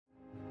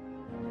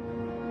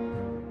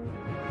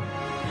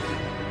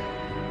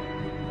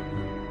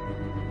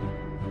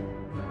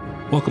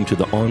Welcome to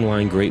the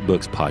Online Great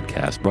Books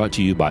podcast, brought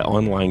to you by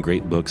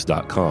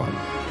onlinegreatbooks.com,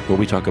 where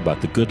we talk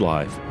about the good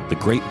life, the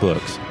great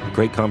books,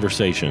 great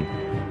conversation,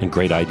 and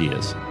great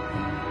ideas.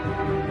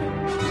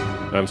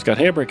 I'm Scott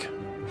Hambrick.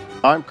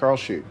 I'm Karl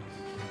Shute.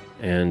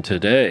 And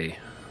today,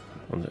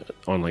 on the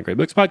Online Great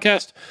Books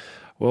podcast,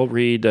 we'll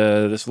read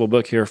this little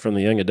book here from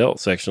the young adult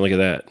section. Look at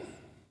that.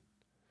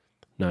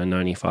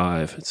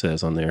 $9.95, it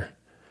says on there.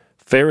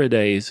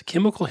 Faraday's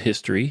Chemical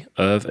History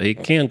of a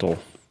Candle.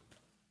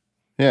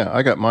 Yeah,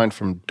 I got mine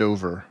from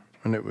Dover,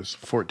 and it was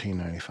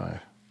 $14.95.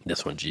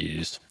 This one's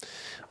used.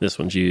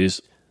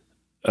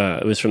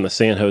 It was from the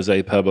San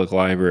Jose Public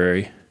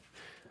Library.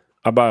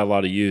 I buy a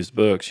lot of used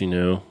books, on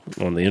the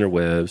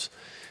interwebs,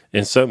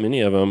 and so many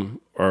of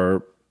them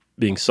are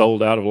being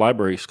sold out of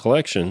libraries'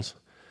 collections.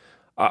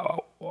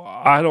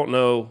 I don't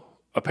know.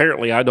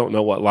 Apparently, I don't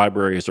know what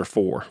libraries are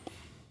for.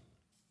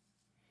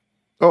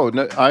 Oh,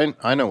 no,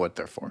 I know what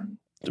they're for.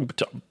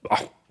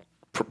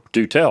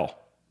 Do tell.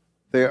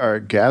 They are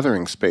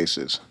gathering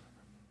spaces.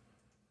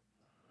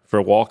 For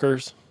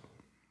walkers?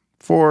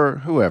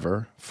 For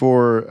whoever.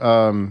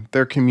 For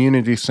their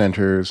community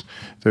centers,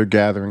 their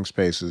gathering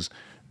spaces.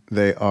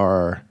 They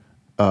are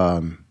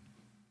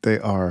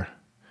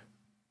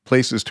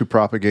places to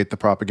propagate the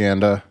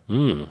propaganda,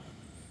 to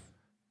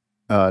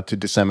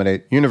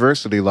disseminate.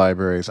 University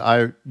libraries.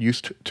 I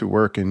used to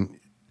work in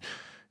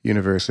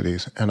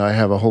universities, and I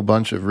have a whole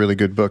bunch of really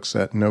good books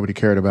that nobody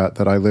cared about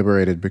that I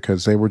liberated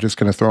because they were just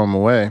going to throw them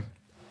away.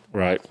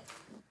 Right.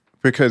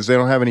 Because they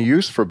don't have any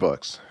use for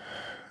books.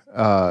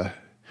 What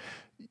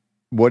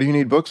do you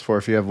need books for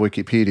if you have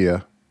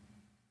Wikipedia?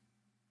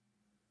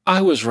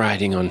 I was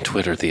writing on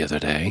Twitter the other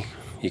day.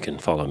 You can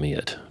follow me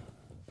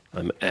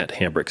I'm at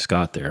Hambrick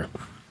Scott there.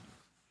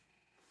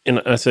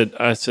 And I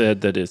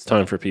said that it's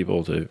time for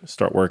people to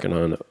start working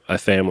on a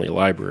family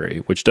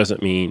library, which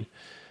doesn't mean,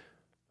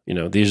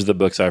 these are the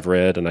books I've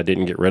read and I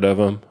didn't get rid of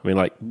them. I mean,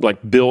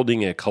 like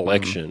building a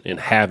collection and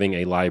having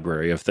a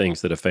library of things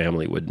that a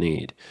family would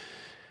need.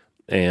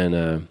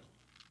 And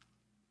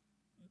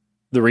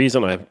the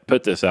reason I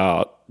put this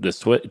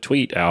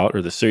tweet out,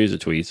 or the series of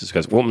tweets, is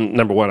because, well,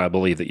 number one, I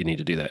believe that you need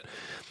to do that.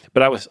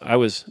 But I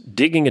was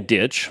digging a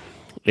ditch,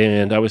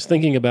 and I was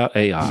thinking about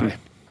AI.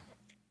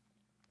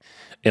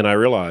 And I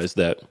realized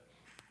that...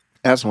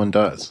 As one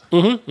does.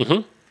 I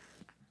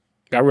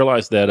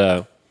realized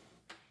that...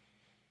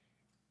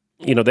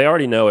 they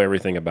already know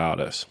everything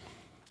about us.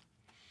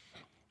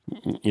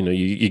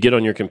 You get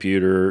on your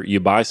computer, you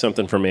buy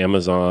something from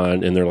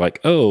Amazon, and they're like,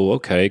 oh,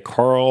 okay,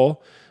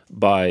 Karl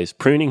buys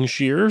pruning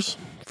shears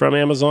from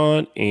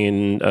Amazon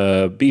and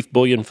beef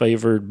bouillon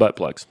flavored butt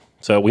plugs.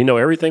 So we know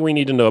everything we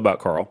need to know about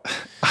Karl.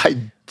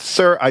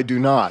 Sir, I do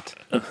not.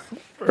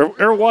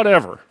 or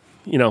whatever,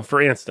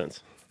 for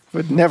instance.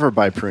 Would never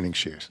buy pruning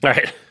shears.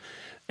 Right.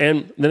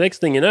 And the next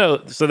thing you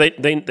know, so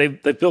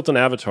they've built an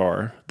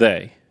avatar,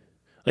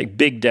 like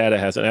big data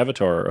has an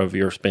avatar of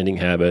your spending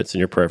habits and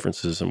your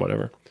preferences and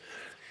whatever.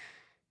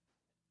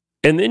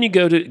 And then you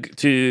go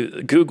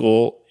to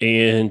Google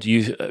and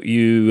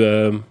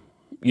you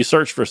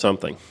search for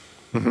something.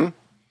 Mm-hmm.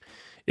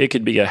 It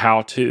could be a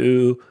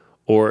how-to,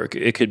 or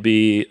it could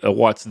be a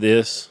what's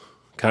this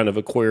kind of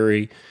a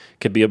query. It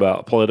could be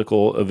about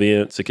political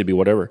events. It could be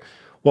whatever.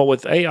 Well,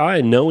 with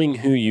AI knowing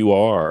who you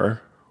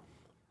are,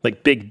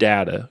 like big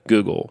data,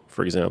 Google,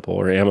 for example,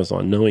 or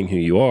Amazon, knowing who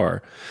you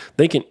are,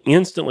 they can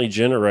instantly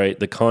generate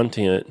the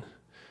content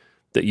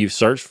that you've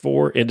searched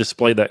for and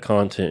display that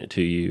content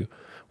to you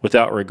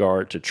without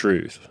regard to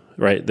truth,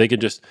 right? They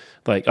could just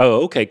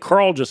oh, okay,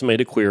 Karl just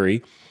made a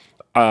query.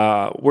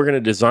 We're going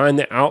to design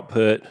the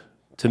output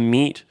to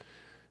meet,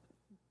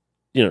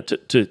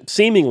 to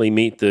seemingly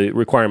meet the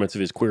requirements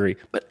of his query,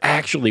 but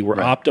actually we're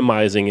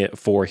optimizing it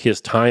for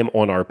his time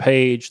on our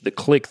page, the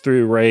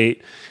click-through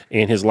rate,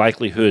 and his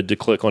likelihood to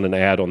click on an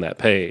ad on that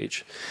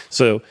page.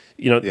 So,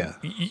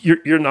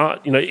 you're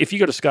not, if you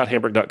go to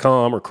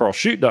scotthambrick.com or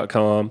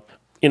karlshute.com,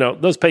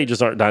 those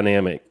pages aren't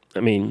dynamic. I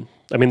mean,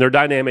 they're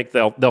dynamic.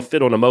 They'll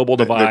fit on a mobile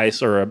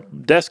device or a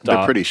desktop.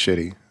 They're pretty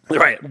shitty.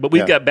 Right, but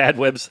we've got bad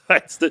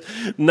websites that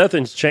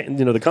nothing's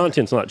changed. The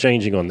content's not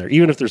changing on there.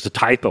 Even if there's a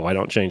typo, I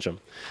don't change them.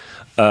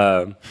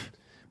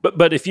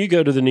 But if you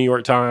go to the New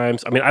York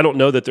Times, I don't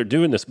know that they're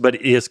doing this, but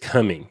it is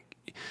coming.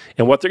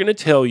 And what they're going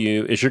to tell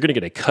you is you're going to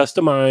get a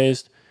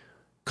customized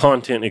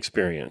content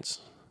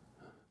experience.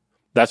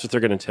 That's what they're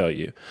going to tell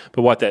you.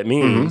 But what that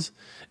means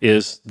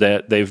is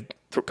that they've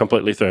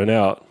completely thrown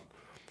out,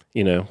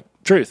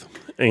 truth.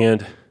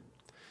 And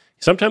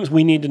sometimes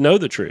we need to know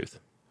the truth.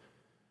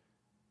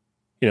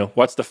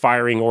 What's the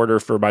firing order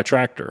for my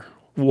tractor?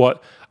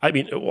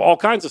 All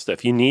kinds of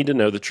stuff. You need to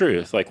know the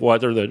truth. Like,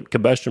 what are the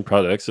combustion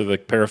products of a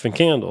paraffin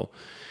candle?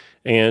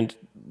 And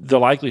the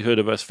likelihood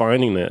of us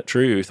finding that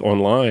truth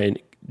online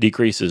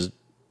decreases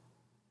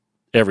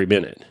every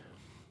minute.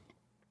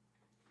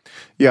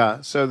 Yeah,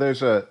 so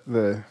there's what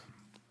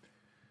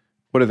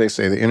do they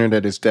say? The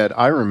internet is dead.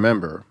 I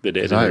remember,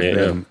 because I've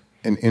been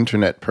an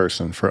internet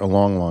person for a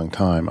long, long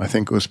time. I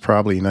think it was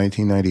probably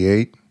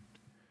 1998.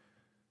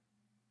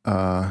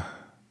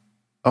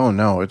 Oh,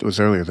 no, it was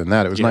earlier than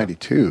that. It was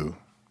 92.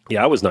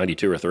 Yeah, I was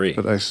 92 or 3.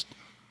 But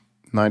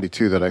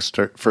 92 that I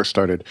first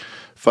started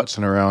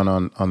futzing around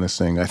on this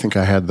thing. I think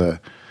I had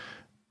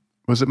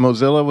was it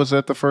Mozilla? Was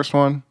that the first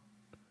one?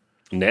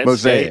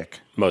 Netscape.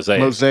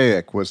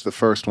 Mosaic was the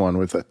first one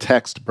with the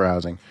text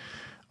browsing.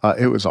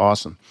 It was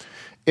awesome.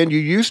 And you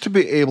used to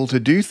be able to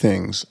do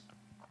things.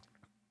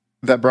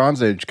 That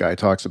Bronze Age guy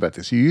talks about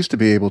this. You used to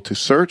be able to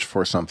search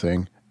for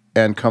something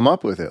and come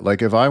up with it.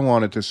 Like if I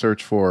wanted to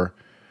search for,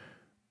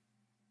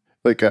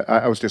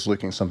 I was just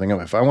looking something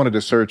up. If I wanted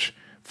to search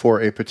for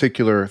a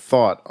particular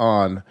thought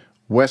on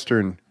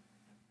Western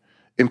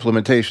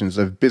implementations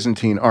of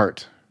Byzantine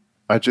art,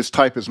 I'd just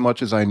type as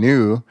much as I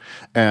knew,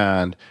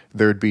 and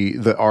there'd be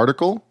the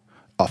article,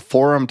 a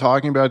forum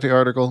talking about the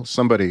article,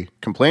 somebody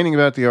complaining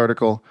about the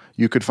article.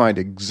 You could find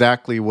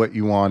exactly what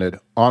you wanted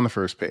on the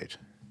first page.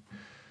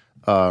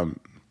 Or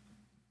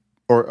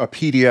a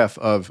PDF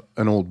of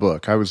an old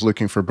book. I was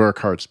looking for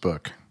Burckhardt's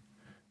book.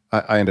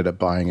 I ended up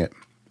buying it,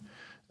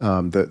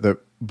 the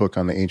book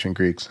on the ancient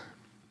Greeks.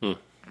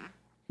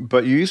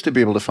 But you used to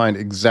be able to find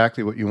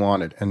exactly what you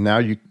wanted, and now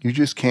you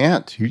just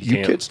can't. You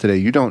kids today,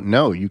 you don't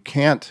know. You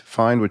can't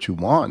find what you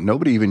want.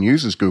 Nobody even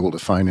uses Google to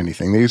find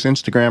anything. They use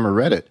Instagram or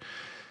Reddit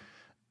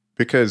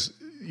because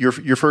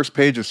your first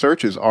page of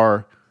searches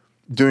are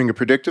doing a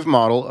predictive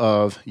model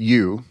of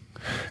you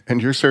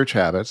and your search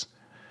habits,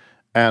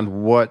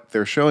 and what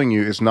they're showing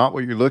you is not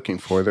what you're looking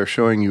for. They're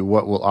showing you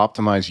what will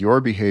optimize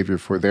your behavior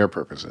for their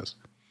purposes.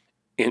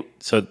 And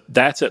so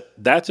that's at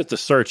the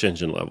search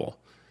engine level.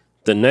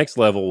 The next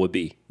level would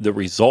be the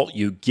result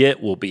you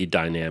get will be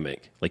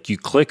dynamic. Like you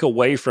click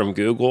away from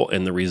Google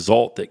and the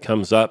result that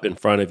comes up in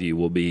front of you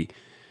will be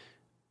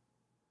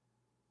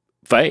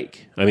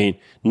fake. I mean,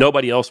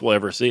 nobody else will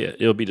ever see it.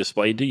 It'll be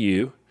displayed to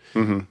you.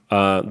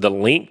 Mm-hmm. The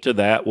link to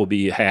that will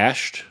be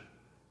hashed.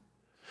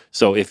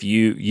 So if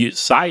you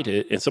cite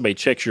it and somebody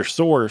checks your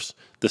source,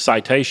 the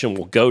citation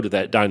will go to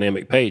that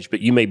dynamic page,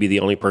 but you may be the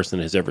only person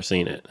that has ever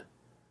seen it.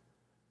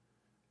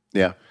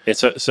 Yeah. And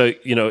so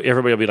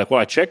everybody will be like, well,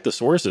 I checked the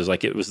sources.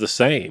 Like it was the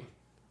same.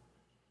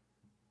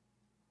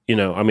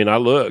 I mean, I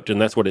looked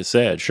and that's what it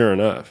said, sure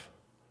enough.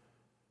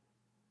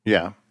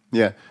 Yeah.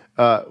 Yeah.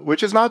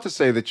 Which is not to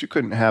say that you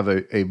couldn't have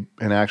an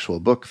actual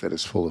book that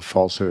is full of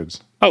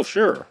falsehoods. Oh,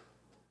 sure.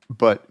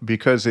 But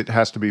because it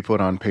has to be put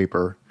on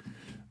paper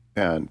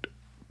and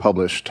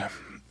published,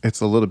 it's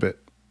a little bit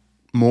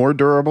more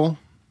durable.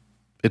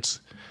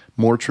 It's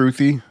more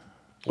truthy.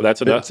 Well,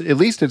 that's enough. At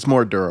least it's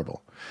more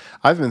durable.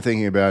 I've been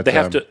thinking about they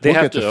have to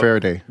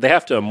Faraday. They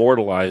have to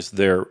immortalize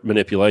their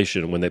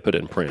manipulation when they put it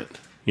in print.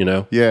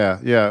 Yeah,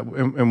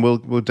 and we'll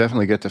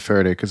definitely get to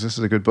Faraday because this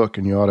is a good book,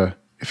 and you ought to,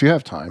 if you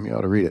have time, you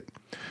ought to read it.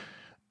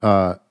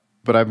 But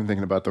I've been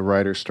thinking about the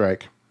writer's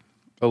strike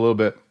a little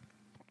bit.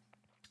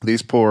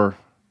 These poor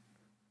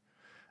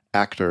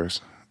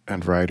actors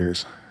and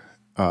writers.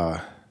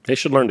 They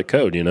should learn to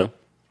code.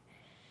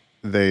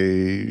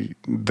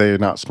 They're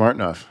not smart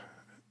enough.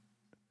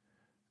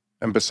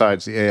 And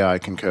besides, the AI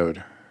can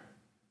code.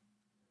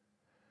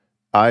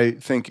 I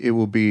think it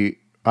will be.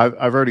 I've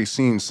already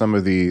seen some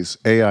of these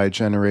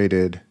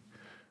AI-generated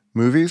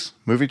movie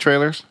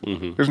trailers.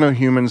 Mm-hmm. There's no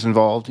humans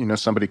involved.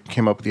 Somebody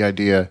came up with the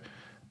idea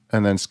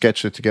and then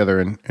sketched it together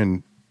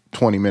in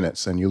 20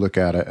 minutes, and you look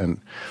at it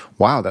and,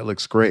 wow, that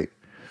looks great.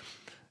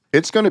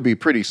 It's going to be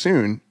pretty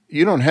soon.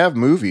 You don't have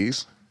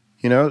movies.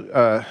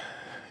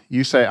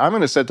 You say, I'm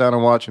going to sit down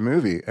and watch a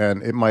movie,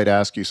 and it might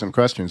ask you some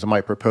questions. It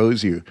might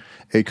propose you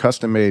a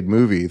custom-made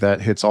movie that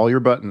hits all your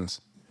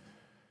buttons.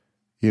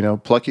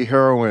 Plucky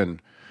heroine,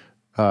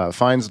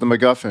 finds the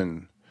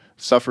MacGuffin,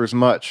 suffers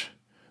much,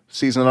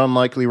 sees an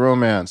unlikely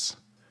romance,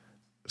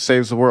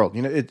 saves the world.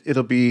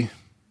 It'll be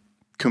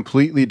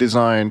completely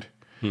designed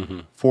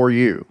for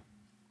you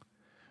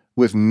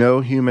with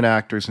no human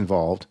actors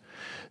involved.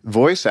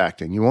 Voice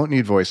acting, you won't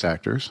need voice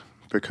actors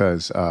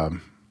because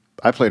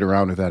I played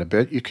around with that a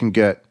bit. You can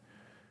get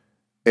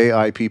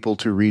AI people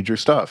to read your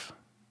stuff.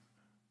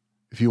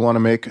 If you want to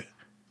make...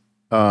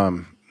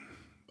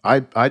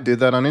 I did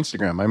that on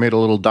Instagram. I made a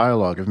little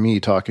dialogue of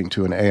me talking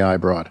to an AI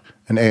broad,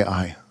 an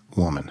AI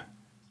woman,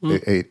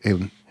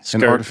 an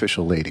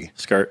artificial lady.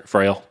 Skirt,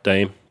 frail,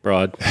 dame,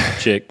 broad,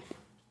 chick.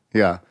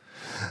 Yeah.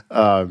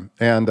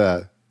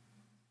 And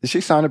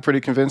she sounded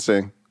pretty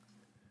convincing.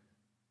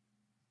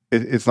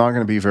 It's not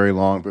going to be very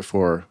long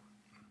before...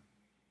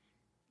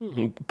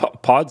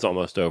 Pod's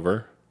almost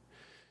over.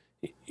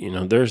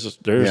 There's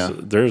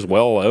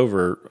well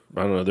over,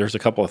 I don't know, there's a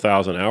couple of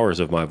thousand hours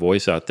of my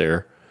voice out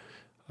there.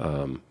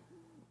 They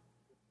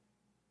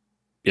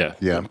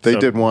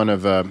did one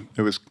of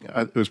it was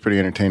pretty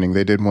entertaining.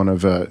 They did one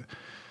of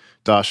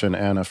Dasha and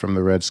Anna from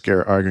the Red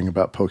Scare arguing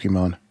about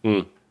Pokemon.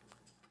 It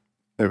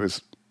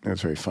was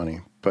very funny,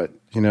 but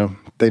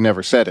they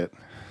never said it.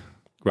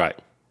 Right.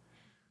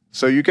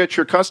 So you get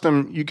your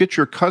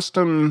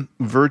custom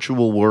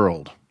virtual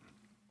world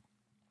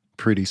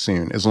pretty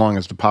soon, as long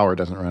as the power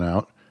doesn't run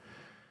out.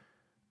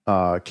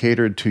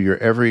 Catered to your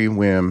every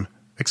whim.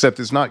 Except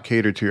it's not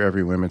catered to your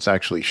every whim. It's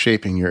actually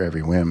shaping your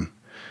every whim.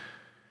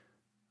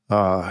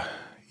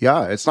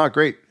 Yeah, it's not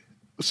great.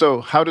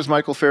 So how does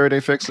Michael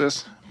Faraday fix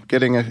this?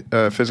 Getting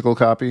a physical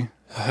copy?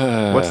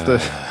 What's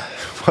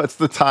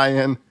the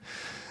tie-in?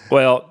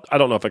 Well, I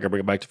don't know if I can bring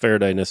it back to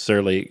Faraday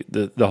necessarily.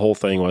 The whole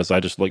thing was I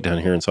just looked down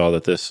here and saw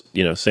that this,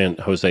 San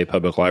Jose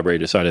Public Library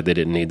decided they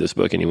didn't need this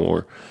book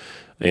anymore.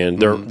 And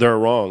they're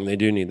wrong. They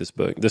do need this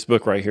book. This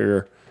book right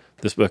here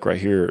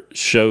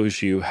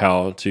shows you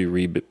how to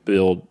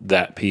rebuild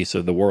that piece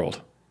of the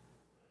world.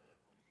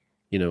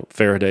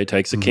 Faraday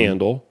takes a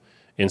candle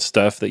and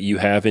stuff that you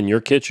have in your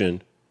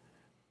kitchen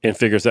and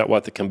figures out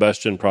what the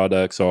combustion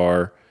products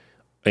are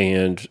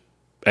and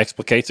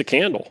explicates a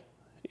candle.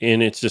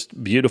 And it's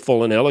just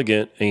beautiful and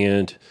elegant.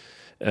 And,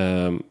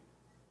 when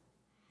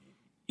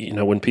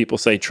people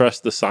say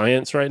trust the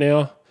science right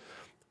now,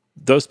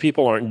 those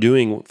people aren't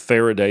doing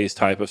Faraday's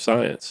type of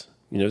science.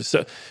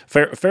 So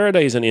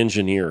Faraday's an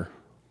engineer.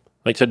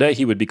 Like today,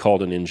 he would be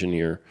called an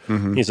engineer.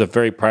 Mm-hmm. He's a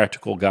very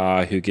practical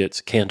guy who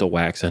gets candle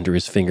wax under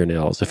his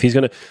fingernails. If he's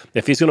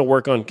gonna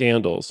work on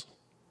candles,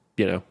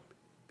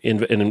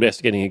 in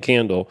investigating a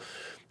candle,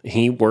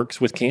 he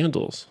works with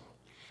candles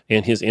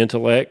and his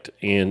intellect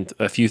and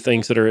a few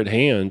things that are at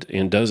hand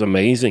and does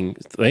amazing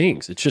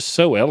things. It's just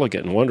so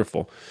elegant and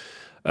wonderful.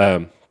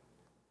 So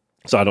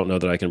I don't know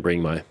that I can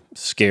bring my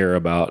scare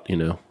about,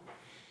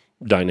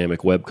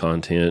 dynamic web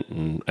content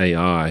and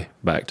AI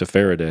back to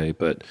Faraday.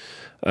 But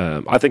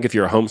I think if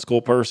you're a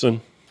homeschool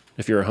person,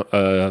 if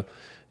you're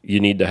you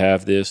need to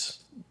have this.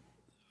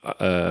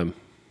 The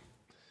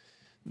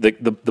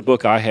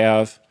book I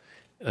have,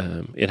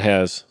 it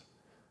has,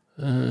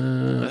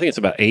 I think it's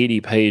about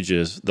 80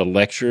 pages. The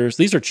lectures,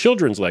 these are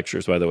children's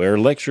lectures, by the way, or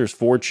lectures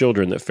for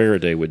children that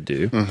Faraday would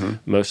do.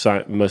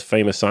 Mm-hmm. Most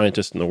famous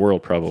scientist in the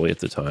world probably at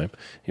the time.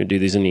 He would do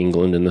these in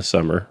England in the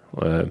summer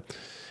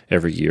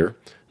every year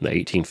in the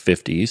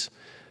 1850s.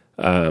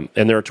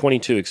 And there are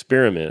 22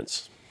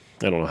 experiments.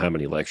 I don't know how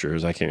many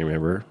lectures. I can't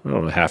remember. I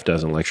don't know, half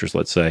dozen lectures,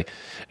 let's say.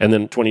 And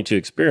then 22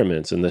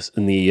 experiments. And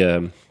in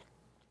the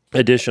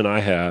edition I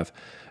have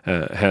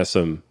has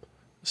some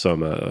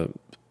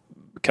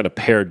kind of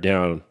pared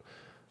down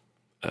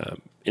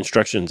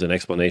instructions and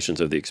explanations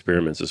of the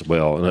experiments as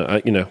well.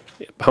 And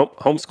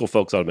homeschool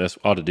folks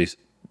ought to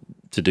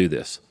do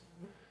this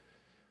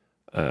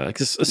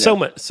because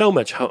so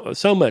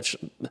much.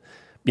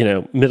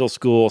 Middle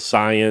school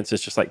science.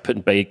 It's just like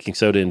putting baking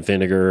soda in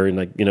vinegar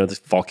and this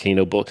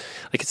volcano book.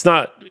 Like it's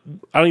not.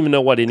 I don't even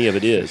know what any of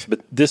it is.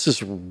 But this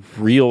is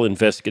real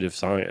investigative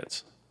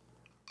science.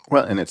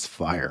 Well, and it's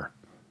fire.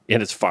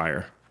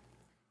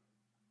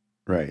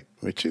 Right,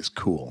 which is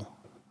cool.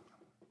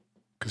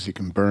 Because you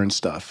can burn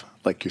stuff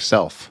like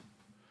yourself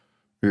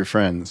or your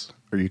friends,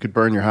 or you could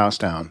burn your house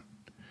down,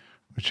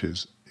 which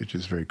is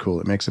very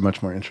cool. It makes it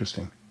much more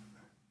interesting.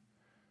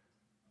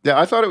 Yeah,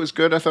 I thought it was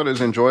good. I thought it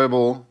was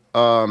enjoyable.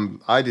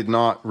 I did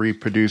not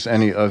reproduce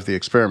any of the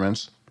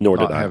experiments. Nor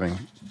did I. Having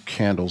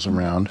candles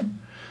around.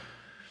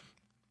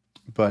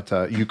 But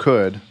you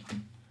could.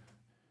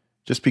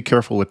 Just be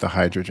careful with the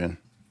hydrogen.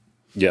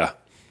 Yeah.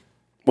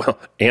 Well,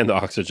 and the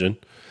oxygen.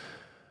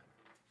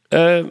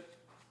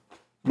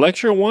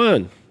 Lecture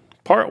 1,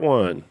 Part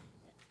 1,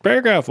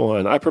 Paragraph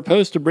 1. I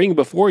propose to bring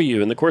before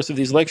you in the course of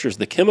these lectures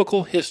the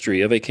chemical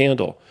history of a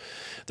candle.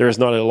 There is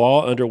not a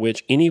law under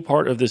which any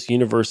part of this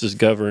universe is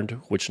governed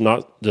which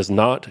does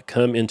not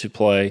come into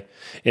play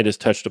and is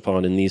touched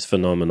upon in these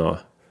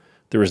phenomena.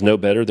 There is no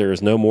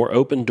more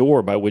open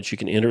door by which you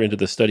can enter into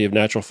the study of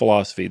natural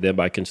philosophy than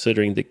by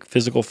considering the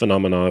physical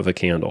phenomena of a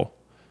candle.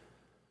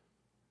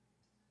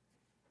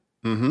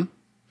 Mm-hmm.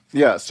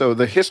 Yeah, so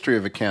the history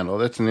of a candle,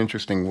 that's an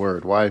interesting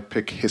word. Why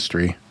pick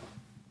history?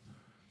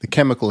 The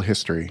chemical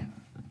history.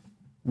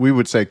 We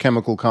would say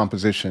chemical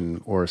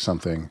composition or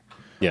something.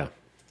 Yeah.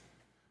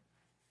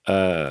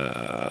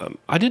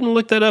 I didn't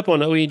look that up on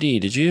OED,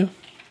 did you?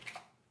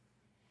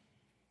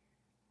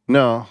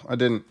 No, I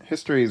didn't.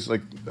 History is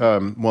like,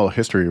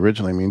 history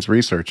originally means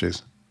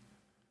researches,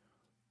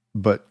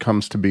 but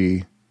comes to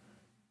be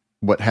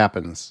what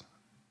happens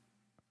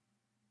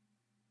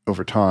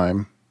over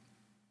time.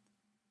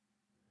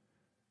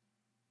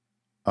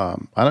 I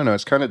don't know.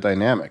 It's kind of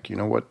dynamic.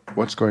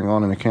 What's going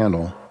on in a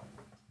candle?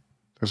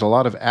 There's a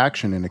lot of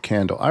action in a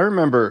candle. I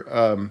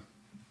remember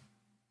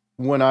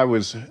when I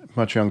was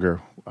much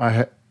younger,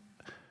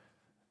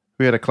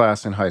 we had a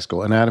class in high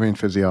school, anatomy and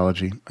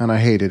physiology, and I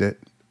hated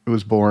it. It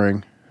was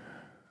boring.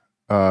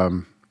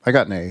 I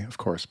got an A, of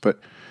course,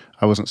 but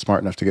I wasn't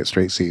smart enough to get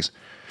straight C's.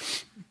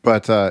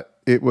 But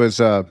it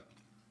was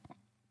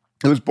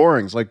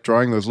boring. It's like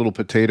drawing those little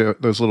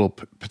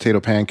potato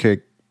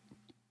pancake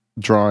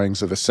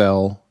drawings of a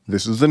cell.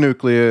 This is the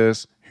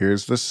nucleus.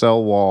 Here's the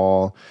cell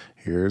wall.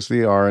 Here's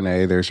the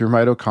RNA. There's your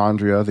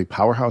mitochondria, the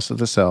powerhouse of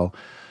the cell.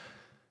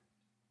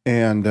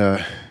 And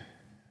it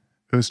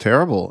was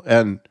terrible.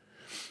 And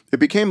it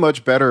became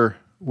much better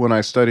when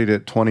I studied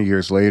it 20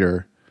 years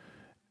later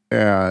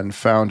and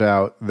found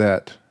out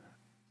that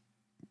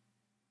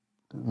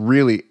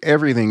really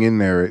everything in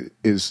there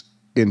is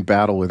in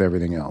battle with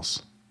everything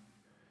else.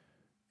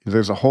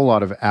 There's a whole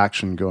lot of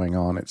action going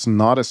on. It's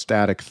not a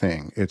static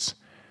thing. It's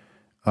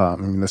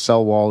the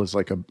cell wall is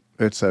like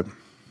it's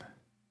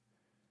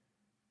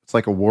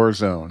like a war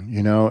zone,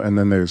 and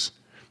then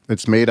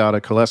it's made out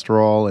of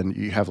cholesterol, and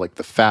you have like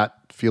the fat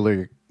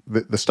feeling,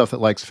 the stuff that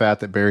likes fat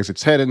that buries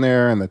its head in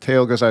there, and the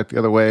tail goes out the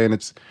other way, and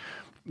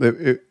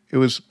it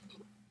was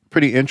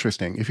pretty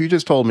interesting. If you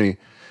just told me,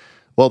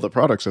 well, the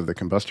products of the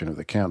combustion of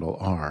the candle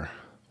are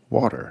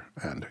water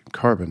and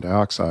carbon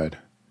dioxide,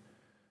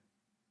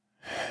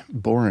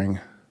 boring,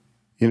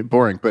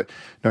 boring. But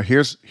no,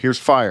 here's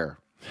fire.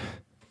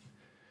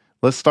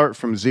 Let's start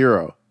from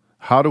zero.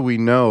 How do we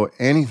know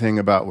anything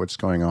about what's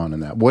going on in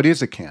that? What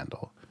is a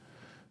candle?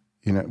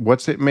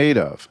 What's it made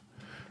of?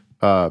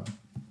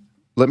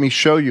 Let me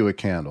show you a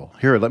candle.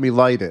 Here, let me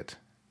light it.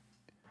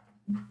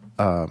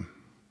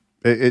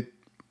 It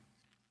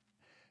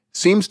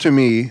seems to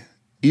me,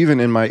 even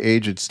in my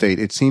aged state,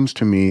 it seems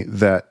to me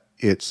that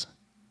it's...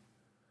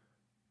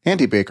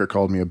 Andy Baker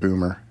called me a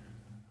boomer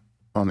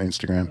on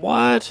Instagram.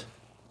 What?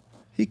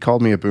 He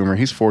called me a boomer.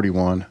 He's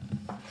 41.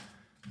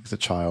 He's a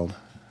child.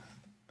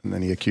 And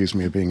then he accused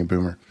me of being a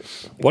boomer.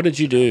 What did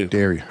you do?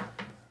 Dare you.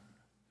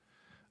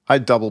 I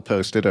double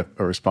posted a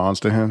response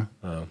to him.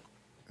 Oh.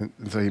 And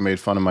so he made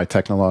fun of my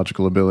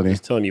technological ability. He's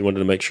telling you wanted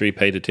to make sure he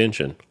paid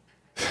attention.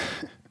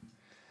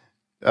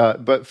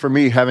 But for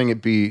me, having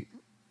it be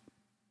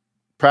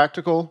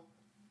practical,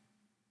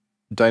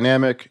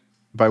 dynamic,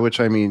 by which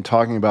I mean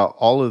talking about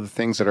all of the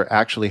things that are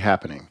actually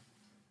happening.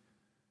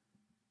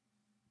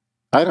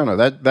 I don't know.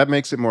 That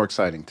makes it more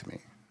exciting to me.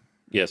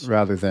 Yes.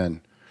 Rather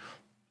than,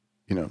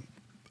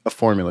 a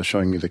formula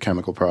showing you the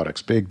chemical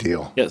products. Big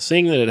deal. Yeah,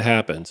 seeing that it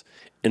happens.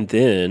 And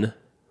then,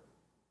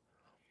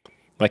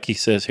 like he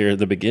says here at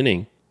the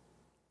beginning,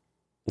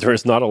 there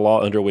is not a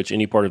law under which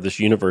any part of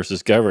this universe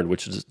is governed,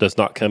 which does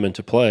not come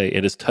into play.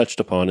 It is touched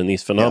upon in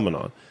these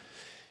phenomena.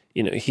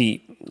 Yeah.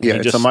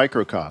 It's a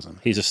microcosm.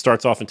 He just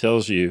starts off and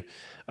tells you,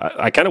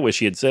 I kind of wish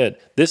he had said,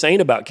 this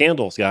ain't about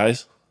candles,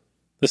 guys.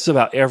 This is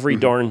about every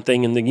darn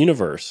thing in the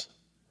universe.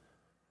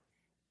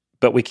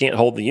 But we can't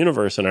hold the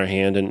universe in our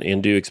hand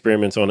and do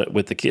experiments on it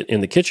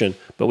in the kitchen,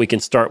 but we can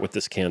start with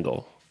this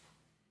candle.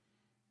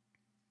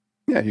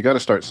 Yeah, you got to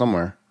start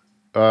somewhere.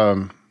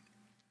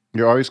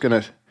 You're always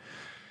going to...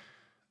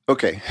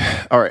 Okay,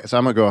 all right, so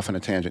I'm going to go off on a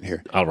tangent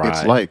here. All right.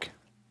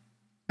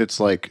 It's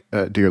like,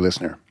 dear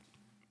listener,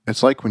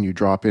 it's like when you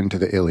drop into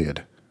the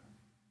Iliad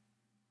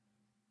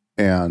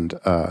and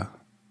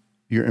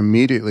you're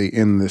immediately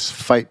in this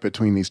fight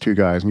between these two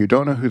guys and you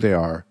don't know who they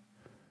are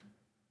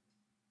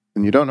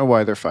and you don't know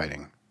why they're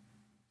fighting.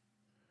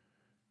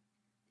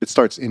 It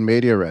starts in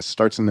media res,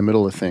 starts in the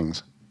middle of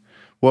things.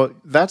 Well,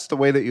 that's the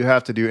way that you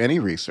have to do any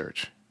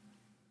research.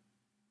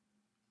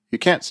 You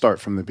can't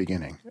start from the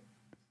beginning.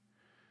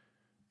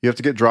 You have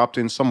to get dropped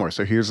in somewhere.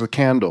 So here's the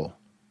candle.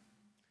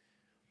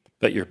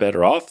 But you're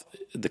better off,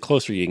 the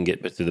closer you can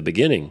get to the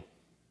beginning,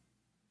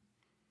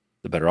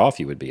 the better off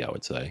you would be, I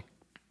would say.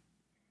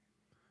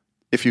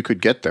 If you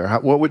could get there,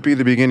 what would be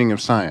the beginning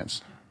of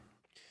science?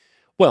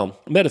 Well,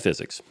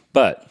 metaphysics.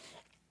 But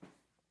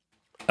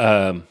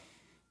in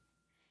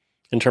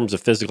terms of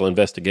physical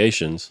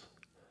investigations,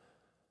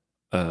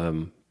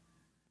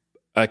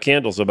 a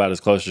candle's about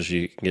as close as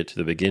you can get to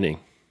the beginning.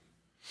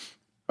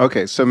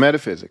 Okay, so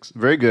metaphysics.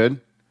 Very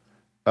good.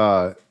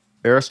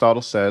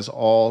 Aristotle says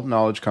all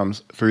knowledge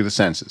comes through the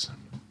senses.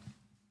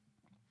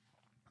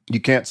 You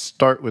can't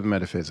start with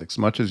metaphysics,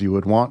 much as you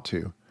would want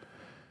to.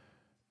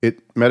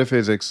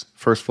 Metaphysics,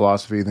 first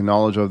philosophy, the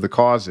knowledge of the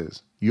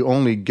causes. You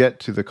only get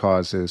to the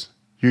causes.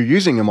 You're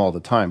using them all the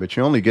time, but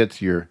you only get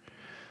to your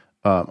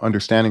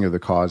understanding of the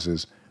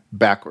causes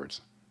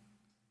backwards.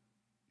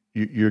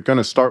 You're going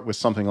to start with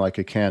something like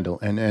a candle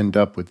and end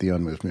up with the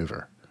unmoved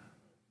mover.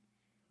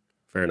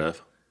 Fair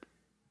enough.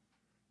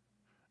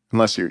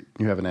 Unless you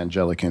have an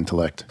angelic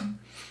intellect.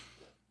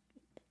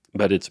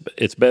 But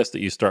it's best that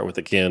you start with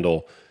a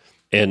candle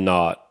and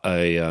not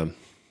a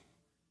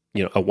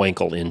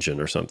Wankel engine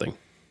or something.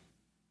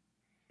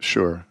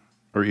 Sure.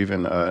 Or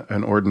even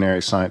an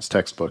ordinary science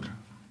textbook.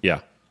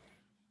 Yeah.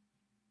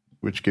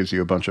 Which gives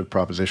you a bunch of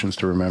propositions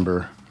to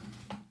remember.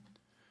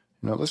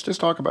 Let's just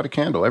talk about a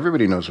candle.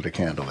 Everybody knows what a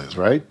candle is,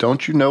 right?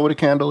 Don't you know what a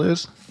candle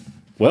is?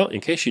 Well, in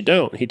case you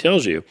don't, he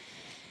tells you,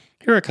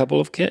 here are a couple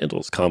of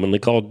candles commonly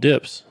called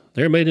dips.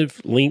 They're made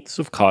of lengths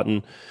of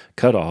cotton,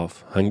 cut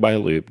off, hung by a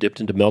loop, dipped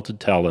into melted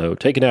tallow,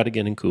 taken out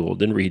again and cooled,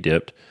 then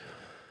re-dipped.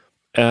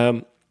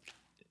 And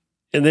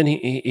then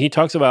he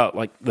talks about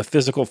like the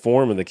physical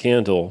form of the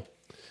candle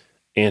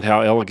and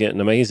how elegant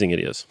and amazing it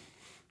is.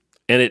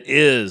 And it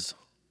is.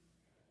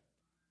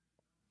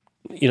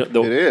 It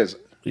is.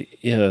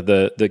 Yeah,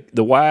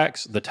 the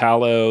wax, the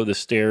tallow, the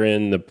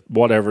stearin, the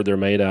whatever they're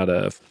made out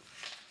of,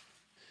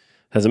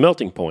 has a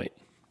melting point.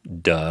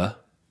 Duh.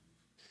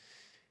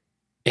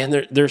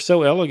 And they're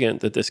so elegant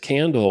that this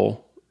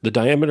candle, the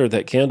diameter of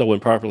that candle when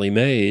properly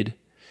made,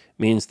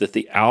 means that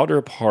the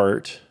outer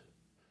part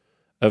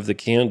of the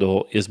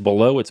candle is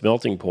below its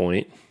melting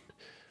point,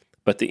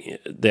 but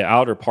the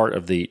outer part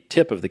of the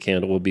tip of the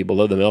candle will be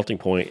below the melting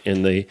point,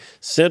 and the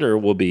center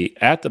will be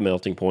at the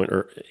melting point,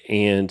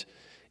 and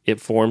it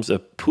forms a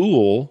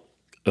pool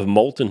of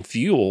molten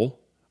fuel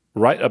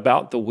right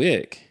about the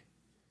wick.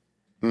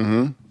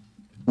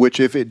 Which,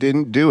 if it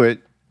didn't do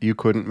it, you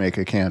couldn't make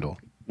a candle.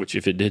 Which,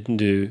 if it didn't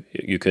do,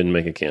 you couldn't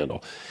make a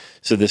candle.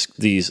 So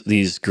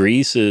these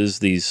greases,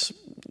 these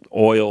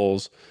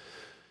oils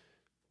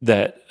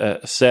that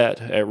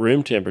set at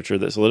room temperature,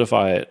 that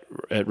solidify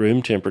at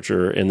room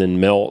temperature, and then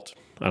melt.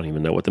 I don't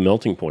even know what the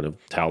melting point of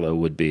tallow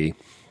would be.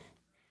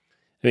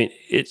 I mean,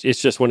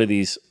 it's just one of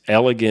these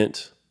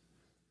elegant,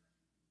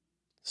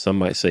 some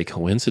might say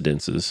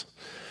coincidences,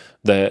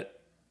 that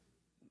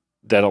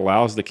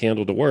allows the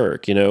candle to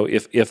work. You know,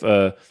 if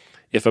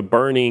a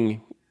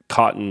burning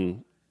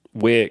cotton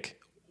wick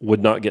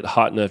would not get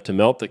hot enough to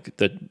melt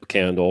the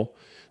candle,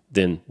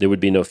 then there would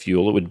be no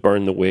fuel. It would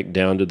burn the wick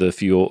down to the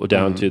fuel,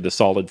 down to the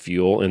solid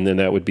fuel, and then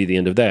that would be the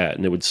end of that,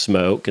 and it would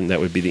smoke, and that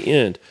would be the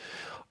end.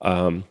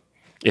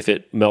 If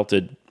it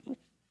melted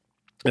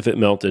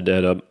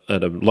at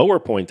a lower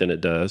point than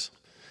it does,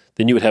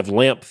 then you would have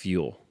lamp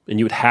fuel, and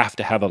you would have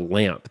to have a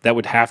lamp. That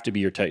would have to be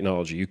your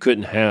technology. You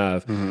couldn't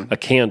have a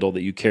candle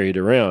that you carried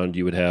around.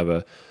 You would have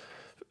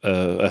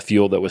a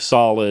fuel that was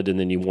solid, and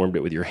then you warmed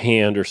it with your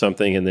hand or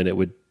something, and then it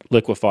would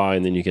liquefy,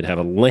 and then you could have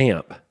a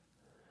lamp.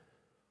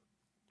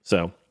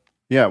 So,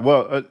 yeah,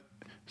 well,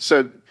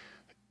 so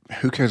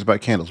who cares about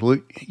candles? Well,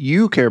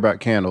 you care about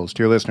candles,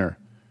 dear listener.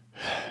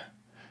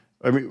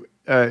 I mean,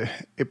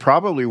 it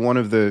probably one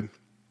of the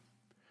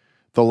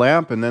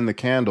lamp and then the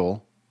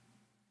candle.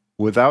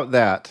 Without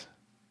that,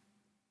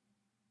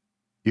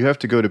 you have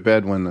to go to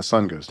bed when the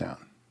sun goes down.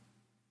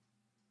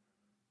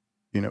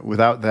 You know,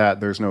 without that,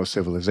 there's no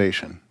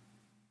civilization.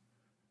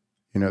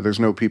 You know, there's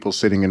no people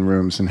sitting in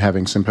rooms and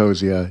having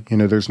symposia. You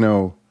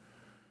know,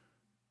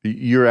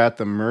 you're at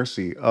the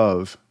mercy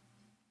of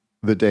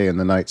the day and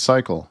the night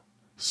cycle.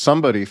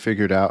 Somebody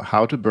figured out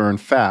how to burn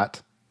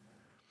fat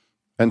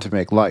and to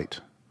make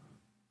light.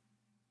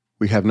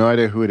 We have no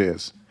idea who it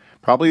is.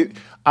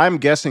 I'm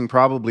guessing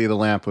probably the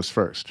lamp was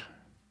first.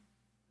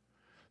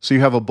 So you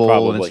have a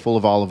bowl and it's full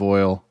of olive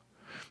oil,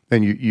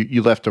 and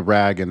you left a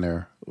rag in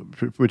there,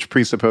 which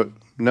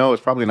no,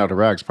 it's probably not a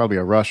rag, it's probably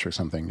a rush or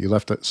something. You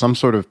left some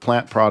sort of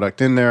plant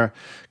product in there,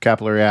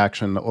 capillary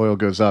action, the oil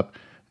goes up,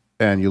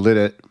 and you lit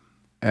it,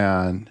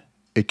 and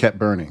it kept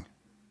burning.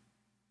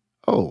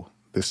 Oh,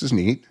 this is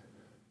neat.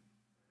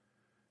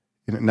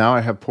 You know, now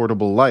I have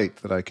portable light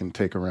that I can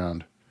take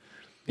around.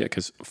 Yeah,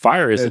 because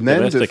fire isn't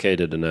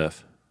domesticated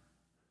enough.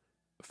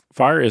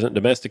 Fire isn't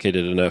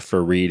domesticated enough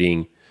for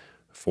reading,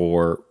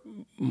 for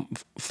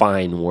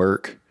fine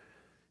work.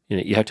 You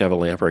know, you have to have a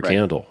lamp or a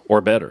candle,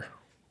 or better.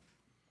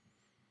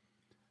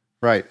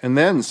 Right, and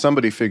then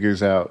somebody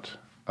figures out,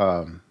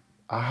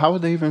 how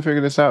would they even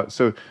figure this out?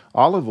 So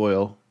olive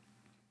oil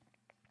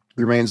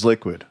remains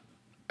liquid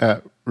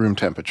at room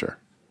temperature.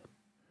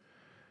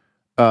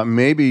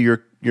 Maybe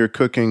you're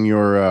cooking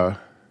your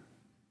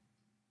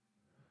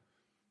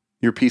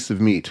piece of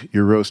meat,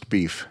 your roast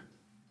beef,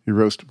 your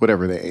roast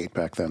whatever they ate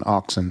back then,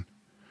 oxen,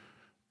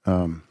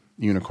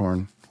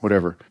 unicorn,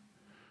 whatever,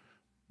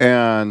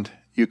 and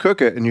you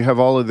cook it, and you have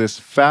all of this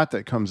fat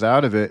that comes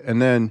out of it,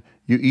 and then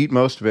you eat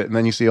most of it, and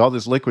then you see all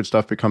this liquid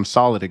stuff become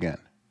solid again.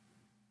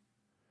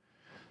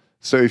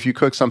 So if you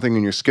cook something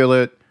in your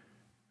skillet,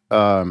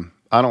 I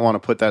don't want to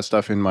put that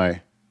stuff in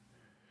my.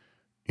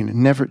 You know,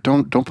 never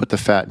don't put the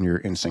fat in your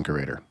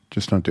incinerator.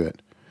 Just don't do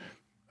it.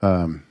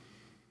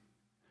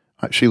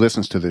 She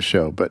listens to this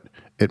show, but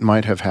it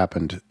might have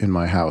happened in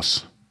my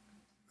house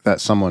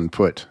that someone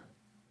put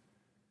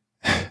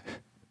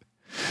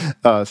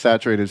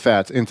saturated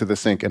fats into the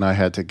sink, and I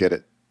had to get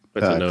it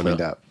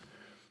cleaned out.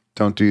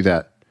 Don't do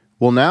that.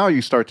 Well, now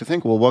you start to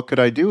think, well, what could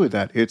I do with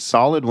that? It's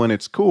solid when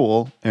it's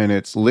cool, and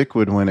it's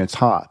liquid when it's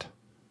hot.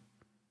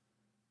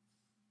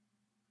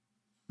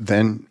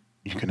 Then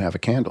you can have a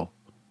candle.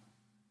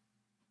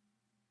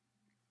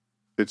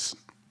 It's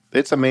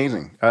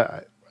amazing.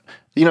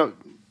 You know,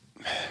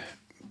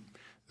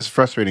 it's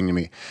frustrating to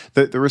me.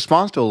 The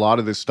response to a lot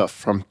of this stuff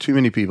from too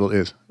many people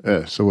is,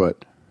 so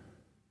what?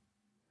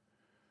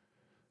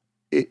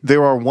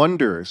 There are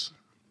wonders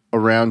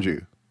around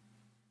you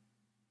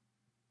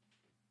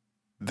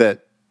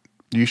that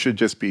you should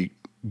just be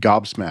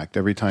gobsmacked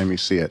every time you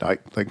see it.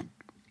 Like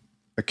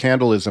a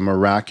candle is a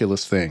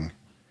miraculous thing.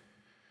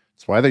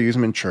 That's why they use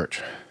them in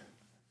church.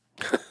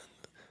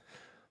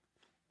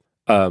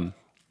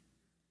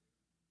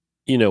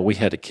 You know, we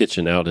had a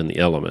kitchen out in the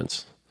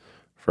elements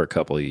for a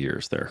couple of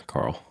years there,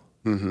 Karl.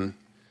 Mm-hmm.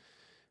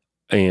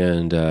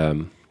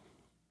 And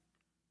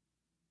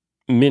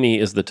many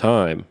is the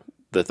time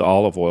that the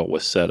olive oil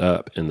was set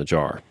up in the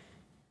jar.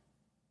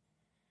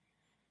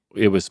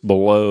 It was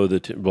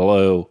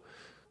below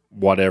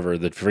whatever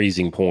the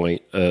freezing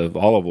point of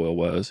olive oil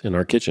was in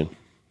our kitchen.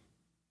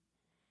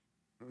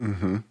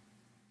 Mm-hmm.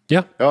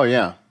 Yeah. Oh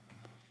yeah.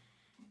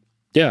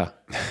 Yeah.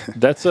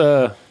 That's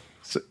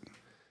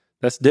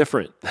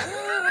different.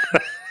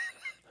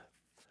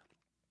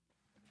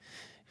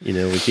 You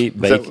know, we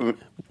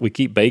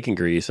keep bacon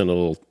grease in a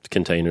little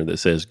container that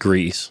says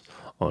grease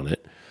on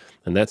it,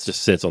 And that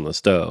just sits on the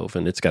stove,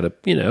 and it's got a,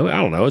 I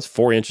don't know, it's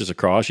 4 inches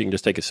across. You can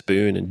just take a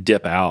spoon and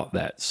dip out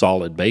that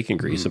solid bacon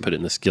grease and put it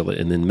in the skillet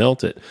and then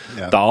melt it.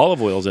 Yeah. The olive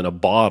oil's in a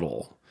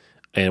bottle,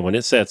 and when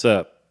it sets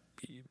up,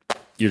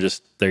 you're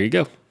just, there you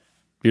go.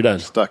 You're done.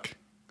 Stuck.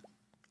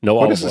 No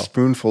olive oil. What is a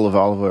spoonful of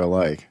olive oil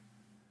like?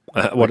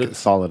 What is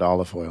solid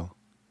olive oil?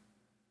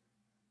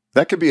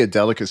 That could be a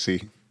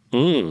delicacy.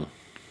 Could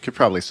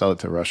probably sell it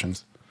to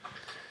Russians.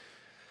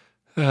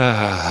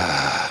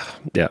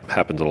 Yeah,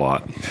 happens a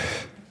lot.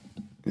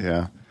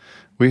 Yeah,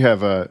 we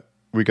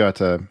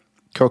got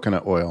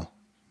coconut oil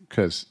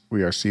because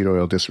we are seed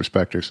oil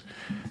disrespecters,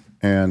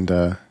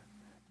 and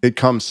it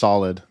comes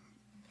solid,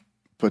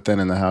 but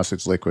then in the house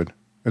it's liquid.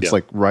 It's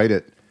like right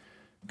at,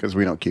 because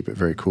we don't keep it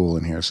very cool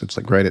in here, so it's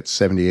like right at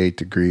 78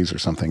 degrees or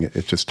something.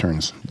 It just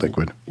turns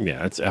liquid.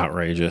 Yeah, it's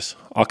outrageous.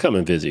 I'll come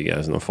and visit you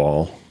guys in the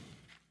fall.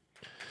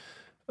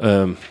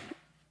 Yeah,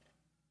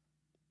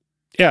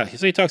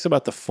 so he talks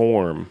about the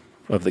form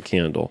of the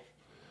candle.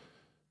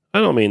 I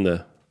don't mean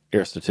the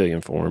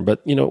Aristotelian form,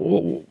 but,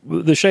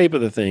 the shape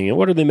of the thing, and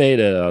what are they made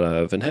out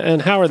of,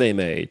 and how are they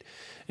made?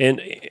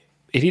 And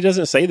if he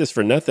doesn't say this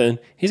for nothing,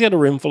 he's got a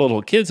room full of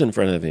little kids in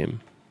front of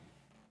him.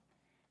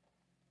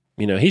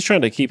 He's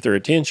trying to keep their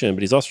attention,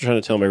 but he's also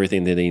trying to tell them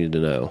everything that they needed to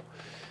know.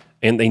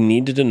 And they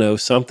needed to know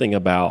something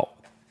about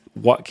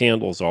what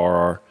candles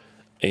are.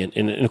 And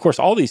of course,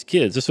 all these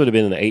kids, this would have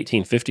been in the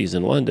 1850s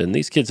in London,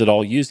 these kids had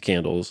all used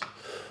candles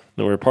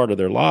that were a part of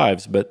their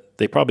lives, but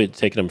they probably had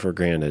taken them for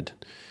granted.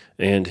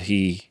 And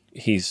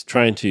he's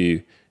trying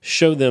to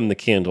show them the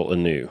candle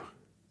anew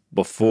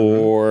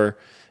before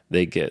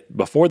they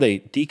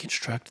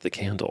deconstruct the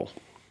candle.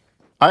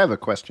 I have a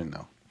question,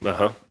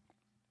 though.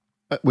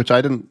 Which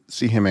I didn't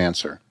see him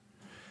answer.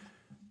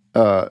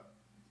 A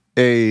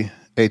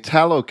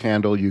tallow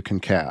candle you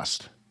can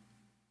cast,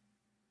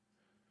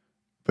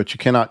 but you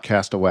cannot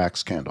cast a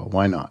wax candle.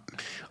 Why not?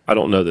 I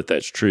don't know that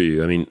that's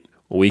true. I mean,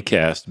 we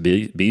cast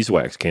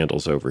beeswax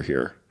candles over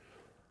here.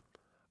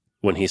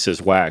 When he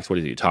says wax, what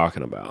is he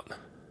talking about?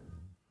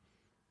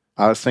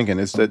 I was thinking,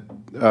 is that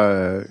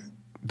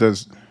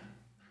does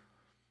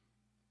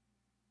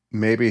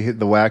maybe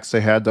the wax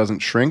they had doesn't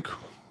shrink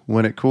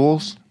when it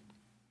cools?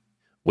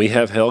 We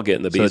have hell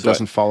getting the beeswax. So it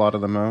doesn't fall out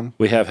of the mold?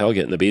 We have hell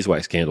getting the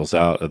beeswax candles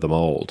out of the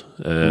mold.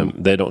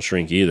 They don't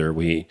shrink either.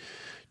 We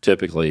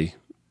typically,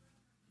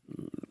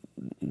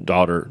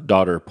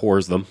 daughter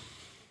pours them,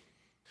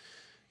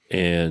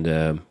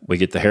 and we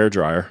get the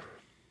hairdryer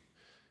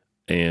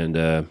and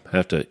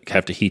have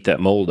to heat that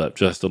mold up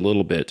just a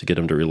little bit to get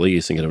them to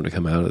release and get them to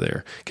come out of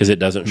there, because it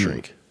doesn't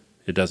shrink.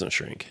 It doesn't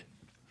shrink.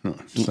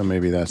 So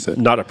maybe that's it.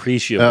 Not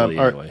appreciably,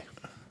 anyway.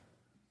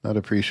 Not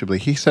appreciably.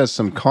 He says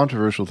some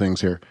controversial things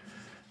here.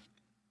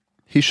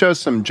 He shows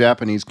some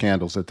Japanese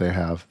candles that they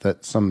have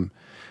that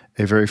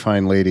a very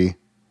fine lady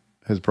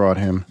has brought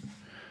him.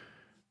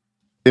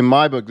 In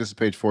my book, this is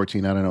page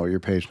 14. I don't know what your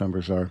page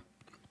numbers are.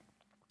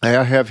 I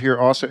have here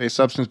also a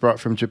substance brought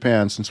from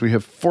Japan, since we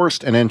have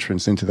forced an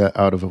entrance into that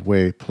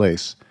out-of-the-way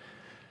place.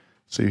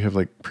 So you have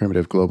like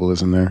primitive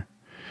globalism there.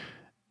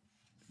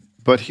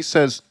 But he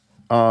says,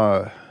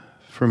 for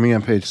me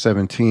on page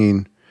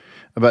 17,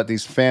 about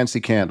these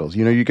fancy candles.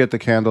 You get the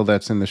candle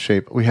that's in the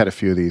shape, we had a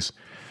few of these,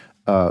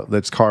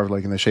 that's carved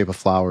like in the shape of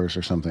flowers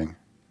or something.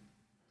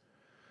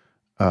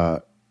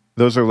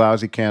 Those are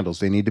lousy candles.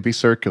 They need to be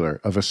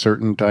circular, of a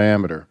certain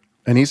diameter.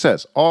 And he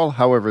says, all,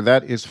 however,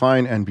 that is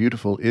fine and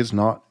beautiful is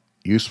not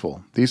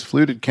useful. These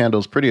fluted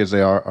candles, pretty as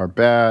they are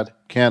bad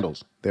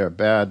candles. They are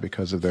bad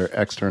because of their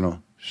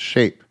external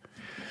shape.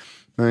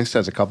 And he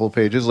says a couple of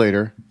pages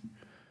later,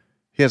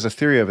 he has a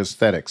theory of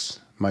aesthetics,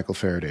 Michael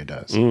Faraday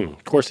does.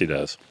 Of course he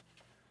does.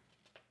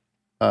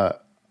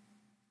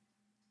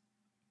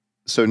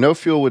 So no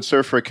fuel would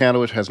serve for a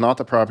candle which has not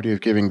the property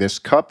of giving this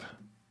cup,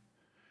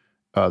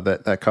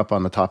 that cup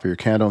on the top of your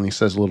candle. And he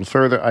says a little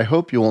further, I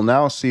hope you will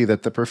now see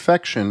that the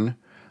perfection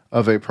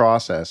of a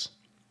process,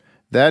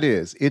 that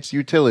is, its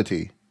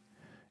utility,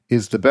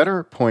 is the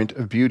better point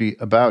of beauty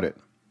about it.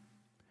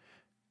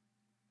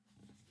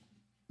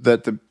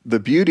 That the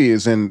beauty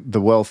is in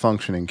the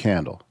well-functioning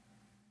candle,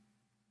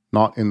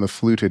 not in the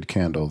fluted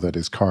candle that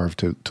is carved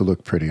to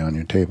look pretty on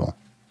your table.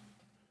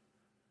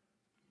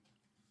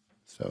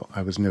 So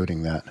I was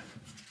noting that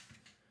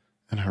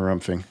and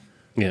harumphing.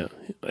 Yeah.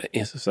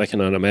 I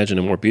cannot imagine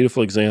a more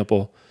beautiful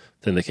example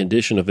than the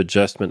condition of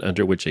adjustment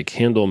under which a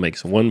candle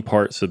makes one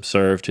part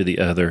subserve to the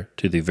other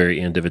to the very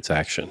end of its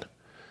action.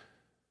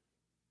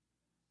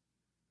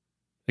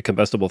 A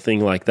combustible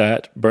thing like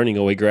that, burning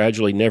away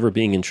gradually, never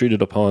being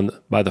intruded upon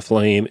by the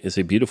flame, is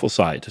a beautiful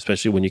sight,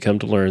 especially when you come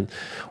to learn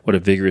what a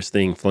vigorous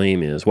thing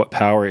flame is, what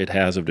power it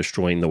has of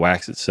destroying the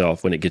wax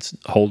itself when it gets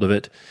hold of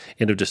it,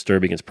 and of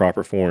disturbing its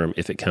proper form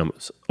if it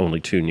comes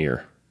only too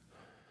near.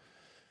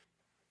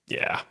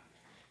 Yeah.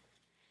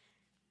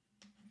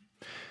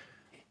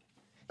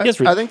 I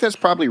think that's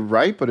probably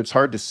right, but it's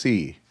hard to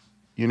see.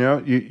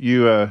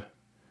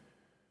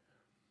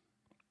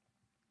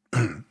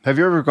 Have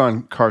you ever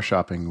gone car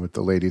shopping with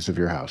the ladies of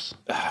your house?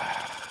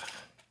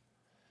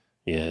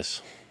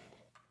 Yes.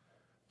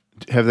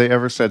 Have they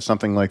ever said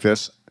something like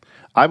this?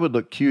 I would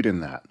look cute in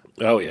that.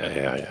 Oh,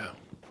 yeah.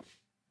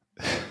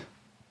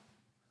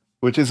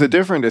 Which is a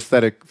different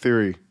aesthetic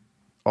theory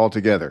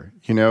altogether.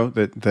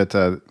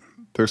 That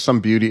there's some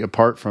beauty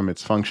apart from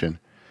its function.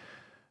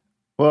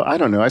 Well, I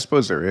don't know. I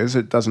suppose there is.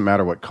 It doesn't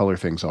matter what color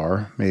things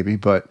are, maybe.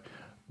 But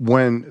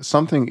when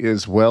something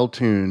is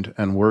well-tuned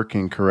and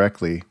working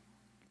correctly,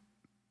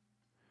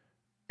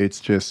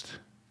 it's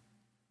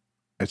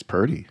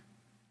pretty,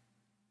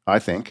 I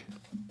think.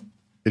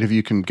 And if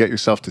you can get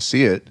yourself to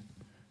see it,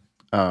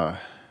 I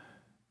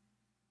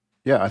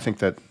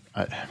think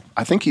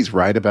I think he's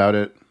right about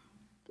it.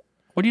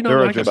 What do you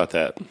not like about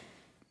that?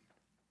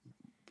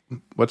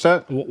 What's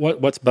that?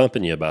 What's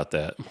bumping you about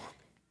that?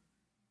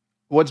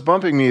 What's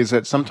bumping me is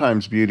that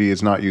sometimes beauty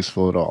is not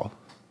useful at all.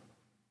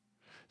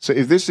 So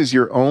if this is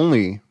your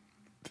only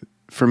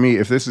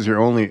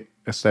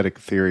aesthetic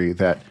theory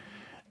that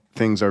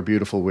things are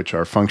beautiful which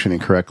are functioning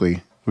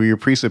correctly, well, you're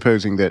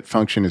presupposing that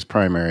function is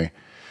primary.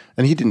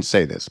 And he didn't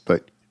say this,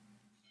 but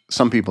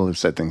some people have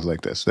said things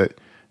like this,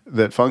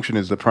 that function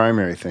is the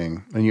primary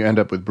thing, and you end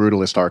up with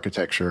brutalist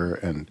architecture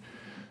and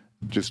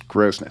just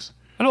grossness.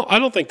 I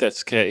don't think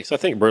that's the case. I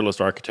think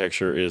brutalist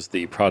architecture is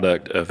the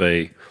product of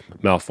a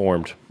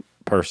malformed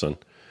person.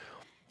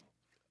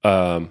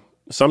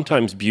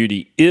 Sometimes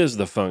beauty is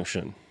the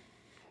function,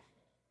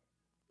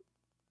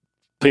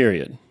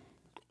 period.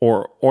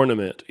 Or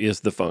ornament is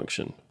the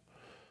function.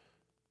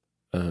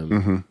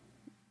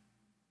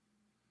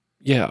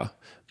 Yeah.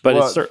 But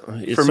it's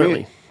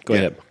certainly go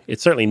ahead.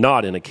 It's certainly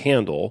not in a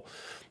candle,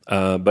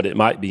 but it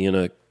might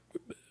be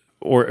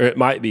or it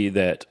might be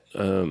that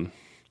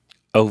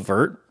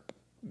overt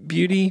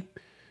beauty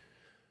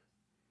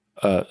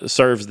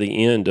serves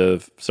the end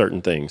of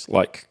certain things,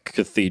 like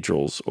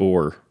cathedrals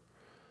or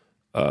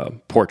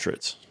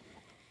portraits.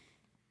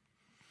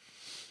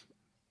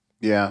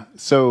 Yeah.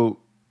 So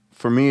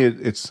for me,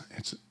 it's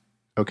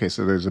okay.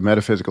 So there's a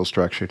metaphysical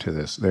structure to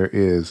this. There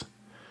is.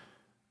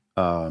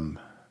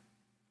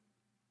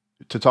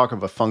 To talk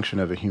of a function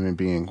of a human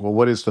being, well,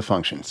 what is the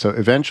function? So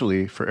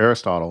eventually, for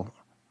Aristotle,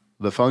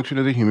 the function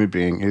of the human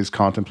being is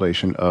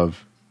contemplation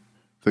of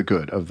the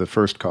good, of the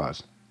first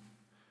cause.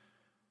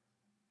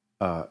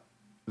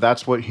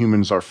 That's what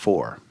humans are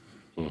for.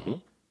 Mm-hmm.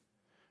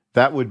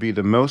 That would be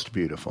the most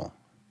beautiful,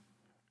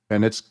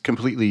 and it's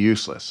completely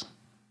useless.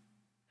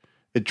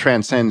 It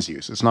transcends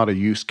use. It's not a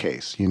use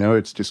case,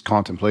 it's just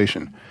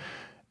contemplation.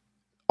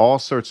 All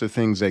sorts of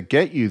things that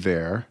get you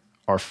there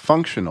are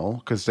functional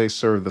because they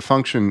serve the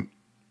function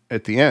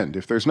at the end.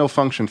 If there's no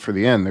function for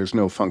the end, there's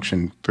no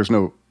function, there's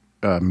no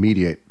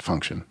mediate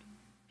function.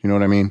 You know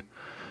what I mean?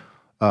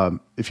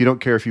 If you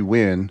don't care if you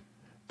win,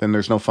 then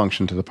there's no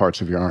function to the parts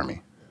of your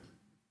army.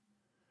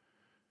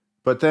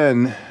 But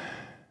then,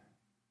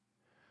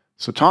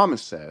 so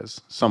Thomas says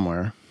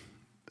somewhere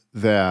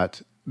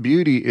that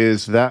beauty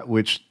is that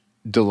which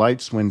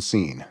delights when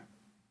seen.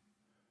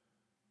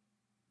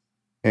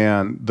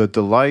 And the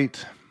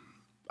delight,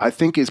 I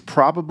think, is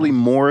probably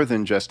more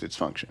than just its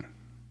function.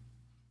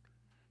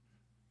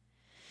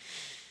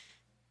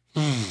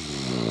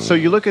 So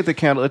you look at the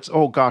candle, it's,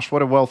 oh gosh,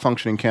 what a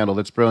well-functioning candle.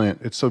 It's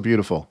brilliant. It's so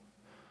beautiful.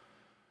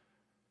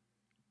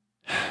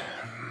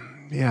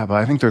 Yeah, but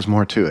I think there's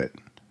more to it.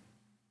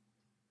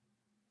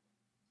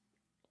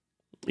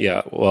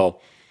 Yeah,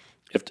 well,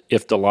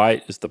 if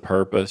delight is the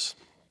purpose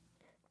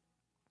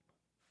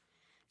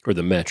or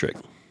the metric,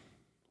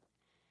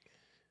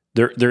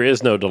 there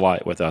is no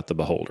delight without the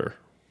beholder.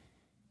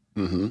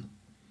 Mm-hmm.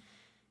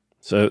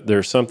 So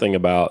there's something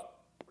about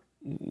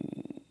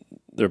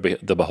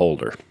the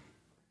beholder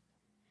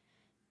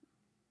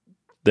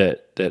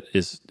that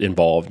is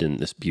involved in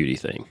this beauty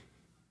thing.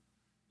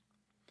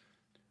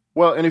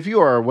 Well, and if you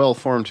are a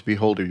well-formed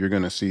beholder, you're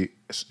going to see,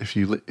 if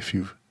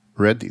you've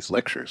read these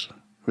lectures,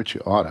 which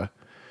you oughta,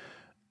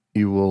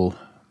 you will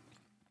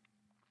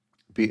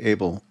be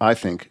able, I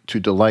think, to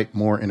delight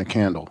more in a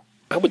candle.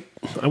 I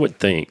would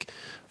think.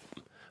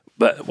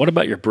 But what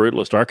about your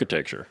brutalist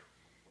architecture?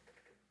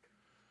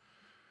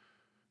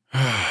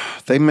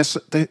 They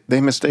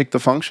mistake the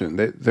function.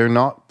 They're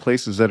not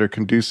places that are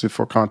conducive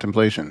for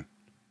contemplation.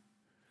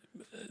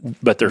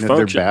 But their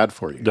function, they're bad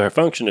for you. Their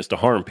function is to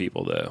harm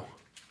people, though.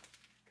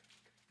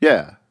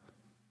 Yeah.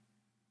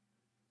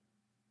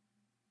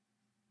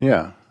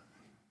 Yeah.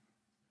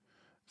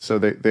 So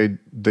they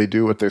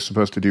do what they're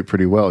supposed to do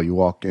pretty well. You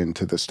walk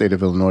into the State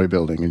of Illinois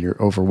building and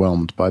you're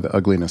overwhelmed by the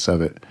ugliness of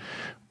it,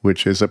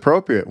 which is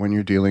appropriate when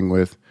you're dealing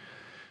with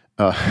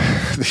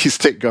the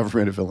state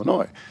government of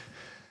Illinois.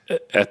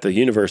 At the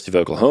University of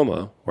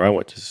Oklahoma, where I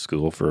went to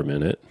school for a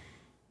minute,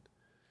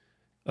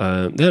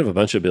 they have a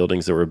bunch of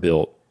buildings that were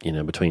built,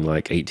 between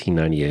like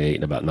 1898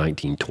 and about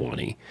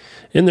 1920,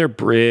 and they're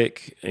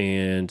brick,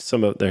 and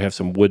they have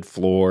some wood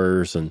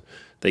floors, and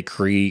they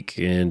creak,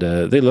 and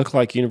they look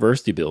like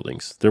university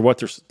buildings. They're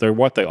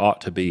what they ought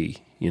to be.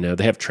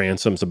 They have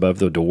transoms above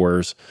the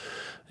doors,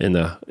 and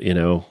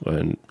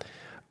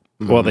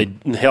well,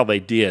 they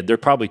did. They're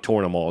probably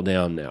torn them all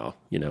down now.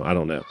 I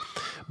don't know,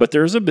 But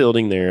there's a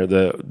building there,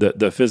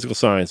 the physical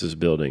sciences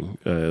building,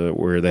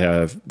 where they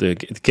have the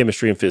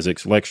chemistry and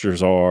physics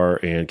lectures are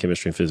and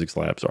chemistry and physics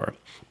labs are.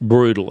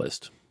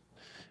 Brutalist.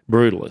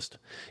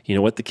 You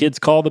know what the kids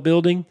call the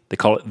building? They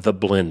call it the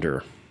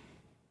blender.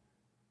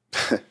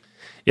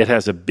 It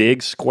has a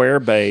big square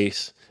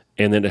base,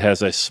 and then it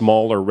has a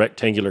smaller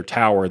rectangular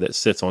tower that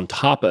sits on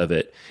top of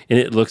it, and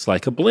it looks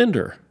like a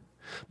blender.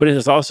 But it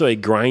is also a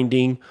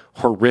grinding,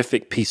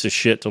 horrific piece of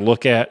shit to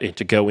look at and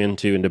to go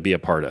into and to be a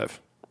part of.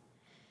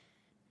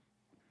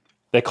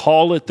 They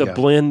call it the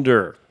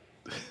blender.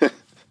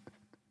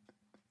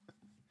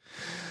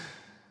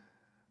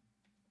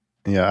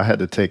 Yeah, I had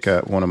to take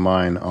one of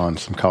mine on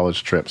some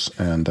college trips,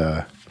 and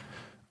I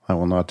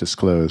will not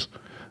disclose.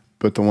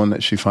 But the one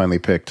that she finally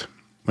picked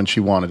when she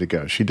wanted to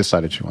go, she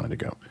decided she wanted to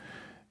go.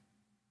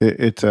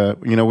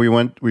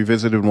 We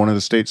visited one of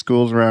the state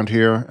schools around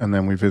here, and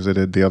then we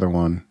visited the other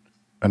one,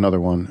 another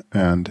one,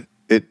 and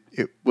it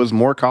was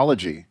more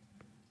college-y.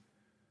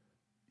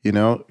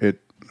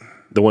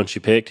 The one she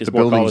picked is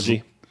more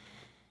college-y?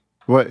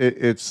 Well,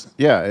 it's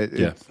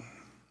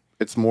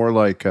more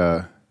like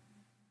an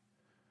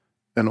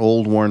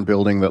old worn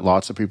building that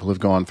lots of people have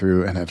gone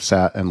through and have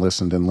sat and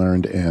listened and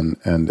learned in,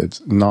 and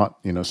it's not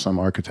some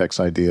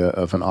architect's idea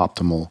of an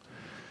optimal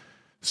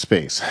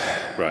space.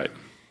 Right.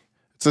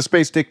 It's a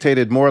space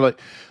dictated more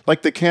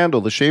like the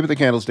candle. The shape of the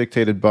candle is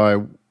dictated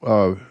by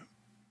the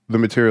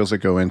materials that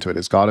go into it.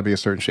 It's got to be a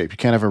certain shape. You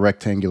can't have a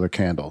rectangular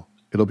candle.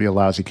 It'll be a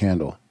lousy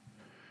candle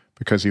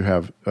because you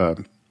have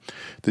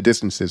the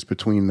distances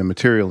between the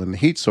material and the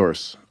heat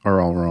source are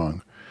all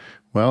wrong.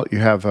 Well, you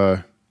have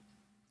the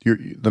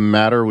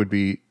matter would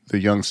be the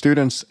young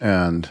students,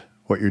 and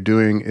what you're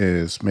doing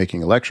is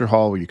making a lecture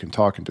hall where you can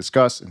talk and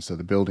discuss, and so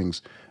the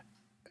buildings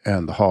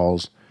and the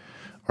halls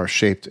are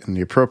shaped in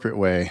the appropriate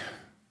way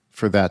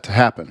for that to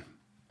happen.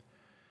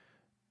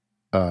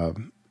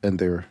 And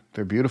they're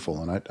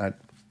beautiful, and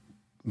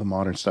the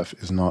modern stuff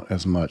is not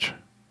as much,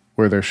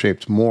 where they're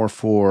shaped more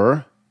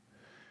for...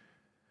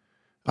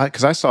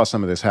 Because I saw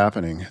some of this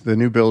happening. The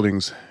new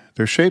buildings,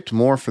 they're shaped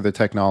more for the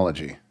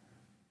technology.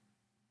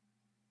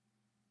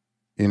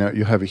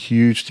 You have a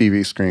huge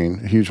TV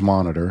screen, a huge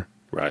monitor.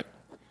 Right.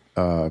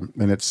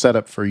 And it's set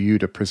up for you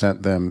to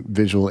present them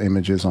visual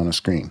images on a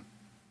screen.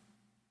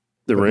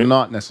 But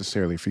not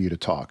necessarily for you to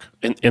talk.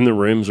 And the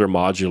rooms are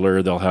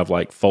modular. They'll have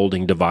like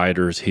folding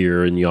dividers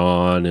here and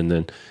yon. And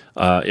then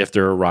if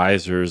there are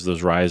risers,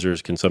 those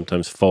risers can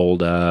sometimes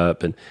fold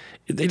up. And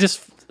they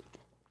just...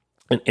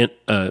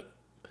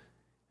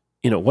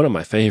 one of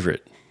my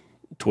favorite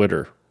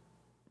Twitter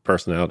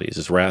personalities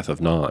is Wrath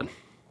of Non.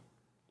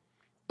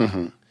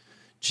 Mm-hmm.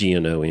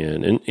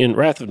 GNON. And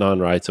Wrath of Non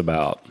writes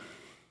about,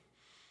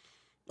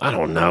 I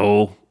don't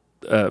know,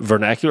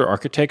 vernacular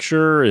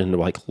architecture and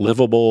like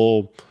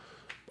livable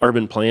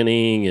urban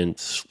planning and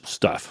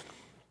stuff.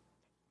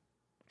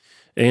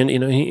 And,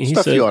 he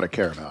stuff said, you ought to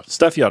care about.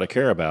 Stuff you ought to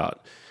care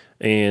about.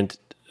 And,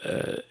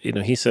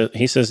 he says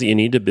that you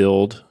need to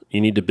build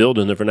in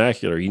the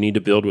vernacular. You need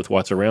to build with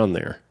what's around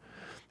there.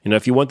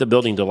 If you want the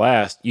building to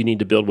last, you need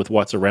to build with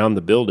what's around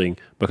the building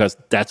because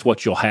that's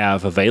what you'll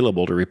have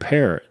available to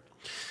repair it.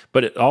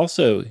 But it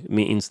also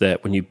means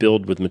that when you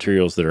build with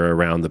materials that are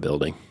around the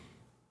building,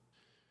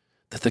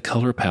 that the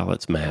color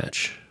palettes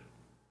match.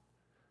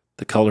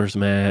 The colors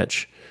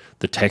match.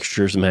 The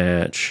textures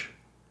match.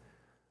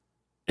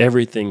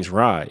 Everything's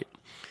right.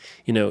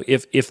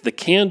 If the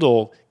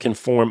candle can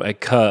form a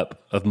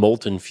cup of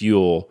molten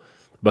fuel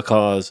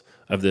because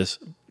of this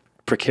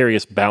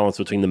precarious balance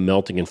between the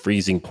melting and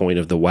freezing point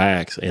of the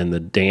wax and the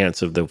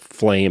dance of the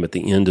flame at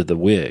the end of the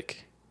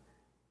wick,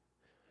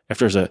 if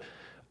there's a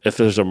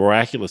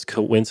miraculous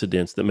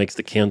coincidence that makes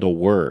the candle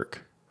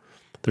work,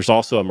 there's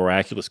also a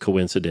miraculous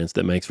coincidence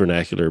that makes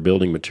vernacular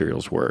building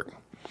materials work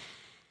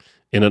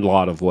in a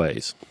lot of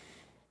ways.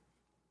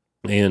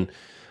 And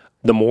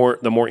the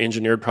more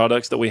engineered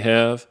products that we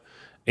have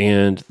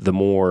and the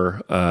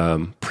more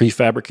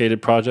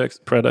prefabricated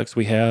products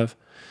we have,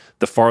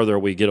 the farther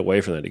we get away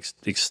from that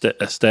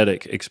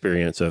aesthetic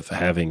experience of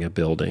having a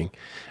building,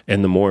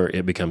 and the more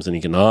it becomes an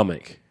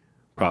economic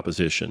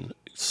proposition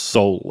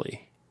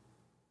solely.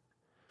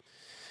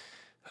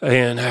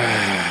 And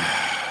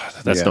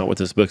that's not what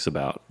this book's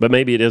about. But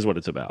maybe it is what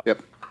it's about.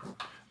 Yep.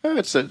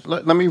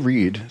 Let me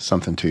read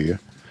something to you.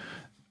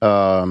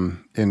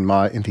 In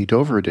the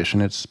Dover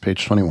edition, it's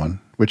page 21,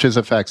 which is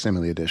a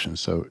facsimile edition.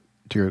 So,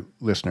 dear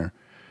listener,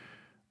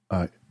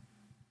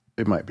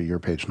 it might be your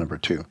page number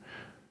 2.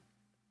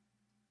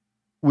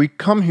 We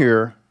come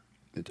here,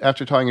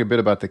 after talking a bit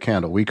about the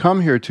candle, we come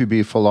here to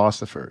be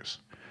philosophers.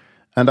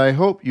 And I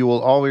hope you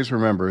will always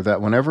remember that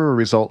whenever a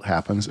result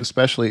happens,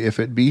 especially if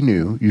it be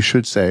new, you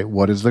should say,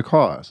 what is the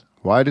cause?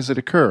 Why does it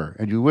occur?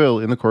 And you will,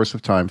 in the course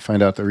of time,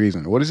 find out the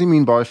reason. What does he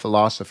mean by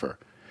philosopher?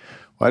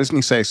 Why doesn't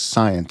he say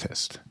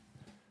scientist?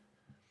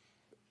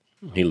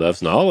 He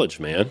loves knowledge,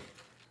 man.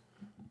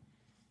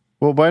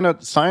 Well, why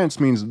not?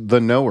 Science means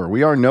the knower.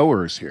 We are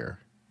knowers here.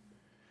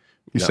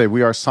 You say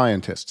we are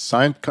scientists.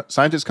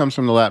 Scientist comes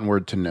from the Latin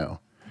word to know.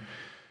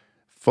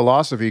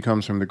 Philosophy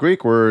comes from the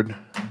Greek word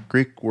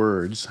Greek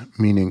words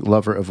meaning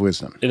lover of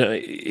wisdom. You know,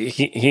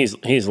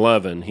 he's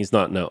loving. He's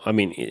not. No, I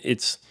mean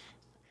it's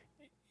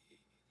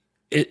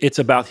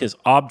about his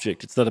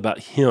object. It's not about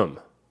him.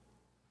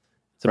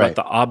 It's about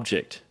the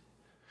object.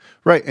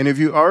 Right. And if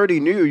you already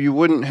knew, you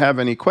wouldn't have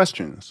any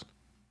questions.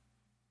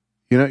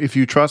 You know, if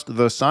you trust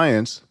the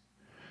science,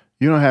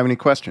 you don't have any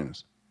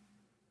questions.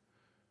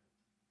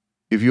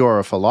 If you are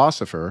a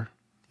philosopher,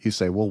 you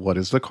say, well, what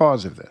is the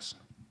cause of this?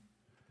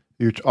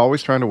 You're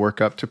always trying to work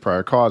up to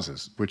prior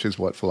causes, which is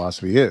what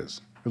philosophy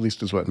is, at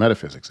least is what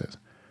metaphysics is.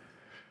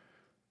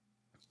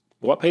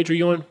 What page are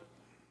you on?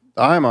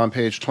 I'm on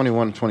page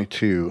 21 and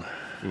 22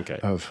 Okay.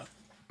 of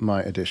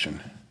my edition.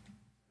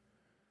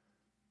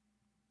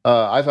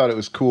 I thought it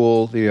was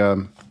cool.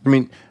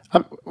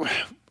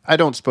 I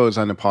don't suppose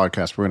on the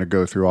podcast we're going to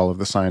go through all of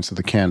the science of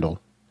the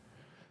candle,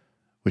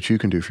 which you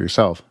can do for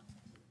yourself.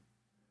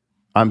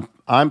 I'm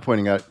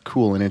pointing out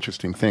cool and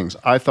interesting things.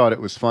 I thought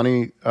it was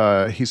funny.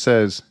 He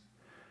says,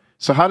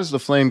 so how does the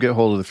flame get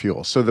hold of the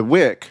fuel? So the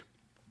wick,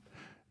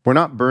 we're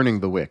not burning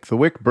the wick. The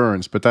wick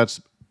burns, but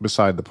that's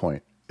beside the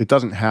point. It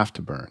doesn't have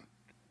to burn.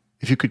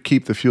 If you could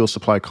keep the fuel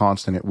supply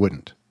constant, it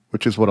wouldn't,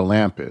 which is what a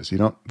lamp is.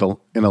 In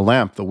a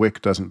lamp, the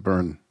wick doesn't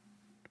burn.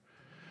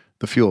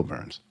 The fuel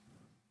burns.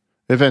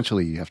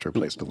 Eventually, you have to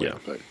replace the wick,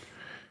 but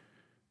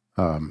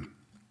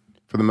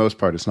for the most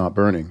part, it's not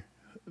burning.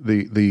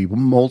 The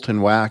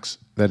molten wax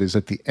that is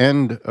at the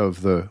end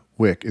of the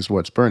wick is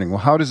what's burning. Well,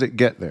 how does it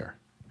get there?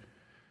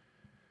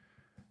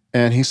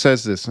 And he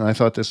says this, and I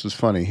thought this was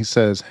funny. He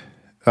says,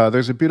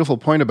 there's a beautiful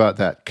point about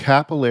that.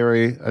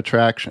 Capillary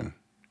attraction.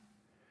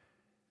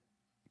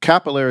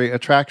 Capillary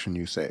attraction,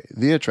 you say.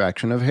 The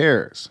attraction of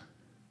hairs.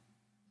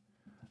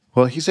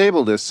 Well, he's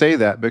able to say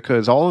that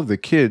because all of the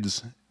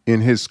kids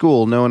in his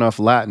school know enough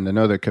Latin to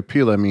know that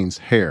capilla means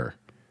hair.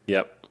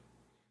 Yep.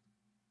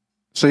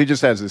 So he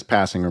just has this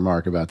passing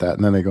remark about that,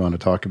 and then they go on to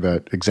talk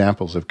about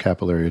examples of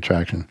capillary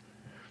attraction.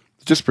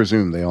 Just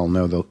presume they all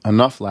know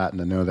enough Latin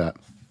to know that.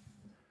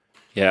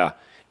 Yeah.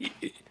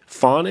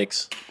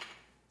 Phonics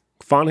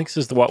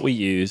is what we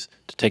use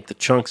to take the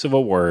chunks of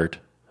a word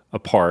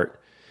apart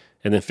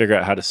and then figure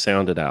out how to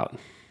sound it out.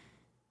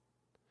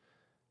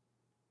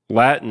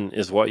 Latin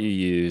is what you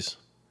use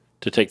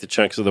to take the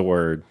chunks of the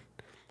word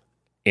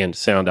and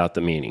sound out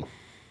the meaning.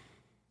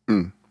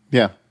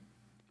 Yeah.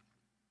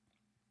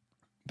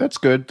 That's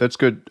good. That's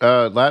good.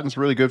 Latin's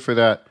really good for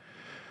that.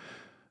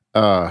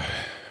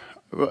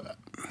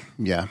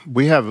 Yeah.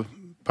 We have,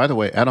 by the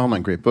way, at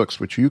Online Great Books,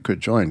 which you could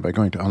join by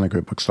going to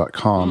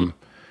onlinegreatbooks.com,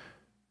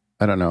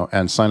 I don't know,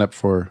 and sign up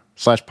for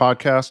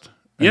 /podcast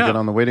and get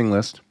on the waiting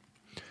list.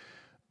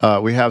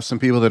 We have some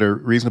people that are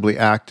reasonably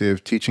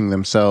active teaching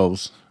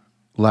themselves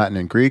Latin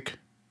and Greek,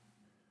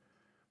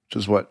 which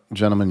is what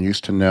gentlemen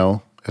used to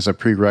know as a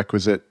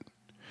prerequisite.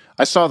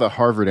 I saw the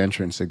Harvard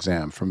entrance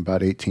exam from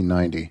about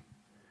 1890.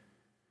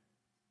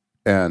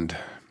 And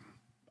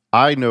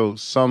I know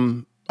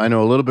a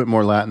little bit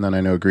more Latin than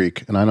I know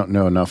Greek, and I don't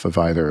know enough of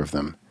either of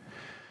them.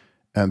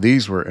 And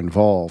these were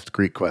involved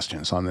Greek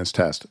questions on this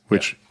test,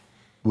 which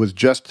was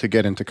just to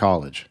get into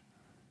college.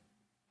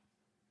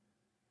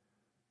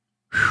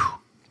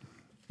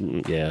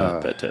 Whew. Yeah,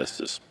 that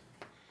test is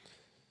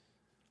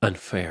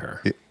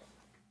unfair.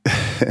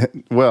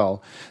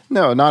 Well,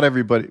 no, not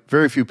everybody.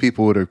 Very few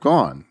people would have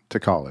gone to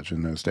college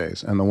in those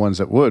days. And the ones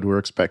that would were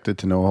expected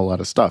to know a whole lot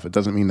of stuff. It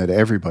doesn't mean that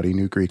everybody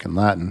knew Greek and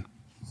Latin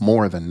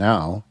more than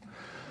now.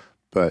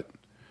 But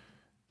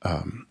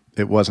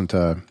it wasn't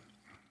a...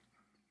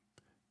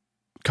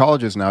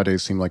 Colleges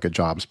nowadays seem like a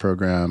jobs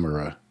program or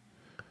a...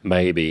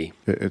 Maybe.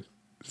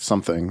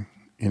 Something.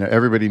 You know,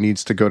 everybody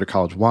needs to go to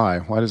college. Why?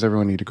 Why does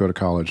everyone need to go to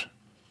college?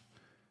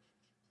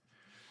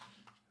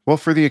 Well,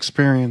 for the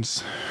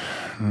experience...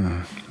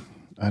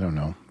 I don't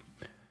know.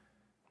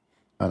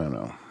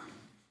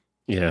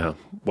 Yeah,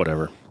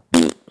 whatever.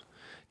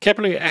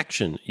 Capillary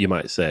action, you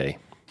might say.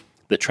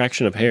 The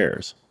traction of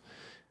hairs.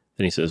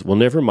 Then he says, well,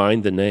 never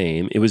mind the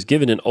name. It was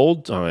given in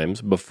old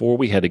times before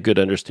we had a good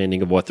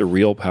understanding of what the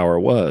real power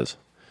was.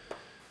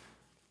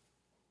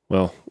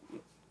 Well,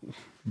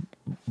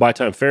 by the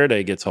time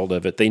Faraday gets hold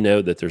of it, they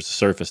know that there's a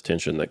surface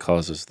tension that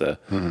causes the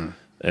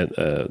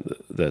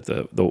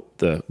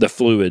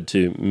fluid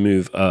to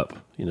move up.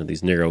 You know,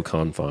 these narrow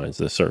confines.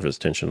 The surface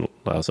tension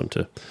allows them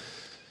to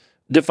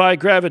defy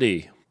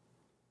gravity.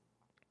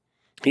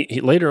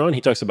 He later on he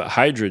talks about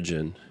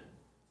hydrogen.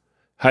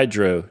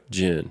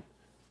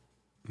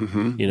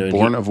 Mm-hmm. You know,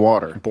 born of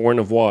water. Born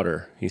of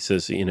water. He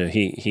says, you know,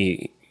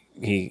 he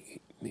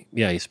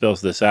spells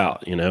this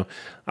out. You know,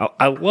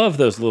 I love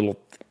those little.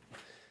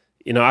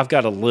 You know, I've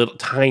got a little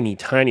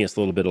tiniest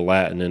little bit of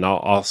Latin, and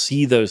I'll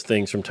see those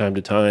things from time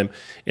to time,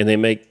 and they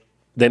make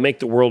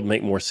the world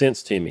make more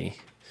sense to me.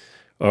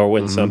 Or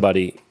when some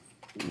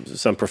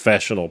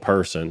professional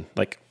person,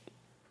 like,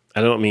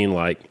 I don't mean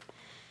like,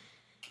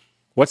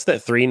 what's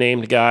that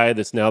 3-named guy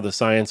that's now the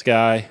science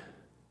guy?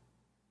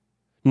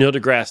 Neil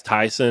deGrasse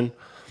Tyson.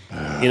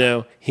 You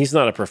know, he's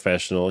not a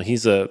professional.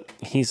 He's a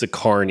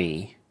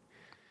carny.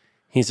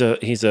 He's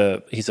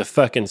a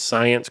fucking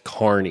science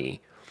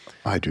carny.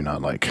 I do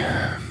not like.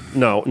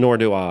 No, nor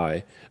do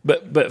I.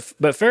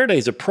 But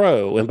Faraday's a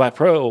pro, and by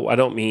pro I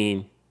don't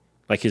mean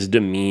like his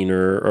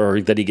demeanor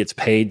or that he gets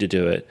paid to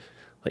do it.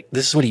 Like,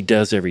 this is what he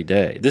does every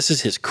day. This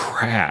is his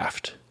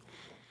craft.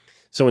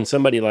 So when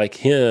somebody like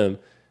him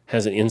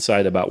has an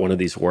insight about one of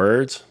these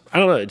words, I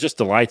don't know, it just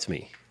delights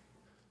me.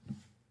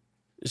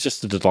 It's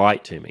just a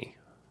delight to me.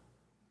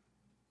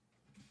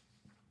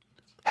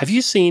 Have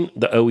you seen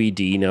the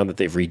OED now that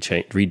they've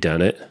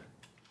redone it?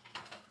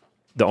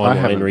 The online I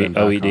haven't been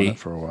back OED? on it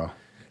for a while.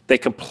 They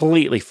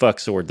completely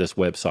fuck-sword this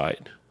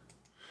website.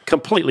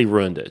 Completely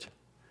ruined it.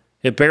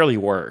 It barely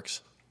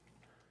works.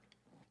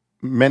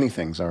 Many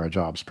things are a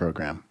jobs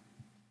program.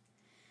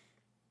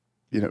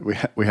 You know,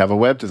 we have a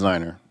web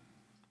designer.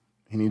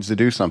 He needs to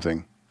do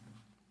something.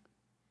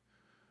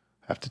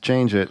 Have to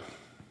change it.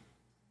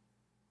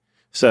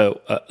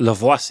 So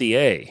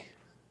Lavoisier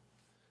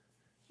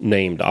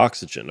named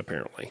oxygen,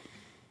 apparently.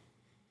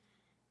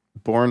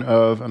 Born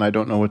of, and I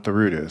don't know what the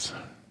root is.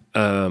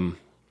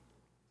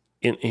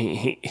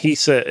 He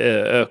said,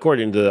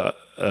 according to the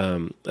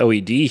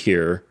OED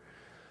here,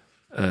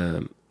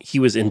 he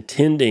was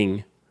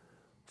intending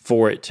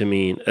for it to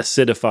mean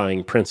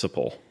acidifying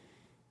principle.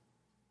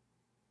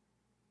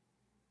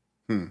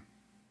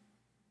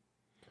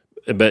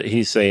 But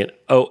he's saying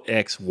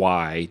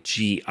OXYGINE,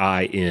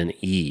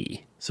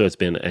 so it's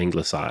been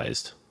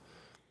anglicized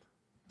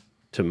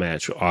to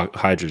match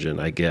hydrogen,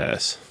 I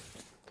guess.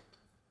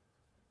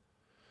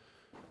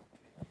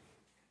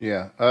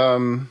 Yeah.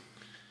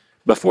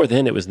 Before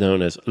then, it was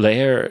known as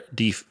l'air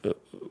de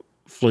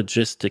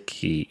phlogistic.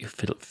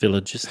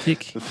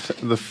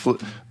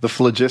 The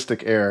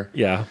phlogistic air.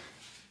 Yeah.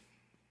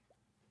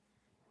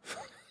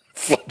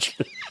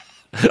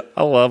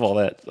 I love all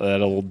that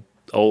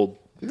old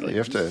You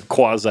have to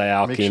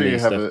quasi-alchemy make sure you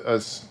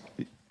stuff.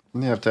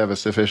 You have to have a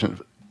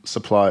sufficient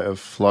supply of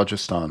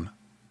phlogiston.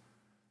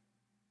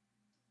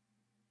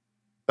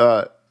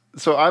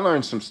 So I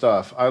learned some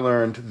stuff. I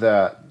learned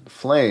that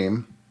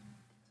flame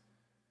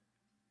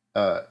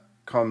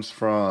comes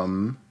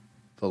from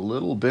the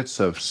little bits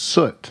of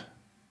soot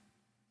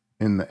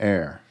in the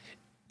air.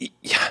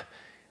 Yeah.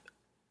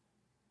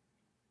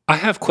 I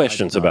have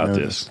questions about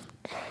this,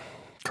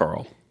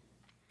 Karl.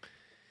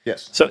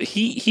 Yes. So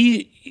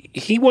he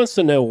wants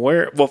to know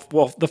where.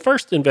 Well, the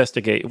first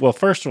investigate. Well,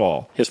 first of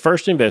all, his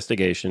first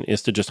investigation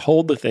is to just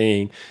hold the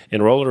thing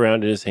and roll it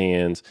around in his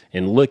hands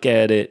and look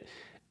at it,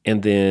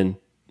 and then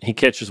he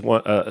catches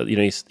one.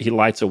 He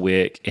lights a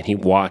wick and he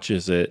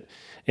watches it.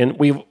 And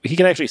he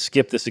can actually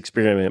skip this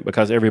experiment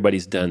because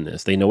everybody's done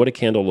this. They know what a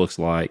candle looks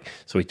like.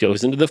 So he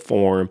goes into the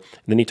form,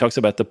 and then he talks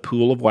about the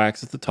pool of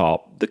wax at the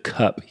top, the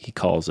cup, he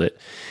calls it.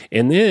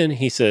 And then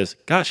he says,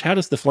 gosh, how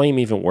does the flame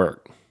even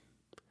work?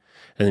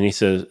 And then he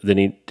says, then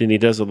he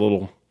does a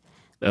little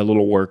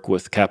work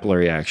with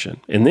capillary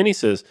action. And then he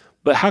says,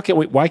 but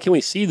why can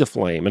we see the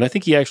flame? And I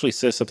think he actually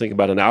says something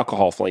about an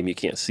alcohol flame, you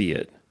can't see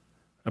it.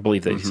 I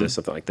believe that he says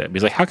something like that. But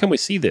he's like, how can we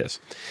see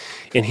this?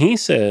 And he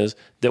says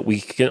that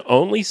we can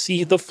only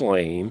see the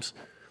flames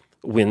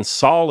when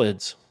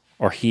solids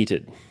are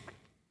heated.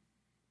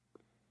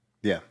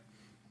 Yeah.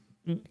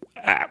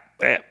 I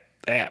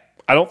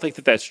don't think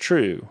that that's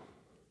true.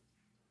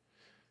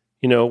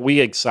 You know, we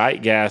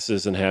excite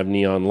gases and have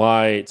neon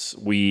lights.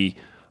 We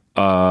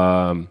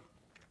have,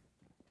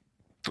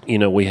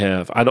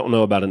 I don't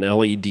know about an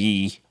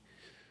LED,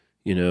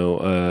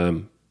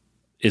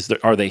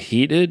 are they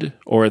heated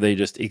or are they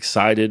just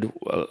excited?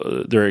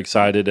 They're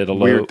excited at a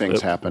low... Weird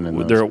things happen in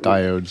those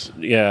diodes.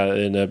 Yeah.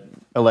 And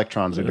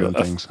electrons are doing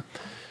things.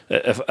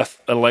 An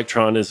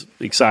electron is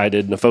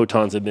excited and a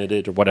photon's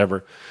emitted or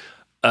whatever.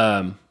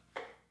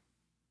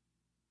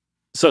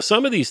 So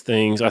some of these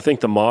things, I think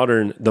the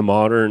modern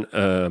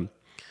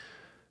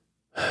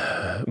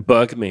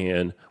bug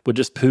man would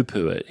just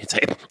poo-poo it. He'd say,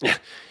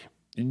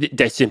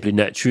 that's simply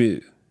not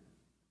true.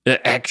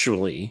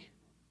 Actually...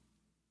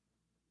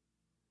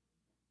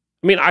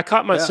 I mean, I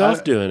caught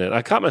myself doing it.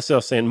 I caught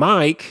myself saying,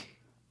 Mike,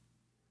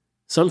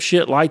 some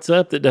shit lights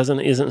up that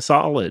isn't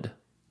solid.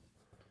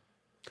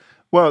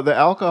 Well, the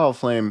alcohol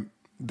flame,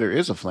 there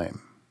is a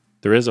flame.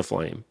 There is a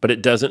flame, but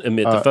it doesn't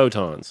emit the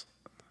photons.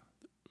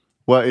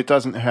 Well, it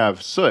doesn't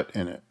have soot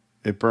in it.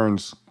 It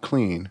burns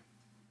clean.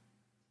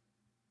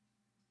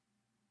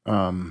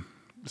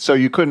 So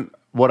you couldn't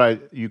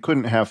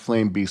have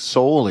flame be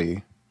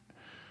solely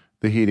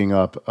the heating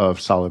up of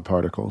solid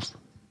particles.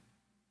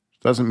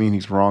 Doesn't mean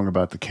he's wrong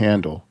about the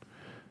candle.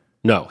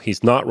 No,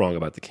 he's not wrong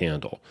about the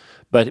candle.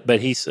 But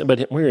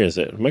where is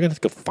it? Am I going to have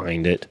to go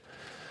find it?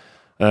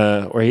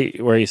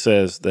 Where he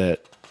says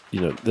that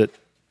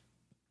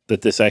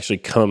that this actually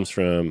comes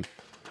from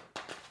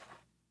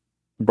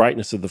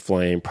brightness of the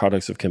flame,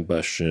 products of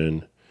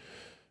combustion.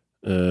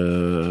 I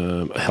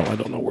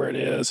don't know where it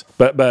is.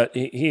 But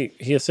he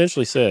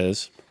essentially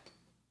says,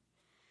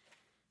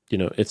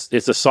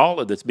 it's a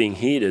solid that's being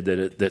heated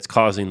that's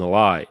causing the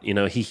light.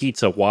 He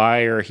heats a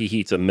wire, he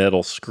heats a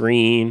metal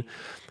screen,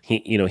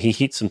 he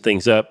heats some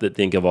things up that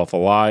then give off a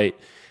light,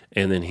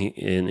 and then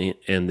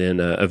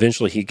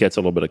eventually he gets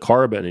a little bit of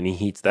carbon and he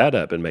heats that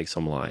up and makes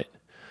some light.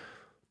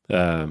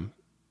 Um,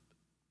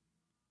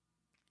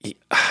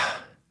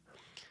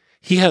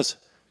 he has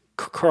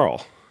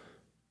Karl.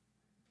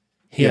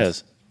 He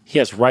has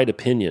right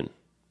opinion,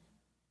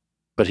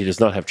 but he does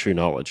not have true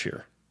knowledge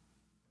here.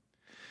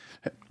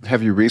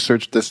 Have you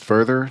researched this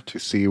further to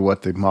see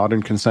what the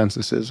modern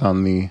consensus is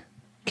on the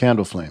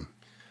candle flame?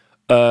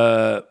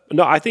 No,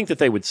 I think that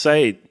they would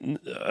say,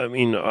 I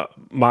mean,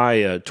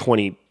 my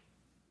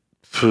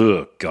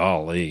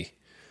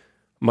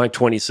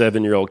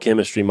 27-year-old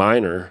chemistry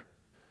minor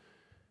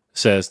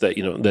says that,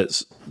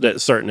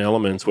 that certain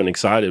elements, when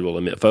excited, will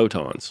emit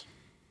photons.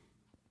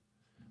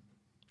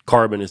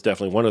 Carbon is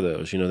definitely one of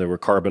those. There were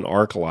carbon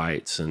arc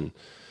lights and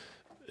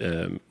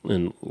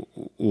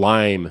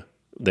lime.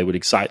 They would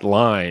excite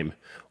lime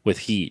with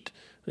heat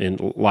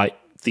in light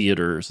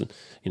theaters, and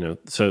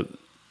so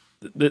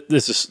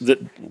this is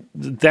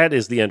that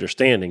is the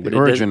understanding. The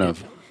origin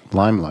of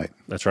limelight.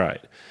 That's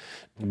right,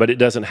 but it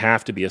doesn't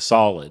have to be a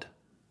solid,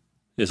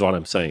 is what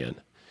I'm saying.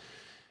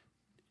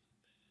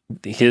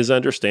 His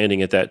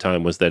understanding at that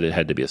time was that it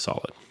had to be a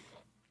solid.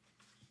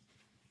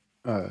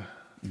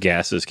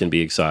 Gases can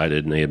be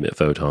excited and they emit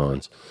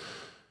photons.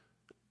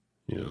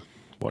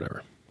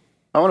 Whatever.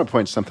 I want to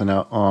point something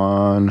out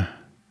on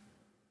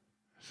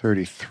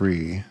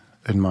 33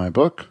 in my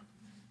book.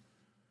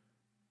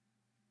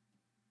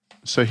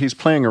 So he's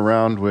playing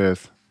around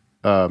with,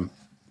 I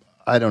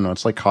don't know,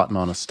 it's like cotton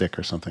on a stick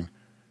or something.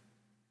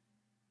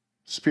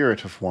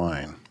 Spirit of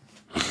wine.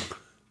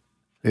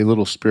 A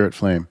little spirit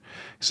flame.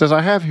 He says,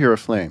 I have here a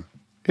flame.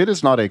 It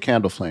is not a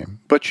candle flame,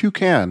 but you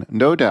can,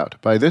 no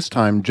doubt, by this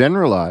time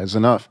generalize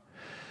enough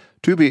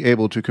to be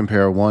able to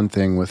compare one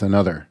thing with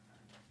another.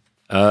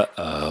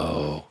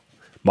 Uh-oh.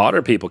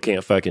 Modern people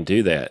can't fucking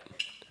do that.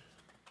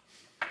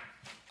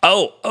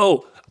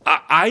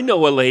 I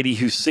know a lady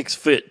who's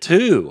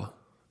 6'2".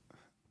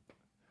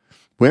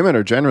 Women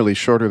are generally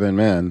shorter than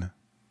men.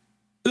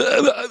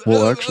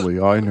 Well, actually,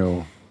 I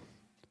know.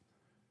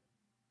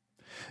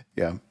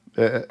 Yeah.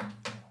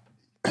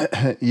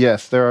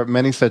 Yes, there are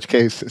many such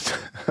cases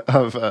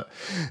of the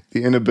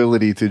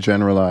inability to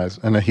generalize.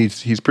 And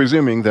he's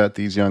presuming that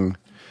these young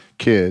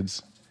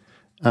kids,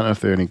 I don't know if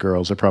there are any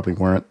girls, there probably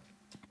weren't,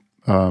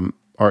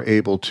 are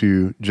able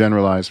to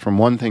generalize from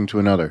one thing to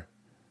another,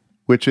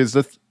 which is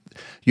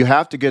you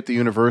have to get the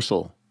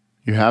universal.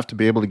 You have to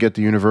be able to get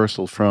the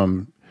universal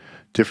from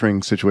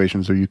differing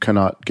situations, or you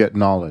cannot get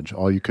knowledge.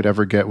 All you could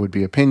ever get would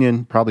be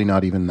opinion, probably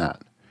not even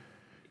that.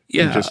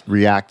 Yeah. You're just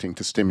reacting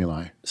to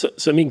stimuli.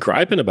 So me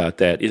griping about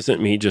that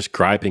isn't me just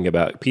griping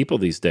about people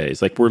these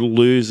days. Like, we're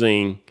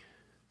losing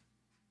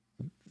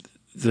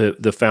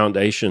the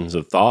foundations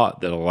of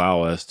thought that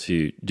allow us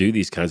to do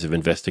these kinds of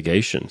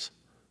investigations.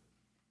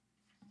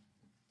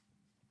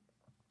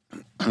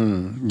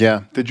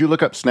 Yeah. Did you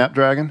look up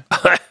Snapdragon?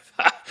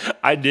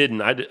 I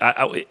didn't. I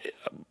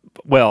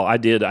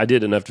did. I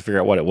did enough to figure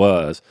out what it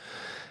was.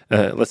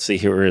 Let's see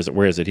here.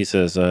 Where is it? He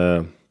says,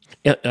 so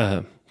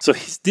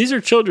these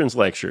are children's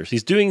lectures.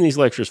 He's doing these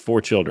lectures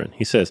for children.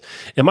 He says,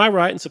 am I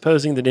right in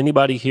supposing that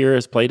anybody here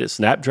has played at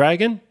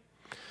Snapdragon?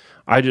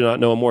 I do not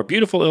know a more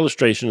beautiful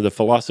illustration of the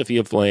philosophy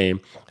of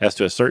flame as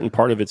to a certain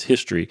part of its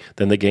history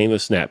than the game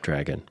of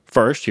Snapdragon.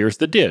 First, here's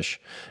the dish.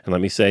 And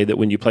let me say that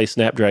when you play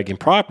Snapdragon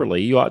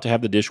properly, you ought to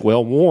have the dish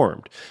well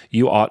warmed.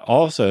 You ought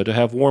also to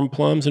have warm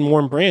plums and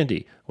warm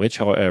brandy, which,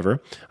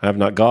 however, I have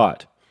not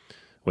got.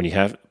 When you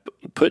have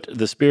put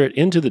the spirit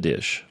into the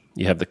dish,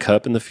 you have the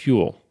cup and the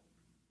fuel.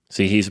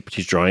 See, he's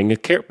drawing a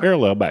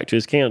parallel back to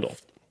his candle.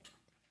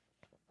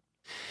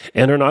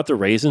 And are not the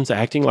raisins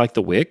acting like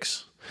the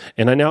wicks?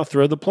 And I now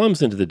throw the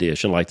plums into the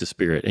dish and light the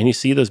spirit. And you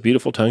see those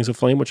beautiful tongues of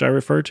flame which I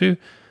refer to?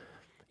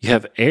 You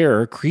have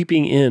air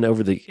creeping in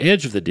over the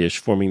edge of the dish,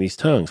 forming these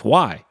tongues.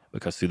 Why?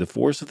 Because through the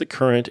force of the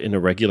current and the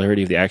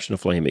regularity of the action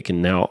of flame, it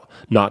can now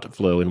not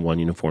flow in one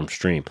uniform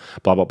stream.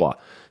 Blah, blah, blah.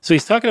 So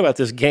he's talking about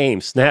this game,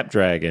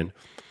 Snapdragon,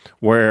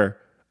 where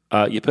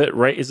you put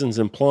raisins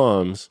and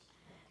plums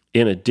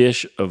in a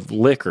dish of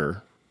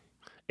liquor,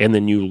 and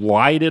then you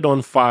light it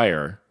on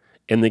fire,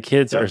 and the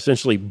kids are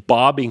essentially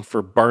bobbing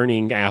for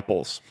burning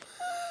apples.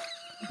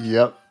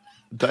 Yep.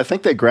 I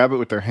think they grab it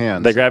with their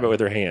hands. They grab it with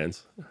their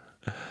hands.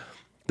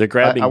 They're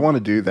grabbing I want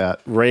to do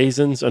that.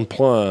 Raisins and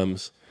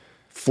plums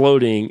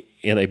floating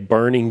in a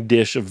burning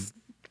dish of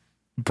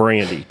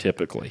brandy,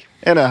 typically.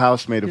 In a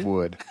house made of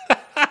wood.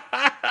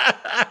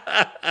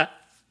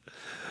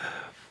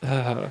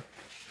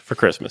 For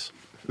Christmas.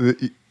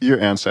 Your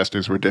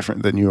ancestors were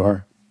different than you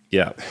are.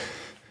 Yeah.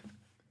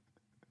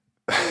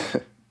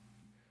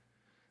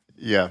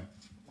 Yeah.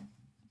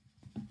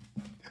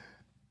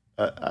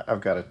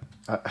 I've got it.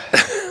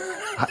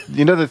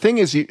 The thing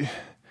is,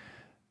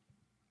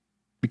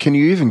 can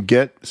you even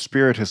get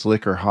spirituous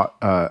liquor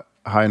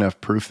high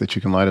enough proof that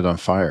you can light it on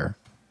fire?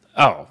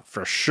 Oh,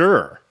 for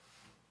sure.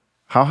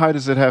 How high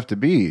does it have to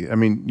be? I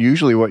mean,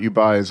 usually what you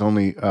buy is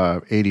only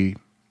 80%.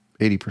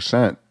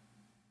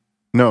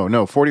 No,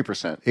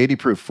 40%. 80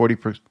 proof,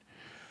 40%.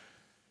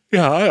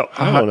 Yeah,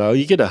 I don't know.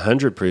 You get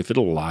 100 proof,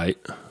 it'll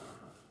light.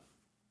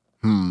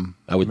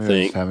 I would think.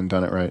 I just haven't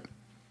done it right.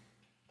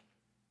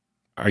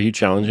 Are you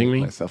challenging me?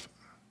 Myself.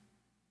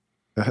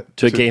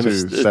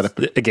 to set up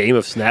a game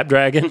of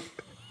Snapdragon.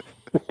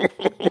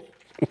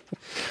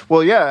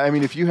 Well, yeah. I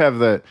mean, if you have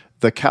the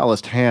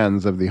calloused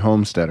hands of the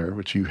homesteader,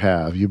 which you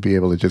have, you'd be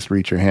able to just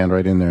reach your hand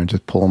right in there and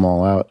just pull them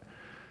all out.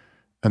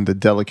 And the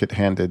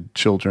delicate-handed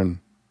children,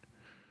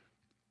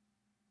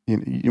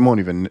 you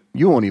won't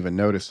even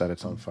notice that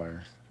it's on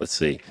fire. Let's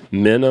see.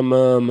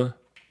 Minimum.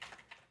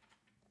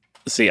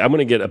 See, I'm going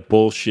to get a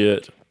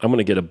bullshit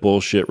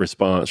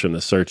response from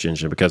the search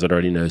engine because it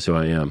already knows who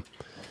I am.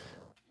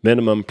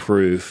 Minimum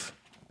proof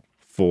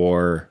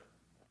for,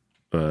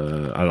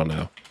 I don't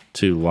know,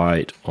 to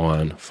light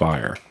on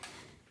fire.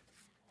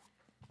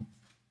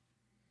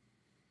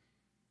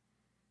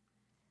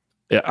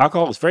 Yeah,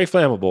 alcohol is very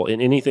flammable,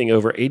 and anything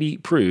over 80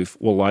 proof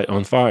will light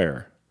on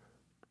fire.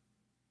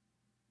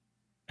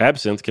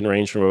 Absinthe can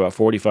range from about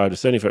 45 to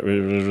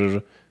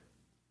 75.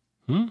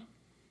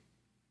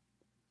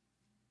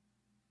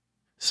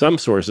 Some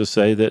sources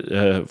say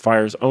that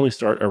fires only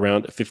start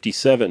around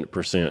 57%,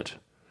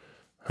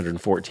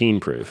 114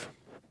 proof.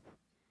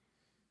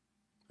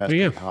 That's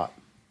pretty hot.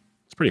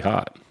 It's pretty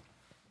hot.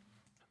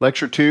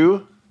 Lecture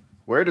 2,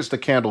 where does the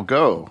candle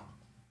go?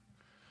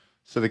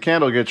 So the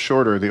candle gets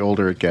shorter the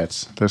older it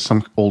gets. There's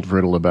some old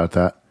riddle about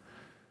that.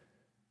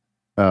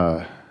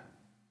 I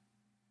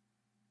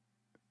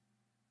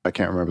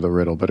can't remember the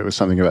riddle, but it was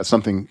something about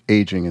something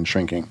aging and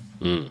shrinking.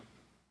 And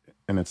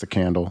it's a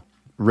candle.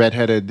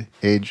 Redheaded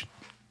age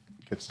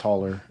gets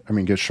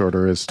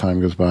shorter as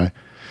time goes by.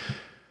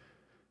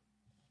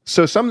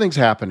 So something's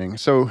happening.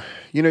 So,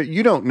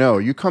 you don't know.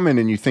 You come in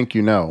and you think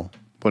you know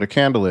what a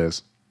candle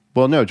is.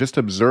 Well, no, just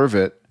observe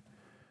it,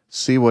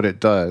 see what it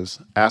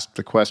does, ask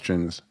the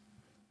questions.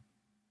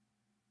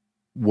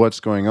 What's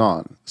going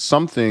on?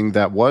 Something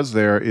that was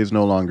there is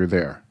no longer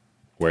there.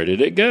 Where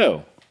did it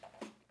go?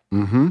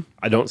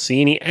 I don't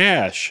see any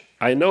ash.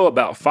 I know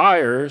about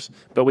fires,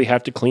 but we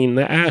have to clean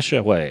the ash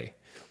away.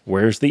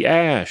 Where's the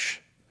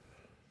ash?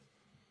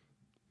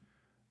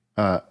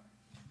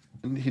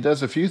 He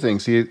does a few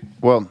things. The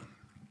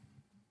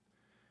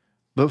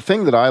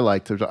thing that I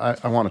like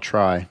I want to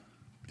try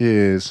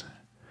is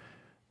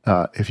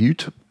if you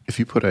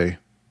put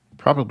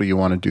probably you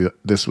want to do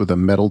this with a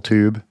metal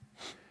tube.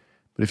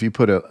 But if you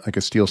put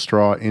a steel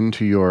straw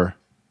into your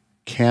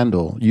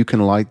candle, you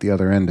can light the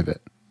other end of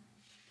it.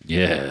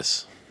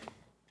 Yes.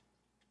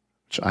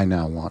 Which I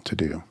now want to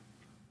do.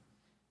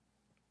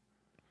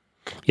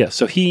 Yeah,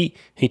 so he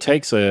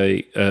takes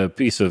a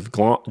piece of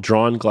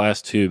drawn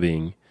glass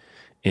tubing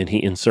and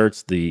he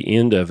inserts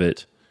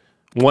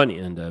one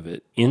end of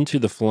it, into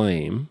the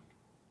flame.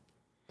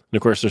 And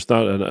of course, there's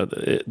not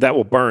that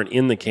will burn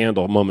in the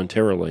candle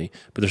momentarily,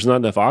 but there's not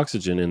enough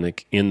oxygen in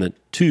the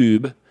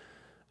tube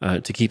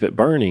to keep it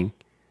burning,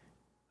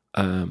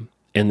 and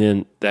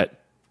then that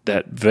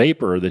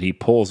vapor that he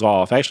pulls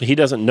off. Actually, he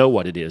doesn't know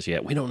what it is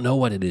yet. We don't know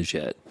what it is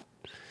yet.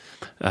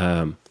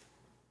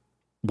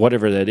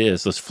 Whatever that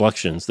is, those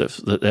fluxions,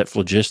 that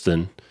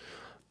phlogiston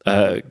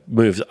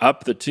moves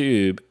up the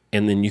tube,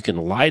 and then you can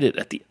light it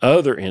at the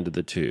other end of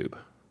the tube.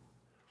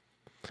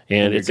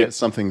 And you get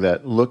something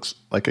that looks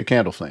like a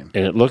candle flame.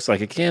 And it looks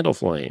like a candle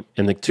flame.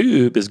 And the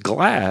tube is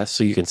glass,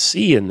 so you can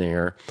see in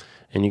there,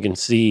 and you can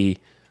see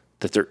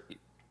that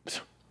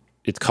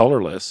it's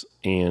colorless,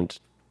 and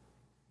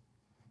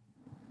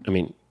I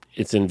mean,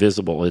 it's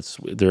invisible.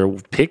 There are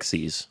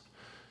pixies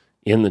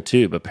in the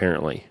tube,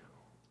 apparently.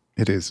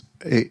 It is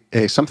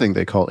a something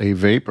they call a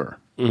vapor.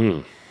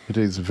 It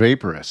is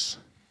vaporous.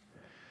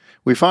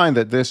 We find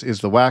that this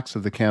is the wax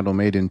of the candle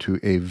made into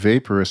a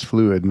vaporous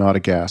fluid, not a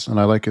gas. And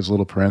I like his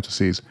little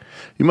parentheses.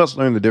 You must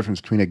learn the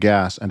difference between a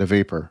gas and a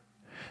vapor.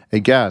 A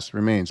gas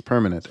remains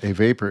permanent. A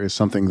vapor is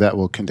something that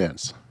will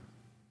condense.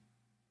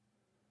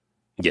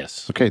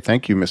 Yes. Okay,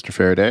 thank you, Mr.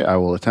 Faraday. I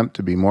will attempt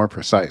to be more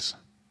precise.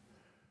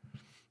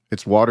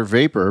 It's water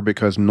vapor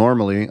because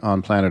normally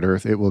on planet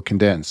Earth it will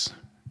condense.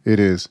 It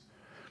is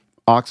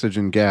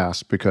oxygen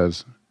gas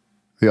because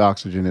the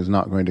oxygen is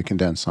not going to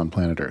condense on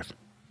planet Earth.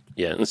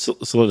 Yeah, and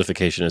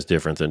solidification is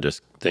different than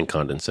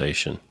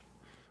condensation.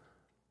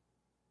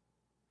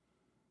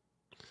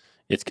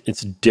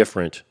 It's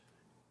different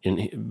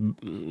because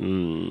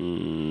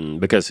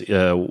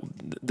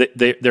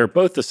they're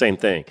both the same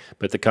thing,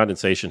 but the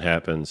condensation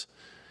happens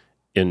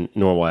in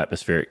normal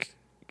atmospheric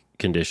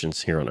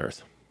conditions here on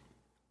Earth.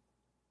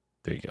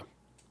 There you go.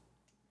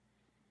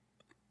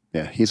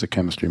 Yeah, he's a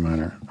chemistry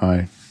minor.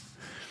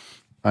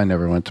 I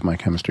never went to my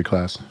chemistry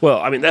class. Well,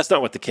 I mean, that's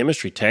not what the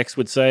chemistry text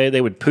would say.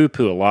 They would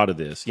poo-poo a lot of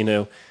this. You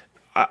know,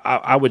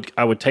 I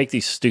would take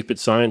these stupid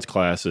science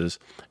classes,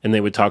 and they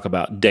would talk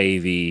about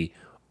Davy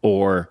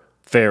or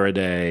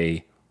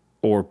Faraday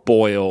or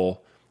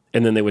Boyle,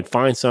 and then they would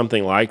find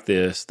something like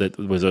this that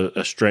was a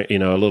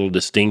little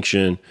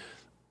distinction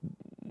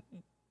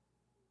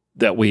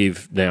that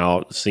we've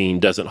now seen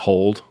doesn't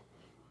hold,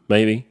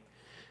 maybe.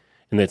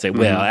 And they'd say,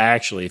 well,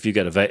 actually, if you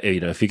got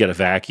a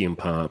vacuum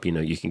pump,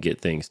 you can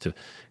get things to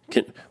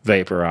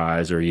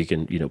vaporize, or you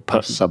can,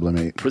 pump,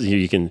 sublimate.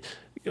 You can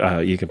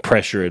You can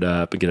pressure it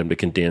up and get them to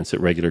condense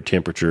at regular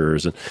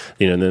temperatures, and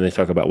and then they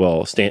talk about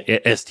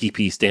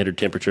STP, standard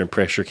temperature and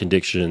pressure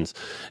conditions,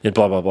 and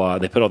blah blah blah.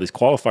 They put all these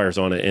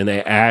qualifiers on it, and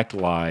they act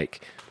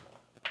like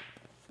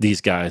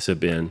these guys have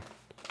been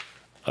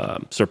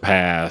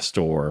surpassed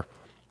or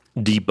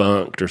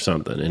debunked or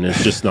something, and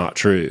it's just not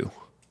true.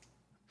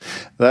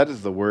 That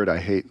is the word I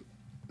hate.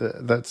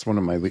 That's one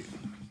of my.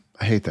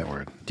 I hate that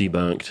word.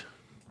 Debunked.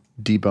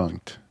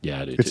 Debunked.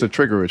 Yeah, I do. It's a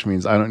trigger, which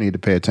means I don't need to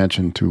pay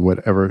attention to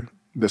whatever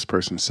this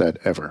person said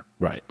ever.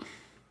 Right.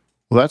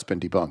 Well, that's been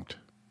debunked,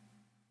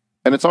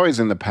 and it's always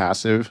in the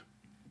passive.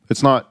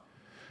 It's not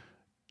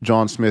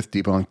John Smith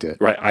debunked it.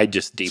 Right. I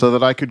just debunked. So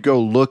that I could go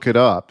look it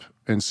up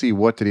and see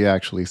what did he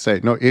actually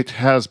say. No, it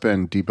has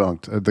been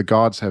debunked. The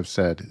gods have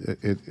said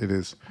it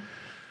is.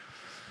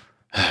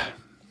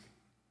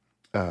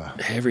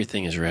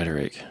 Everything is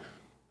rhetoric.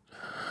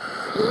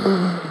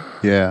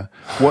 Yeah.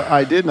 What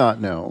I did not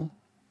know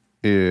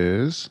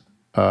is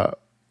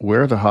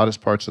where the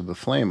hottest parts of the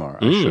flame are.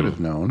 I should have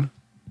known,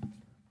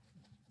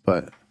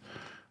 but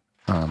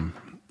I'm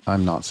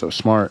not so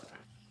smart.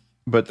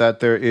 But that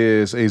there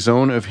is a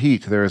zone of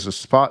heat. There is a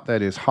spot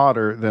that is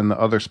hotter than the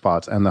other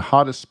spots, and the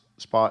hottest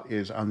spot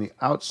is on the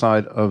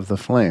outside of the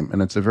flame.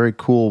 And it's a very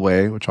cool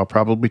way, which I'll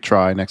probably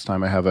try next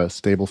time I have a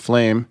stable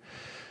flame,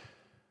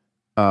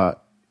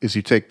 is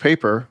you take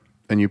paper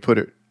and you put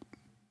it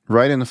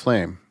right in the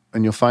flame,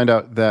 and you'll find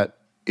out that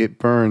it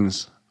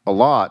burns a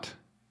lot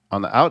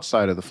on the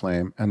outside of the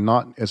flame and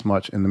not as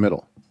much in the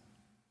middle.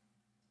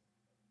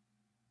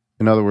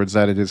 In other words,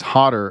 that it is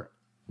hotter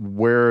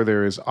where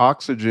there is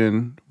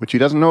oxygen, which he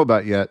doesn't know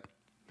about yet,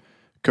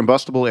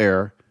 combustible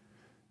air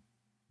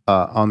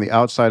on the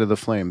outside of the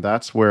flame.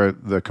 That's where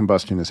the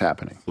combustion is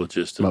happening.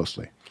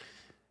 Mostly.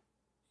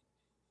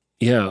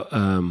 Yeah.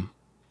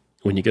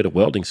 When you go to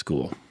welding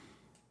school,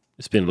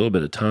 spend a little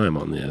bit of time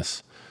on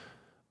this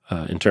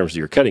in terms of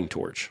your cutting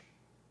torch.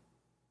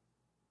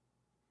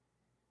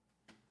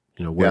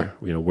 Where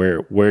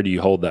do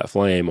you hold that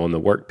flame on the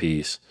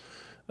workpiece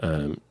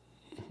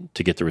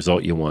to get the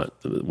result you want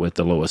with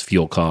the lowest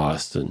fuel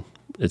cost, and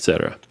et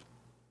cetera.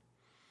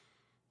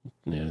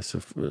 Yeah, so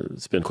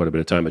spend quite a bit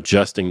of time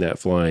adjusting that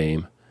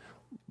flame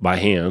by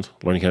hand,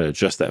 learning how to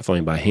adjust that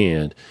flame by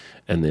hand,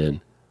 and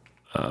then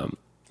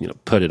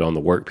put it on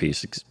the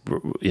workpiece,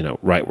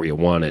 right where you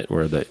want it,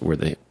 where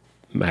the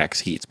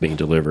max heat's being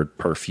delivered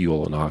per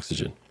fuel and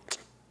oxygen.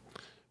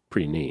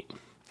 Pretty neat.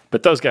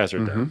 But those guys are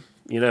dumb.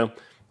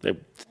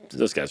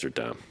 Those guys are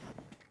dumb.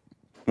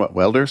 What,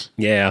 welders?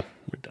 Yeah,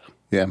 they're dumb.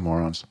 Yeah,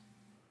 morons.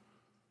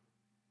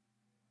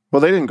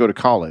 Well, they didn't go to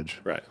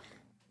college. Right.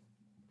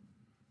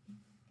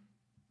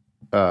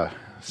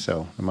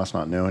 So they must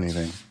not know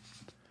anything.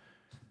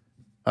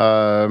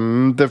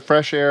 The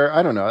fresh air,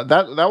 I don't know.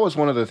 That was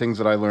one of the things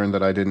that I learned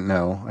that I didn't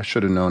know. I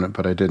should have known it,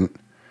 but I didn't.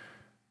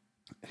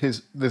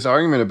 This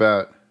argument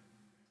about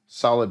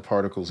solid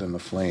particles in the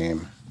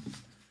flame.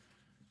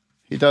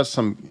 This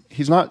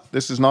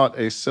is not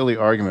a silly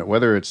argument,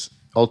 whether it's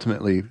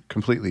ultimately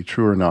completely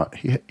true or not.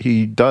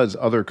 He does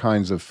other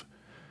kinds of,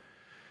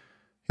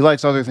 he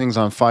lights other things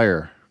on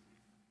fire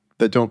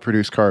that don't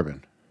produce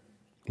carbon.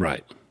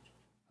 Right.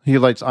 He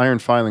lights iron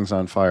filings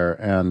on fire,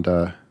 and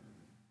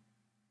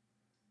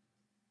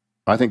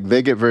I think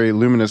they get very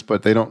luminous,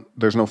 but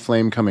there's no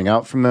flame coming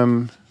out from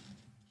them.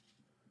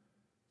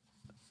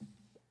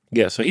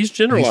 Yeah, so he's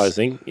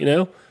generalizing,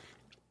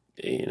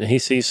 he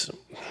sees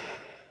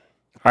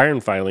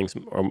iron filings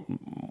are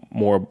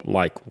more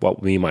like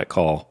what we might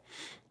call,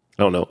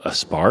 I don't know, a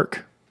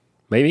spark,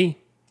 maybe.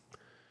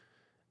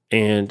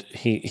 And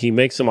he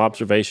makes some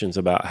observations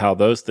about how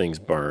those things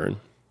burn,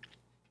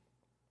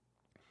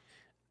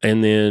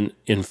 and then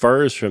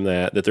infers from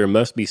that there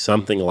must be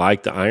something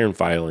like the iron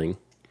filing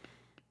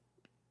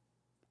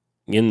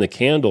in the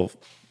candle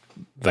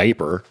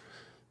vapor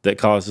that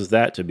causes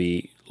that to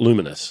be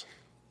luminous.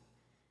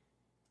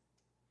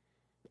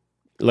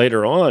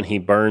 Later on, he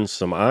burns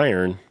some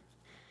iron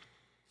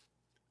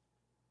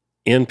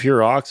in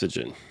pure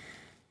oxygen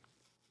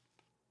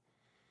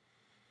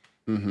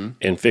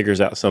and figures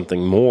out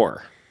something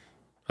more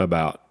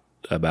about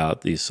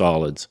these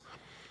solids,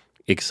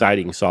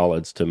 exciting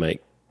solids to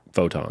make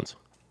photons.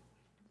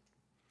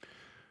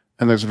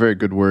 And there's a very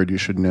good word you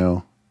should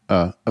know,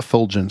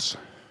 effulgence.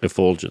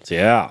 Effulgence,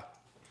 yeah.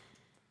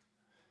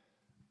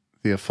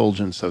 The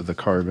effulgence of the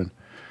carbon.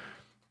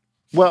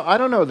 Well, I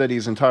don't know that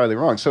he's entirely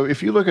wrong. So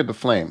if you look at the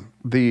flame,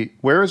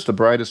 where is the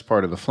brightest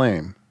part of the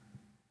flame?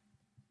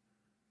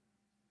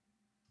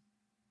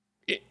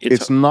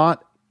 It's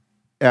not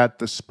at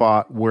the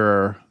spot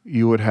where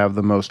you would have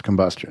the most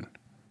combustion,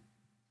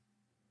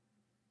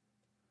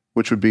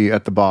 which would be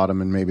at the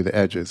bottom and maybe the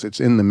edges. It's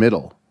in the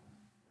middle,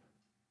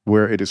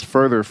 where it is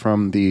further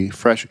from the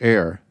fresh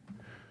air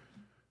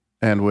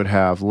and would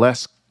have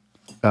less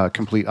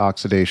complete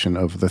oxidation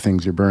of the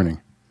things you're burning.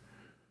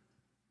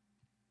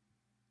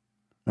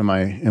 Am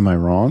I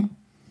wrong?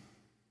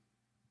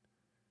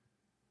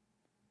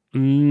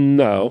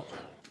 No.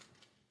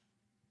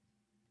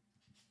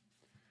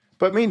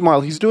 But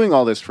meanwhile, he's doing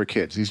all this for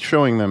kids. He's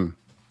showing them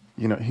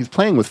he's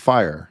playing with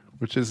fire,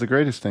 which is the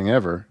greatest thing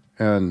ever,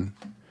 and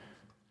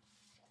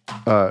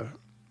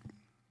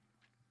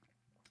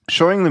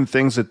showing them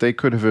things that they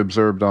could have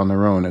observed on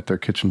their own at their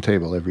kitchen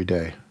table every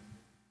day.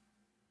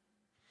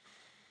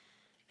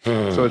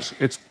 So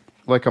it's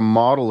like a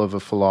model of a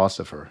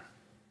philosopher.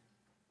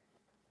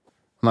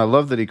 And I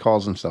love that he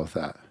calls himself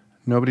that.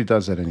 Nobody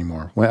does that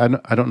anymore. I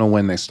don't know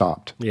when they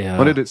stopped. Yeah.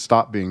 When did it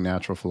stop being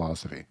natural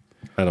philosophy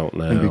I don't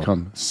know. and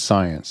become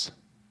science?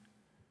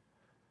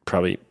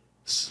 Probably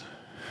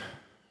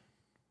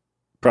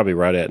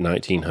right at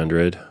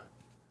 1900.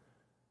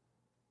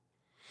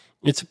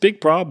 It's a big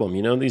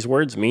problem. These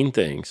words mean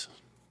things.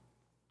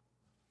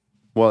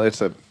 Well,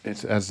 it's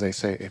as they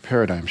say, a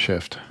paradigm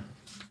shift.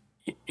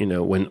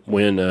 When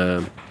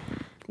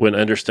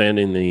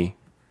understanding the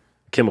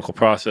chemical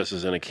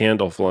processes in a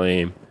candle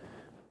flame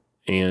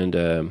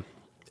and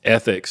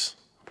ethics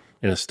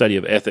and a study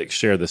of ethics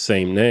share the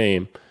same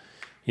name,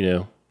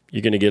 you're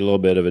going to get a little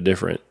bit of a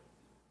different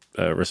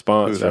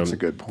response That's a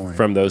good point.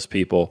 from those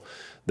people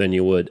than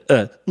you would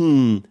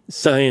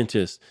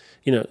scientists.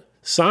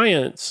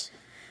 Science,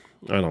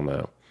 I don't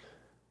know,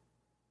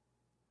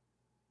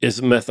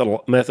 is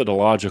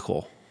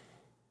methodological.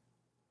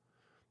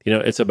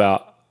 It's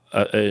about,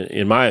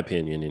 in my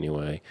opinion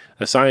anyway,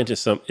 a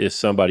scientist is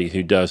somebody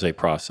who does a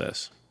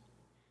process.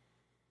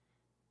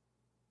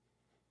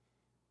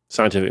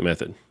 Scientific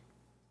method.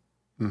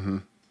 Mm-hmm.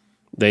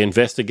 They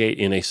investigate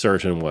in a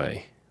certain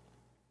way.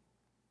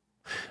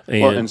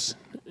 And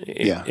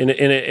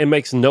it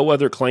makes no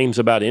other claims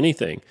about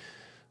anything.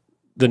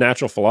 The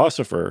natural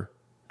philosopher,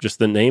 just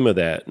the name of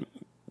that,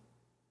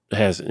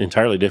 has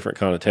entirely different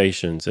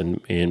connotations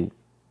and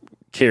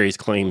carries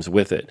claims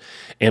with it.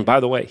 And by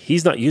the way,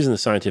 he's not using the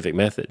scientific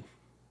method.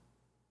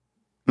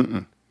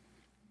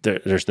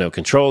 There's no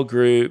control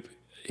group.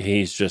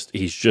 He's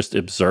just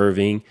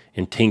observing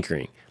and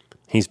tinkering.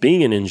 He's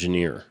being an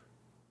engineer,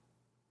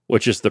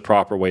 which is the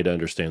proper way to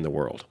understand the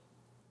world.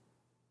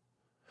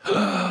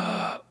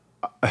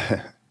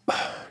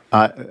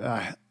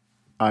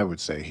 I would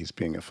say he's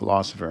being a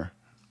philosopher.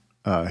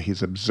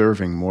 He's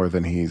observing more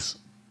than he's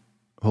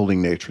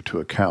holding nature to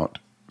account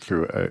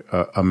through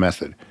a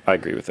method. I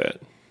agree with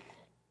that.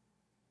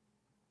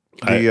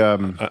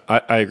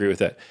 I agree with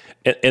that,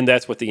 and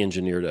that's what the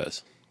engineer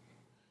does.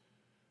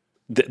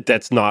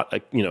 That's not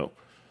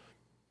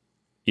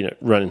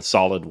running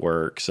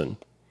SolidWorks and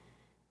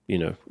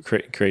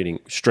creating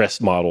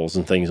stress models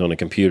and things on a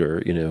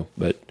computer.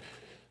 But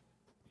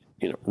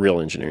real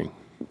engineering.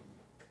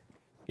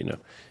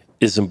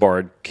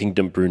 Isambard,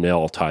 Kingdom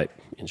Brunel type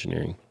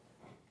engineering.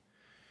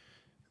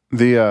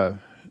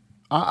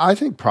 I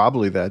think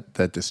probably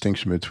that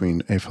distinction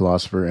between a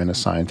philosopher and a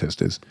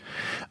scientist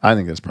I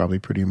think that's probably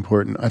pretty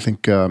important. I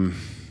think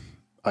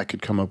I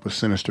could come up with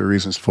sinister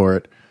reasons for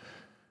it.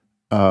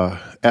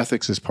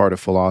 Ethics is part of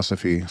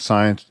philosophy.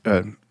 Science,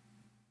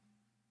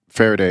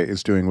 Faraday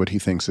is doing what he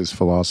thinks is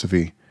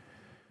philosophy.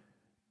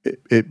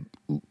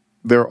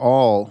 They're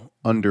all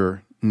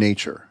under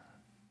nature.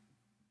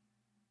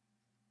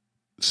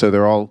 So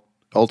they're all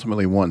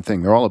ultimately one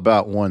thing. They're all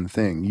about one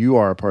thing. You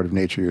are a part of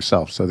nature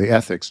yourself. So the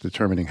ethics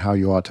determining how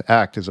you ought to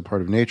act is a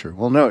part of nature.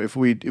 Well, no, if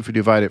we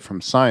divide it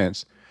from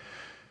science,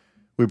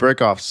 we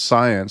break off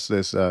science,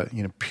 this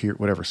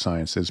whatever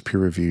science is,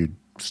 peer-reviewed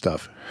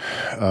stuff.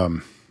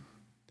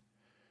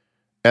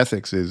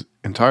 Ethics is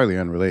entirely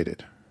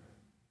unrelated.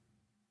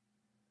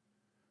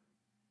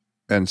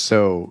 And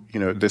so,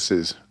 this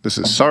is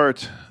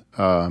Sartre.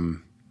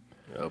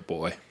 Oh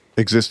boy.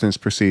 Existence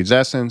precedes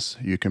essence.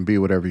 You can be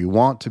whatever you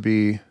want to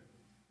be.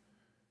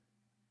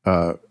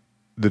 The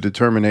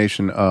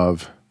determination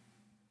of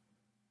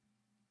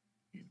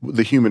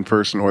the human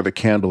person or the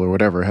candle or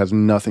whatever has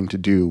nothing to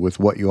do with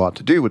what you ought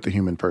to do with the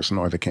human person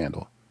or the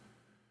candle.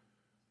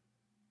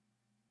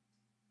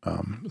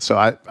 So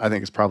I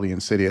think it's probably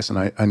insidious,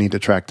 and I need to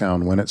track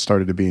down when it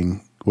started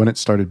being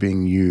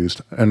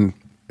used. And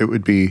it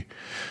would be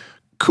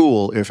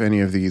cool if any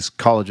of these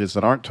colleges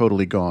that aren't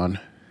totally gone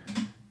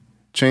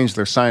change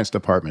their science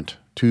department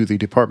to the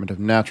Department of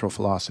Natural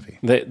Philosophy.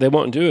 They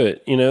won't do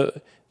it.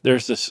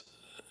 There's this.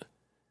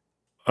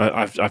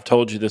 I've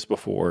told you this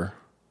before.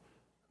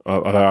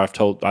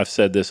 I've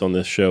said this on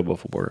this show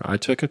before. I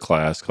took a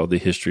class called the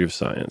History of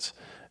Science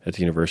at the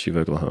University of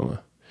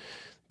Oklahoma.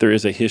 There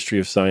is a History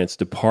of Science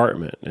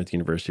department at the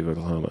University of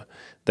Oklahoma.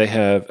 They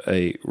have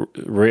a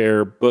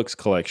rare books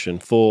collection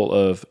full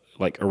of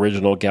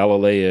original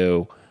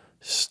Galileo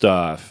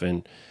stuff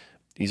and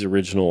these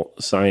original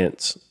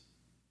science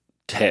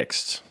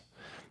texts,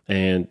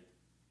 and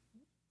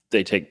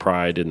they take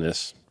pride in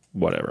this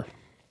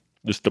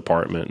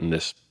department and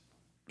this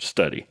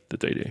study that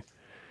they do.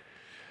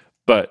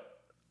 But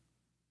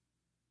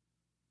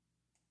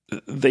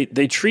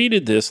they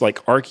treated this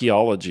like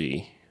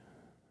archaeology,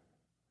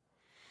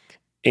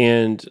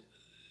 and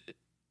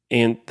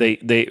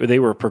they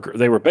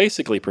were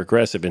basically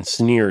progressive and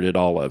sneered at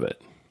all of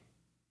it.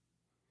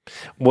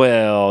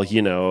 Well,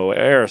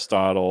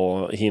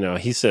 Aristotle,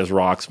 he says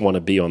rocks want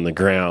to be on the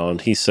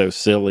ground. He's so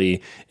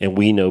silly, and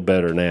we know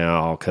better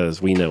now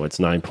because we know it's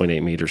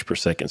 9.8 meters per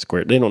second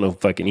squared. They don't know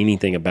fucking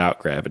anything about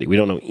gravity. We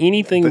don't know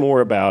anything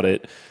more about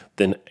it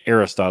than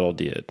Aristotle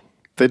did.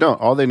 They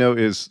don't. All they know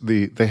is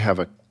they have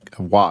a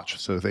watch,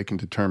 so they can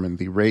determine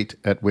the rate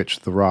at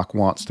which the rock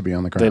wants to be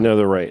on the ground. They know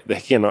the rate. They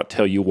cannot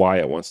tell you why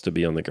it wants to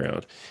be on the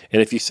ground.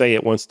 And if you say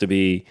it wants to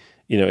be,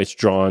 it's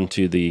drawn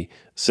to the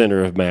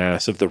center of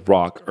mass of the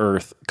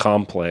rock-earth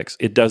complex,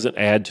 it doesn't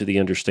add to the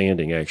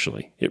understanding,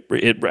 actually.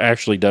 It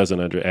actually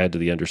doesn't add to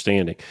the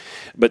understanding.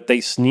 But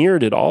they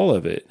sneered at all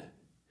of it.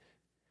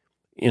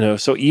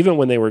 So even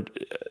when they were,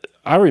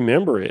 I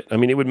remember it. I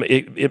mean,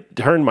 it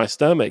turned my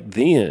stomach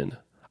then.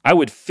 I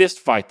would fist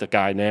fight the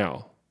guy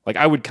now. Like,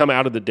 I would come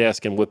out of the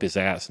desk and whip his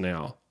ass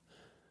now.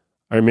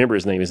 I remember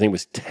his name. His name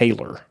was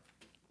Taylor.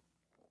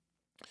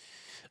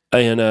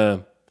 And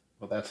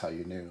well, that's how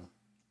you knew.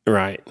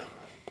 Right.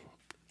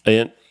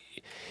 And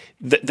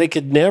they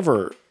could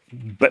never,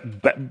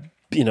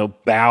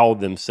 bow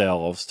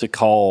themselves to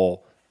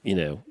call,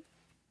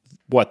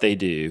 what they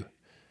do,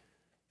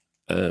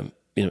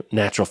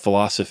 natural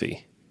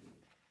philosophy.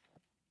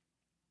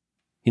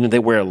 They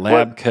wear a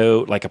lab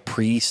coat like a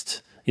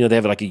priest. They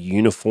have like a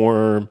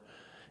uniform.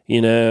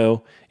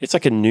 It's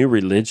like a new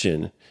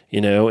religion.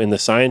 And the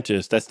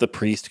scientists, that's the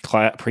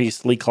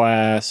priestly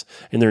class,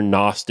 and they're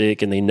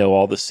Gnostic, and they know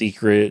all the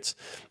secrets.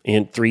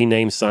 And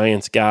three-name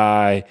science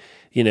guy,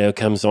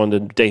 comes on to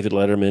David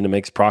Letterman and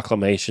makes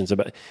proclamations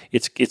about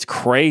it's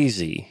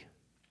crazy.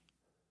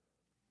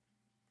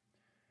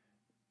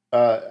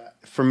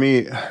 For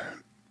me,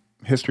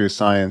 history of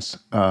science.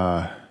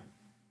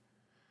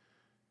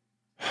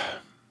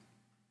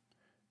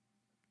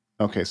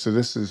 Okay, so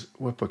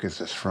what book is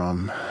this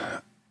from?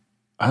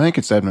 I think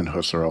it's Edmund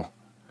Husserl.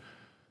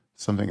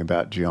 Something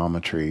about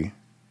geometry.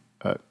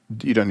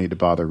 You don't need to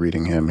bother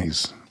reading him.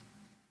 He's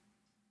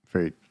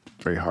very,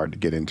 very hard to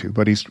get into.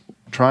 But he's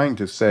trying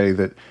to say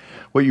that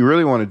what you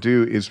really want to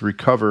do is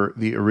recover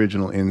the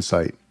original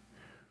insight.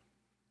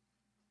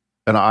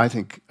 And I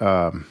think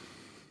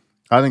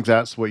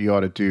that's what you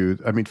ought to do.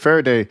 I mean,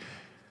 Faraday,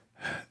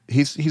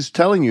 he's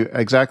telling you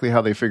exactly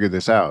how they figured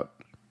this out,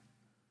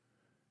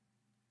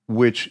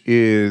 which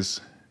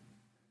is,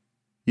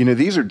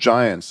 these are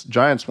giants.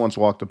 Giants once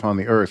walked upon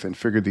the earth and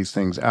figured these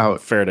things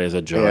out. Faraday's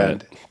a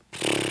giant.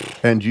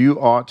 And you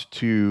ought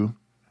to,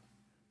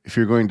 if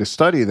you're going to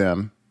study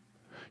them,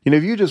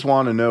 if you just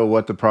want to know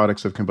what the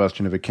products of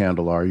combustion of a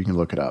candle are, you can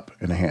look it up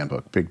in a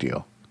handbook. Big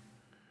deal.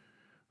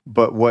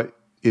 But what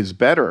is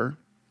better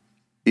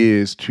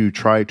is to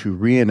try to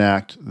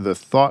reenact the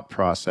thought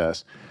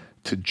process,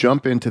 to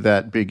jump into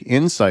that big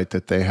insight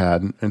that they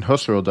had. And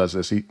Husserl does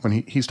this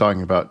when he's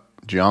talking about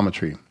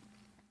geometry.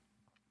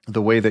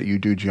 The way that you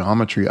do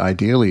geometry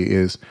ideally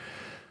is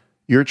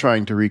you're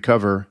trying to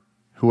recover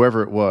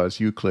whoever it was,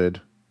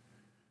 Euclid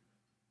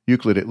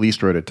at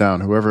least wrote it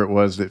down, whoever it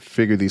was that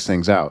figured these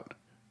things out.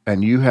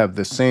 And you have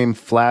the same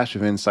flash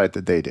of insight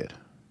that they did.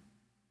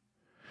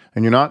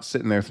 And you're not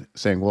sitting there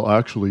saying, well,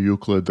 actually,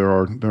 Euclid, there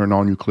are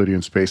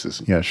non-Euclidean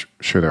spaces. Yeah,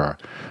 sure there are.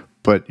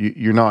 But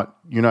you're not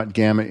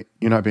gamma,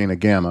 you're not being a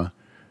gamma.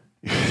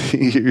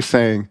 You're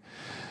saying,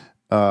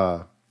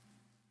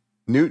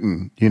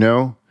 Newton,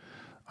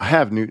 I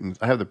have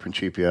the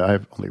Principia.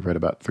 I've only read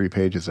about 3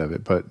 pages of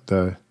it, but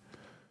the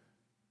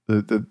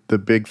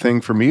big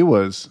thing for me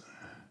was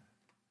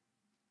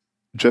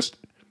just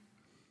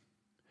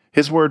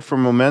his word for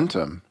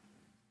momentum,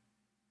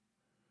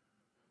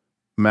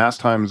 mass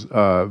times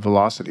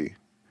velocity,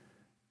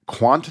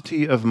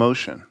 quantity of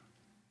motion.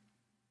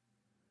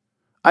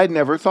 I'd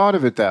never thought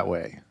of it that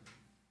way.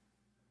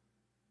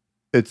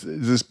 It's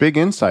this big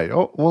insight.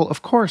 Oh, well,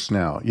 of course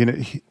now,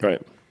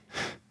 right.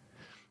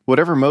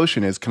 Whatever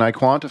motion is, can I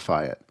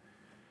quantify it?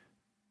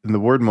 And the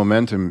word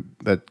momentum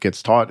that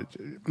gets taught,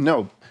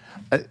 no,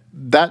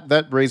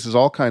 that raises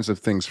all kinds of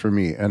things for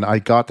me. And I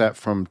got that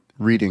from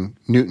reading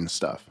Newton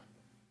stuff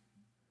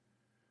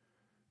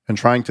and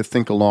trying to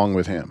think along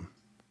with him.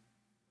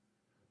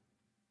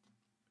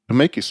 It'll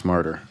make you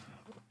smarter.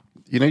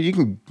 You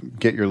can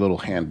get your little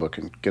handbook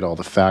and get all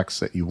the facts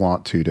that you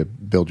want to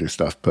build your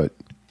stuff, but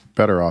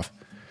better off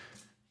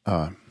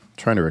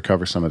trying to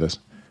recover some of this.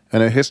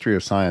 And a history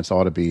of science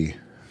ought to be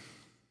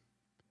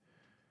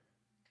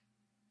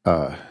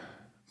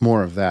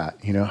more of that.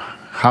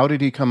 How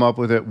did he come up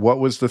with it? What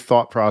was the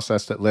thought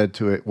process that led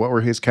to it? What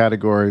were his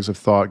categories of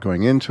thought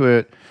going into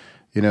it?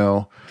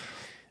 I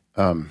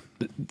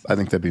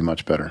think that'd be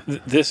much better.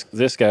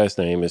 This guy's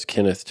name is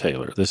Kenneth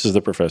Taylor. This is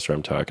the professor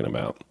I'm talking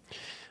about.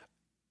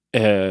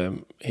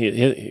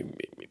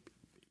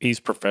 He's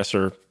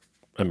professor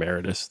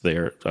emeritus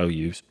there at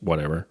OU,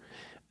 whatever.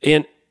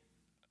 And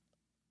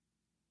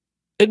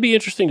it'd be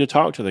interesting to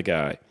talk to the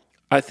guy.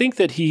 I think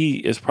that he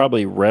is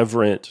probably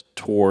reverent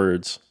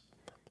towards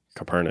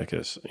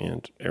Copernicus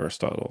and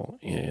Aristotle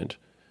and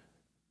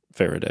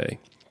Faraday.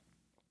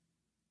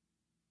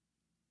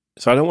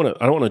 So I don't want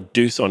to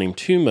deuce on him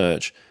too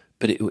much,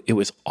 But it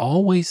was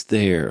always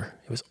there.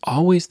 It was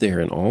always there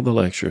in all the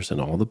lectures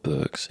and all the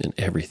books and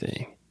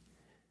everything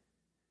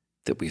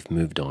that we've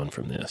moved on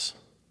from this.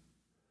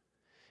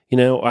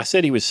 I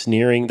said he was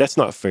sneering. That's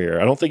not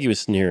fair. I don't think he was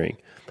sneering.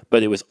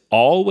 But it was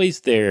always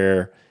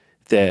there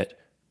that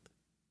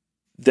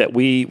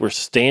we were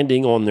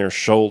standing on their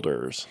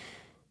shoulders.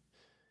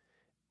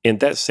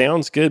 And that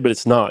sounds good, but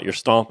it's not. You're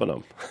stomping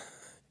them.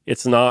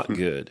 It's not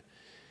good.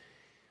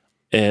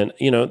 And,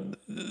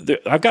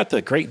 I've got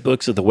the Great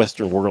Books of the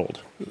Western World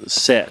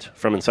set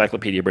from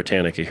Encyclopedia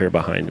Britannica here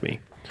behind me.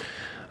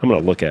 I'm going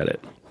to look at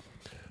it.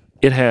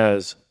 It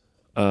has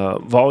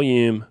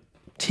volume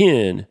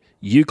 10,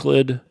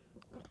 Euclid,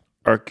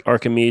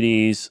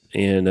 Archimedes,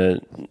 and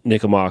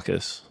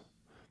Nicomachus.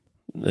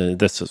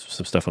 That's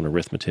some stuff on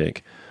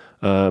arithmetic.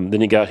 Then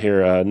you got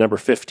here number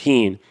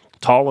 15,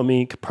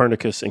 Ptolemy,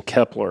 Copernicus, and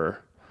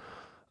Kepler.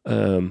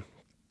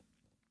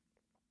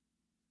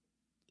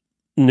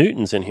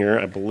 Newton's in here,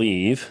 I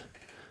believe.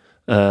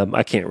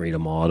 I can't read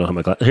them all. I don't have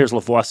my glasses. Here's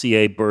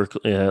Lavoisier.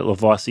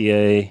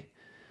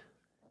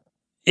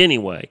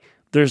 Anyway,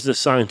 there's the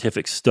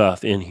scientific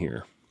stuff in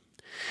here.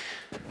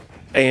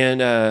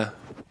 And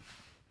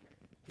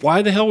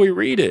why the hell we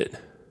read it?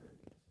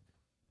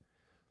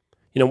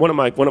 One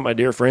of my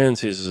dear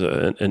friends who's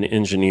an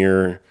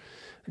engineer,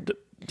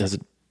 does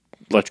an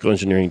electrical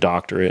engineering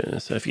doctorate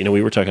and stuff.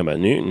 We were talking about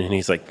Newton, and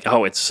he's like,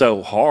 "Oh, it's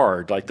so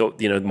hard. Like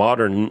the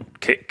modern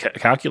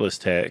calculus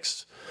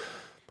texts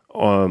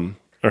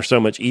are so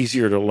much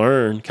easier to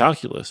learn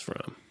calculus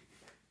from."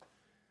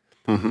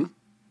 Mm-hmm.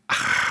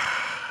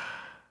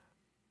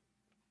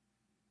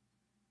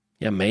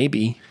 Yeah,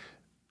 maybe.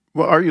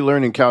 Well, are you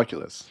learning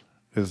calculus?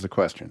 Is the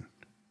question.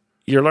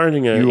 You're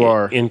learning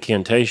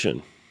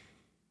incantation.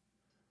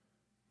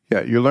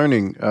 Yeah, you're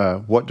learning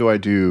what do I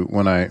do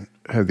when I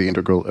have the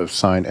integral of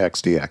sine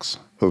x dx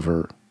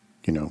over,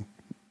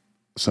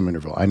 some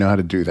interval. I know how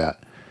to do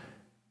that.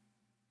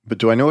 But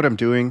do I know what I'm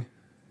doing?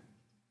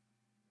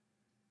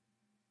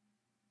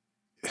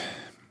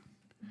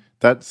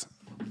 There's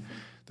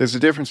a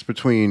difference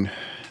between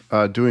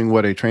doing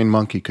what a trained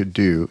monkey could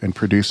do and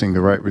producing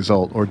the right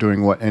result, or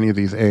doing what any of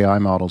these AI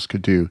models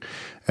could do,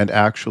 and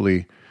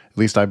actually, at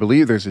least I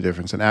believe there's a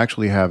difference in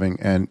actually having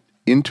an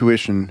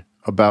intuition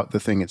about the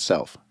thing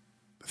itself.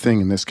 The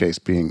thing in this case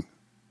being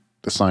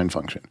the sine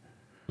function,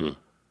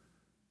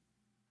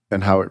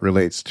 and how it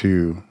relates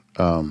to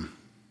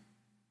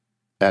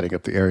adding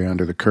up the area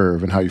under the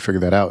curve and how you figure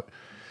that out.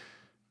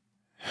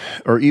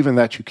 Or even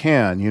that you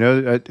can,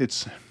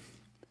 it's...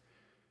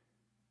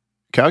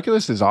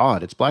 Calculus is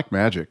odd. It's black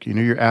magic.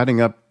 You're adding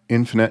up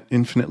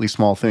infinitely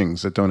small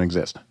things that don't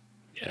exist.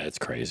 Yeah, it's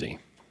crazy.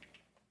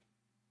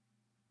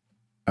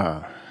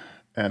 And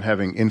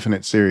having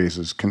infinite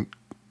series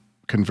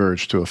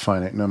converge to a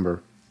finite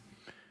number.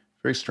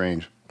 Very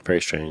strange. Very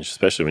strange,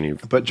 especially when you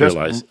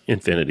realize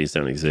infinities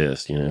don't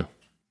exist, Yeah,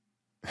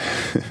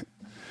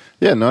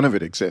 none of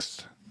it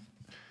exists.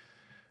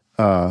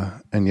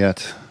 And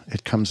yet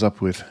it comes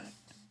up with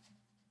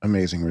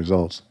amazing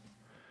results.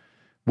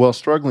 Well,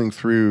 struggling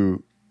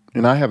through,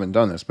 and I haven't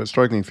done this, but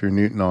struggling through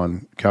Newton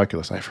on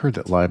calculus, I've heard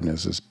that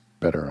Leibniz is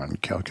better on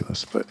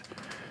calculus, but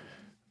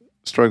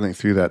struggling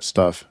through that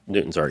stuff.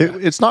 Newton's our guy.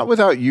 It's not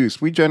without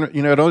use. We at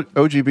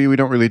OGB, we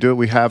don't really do it.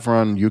 We have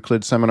run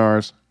Euclid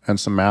seminars and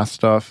some math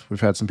stuff.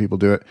 We've had some people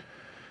do it.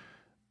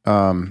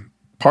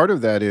 Part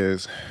of that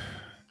is,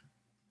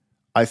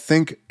 I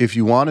think if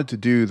you wanted to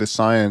do the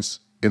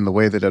science in the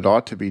way that it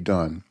ought to be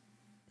done,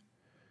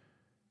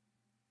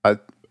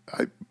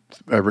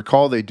 I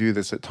recall they do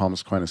this at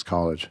Thomas Aquinas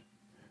College.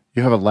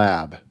 You have a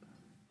lab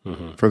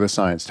for the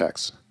science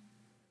texts,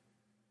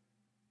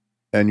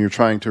 and you're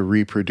trying to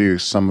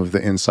reproduce some of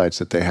the insights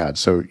that they had.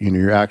 So,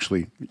 you're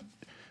actually,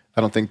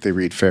 I don't think they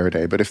read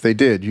Faraday, but if they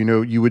did,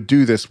 you would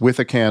do this with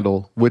a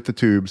candle, with the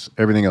tubes,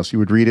 everything else. You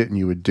would read it and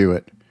you would do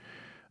it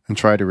and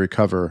try to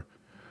recover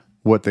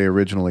what they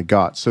originally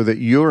got, so that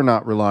you're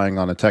not relying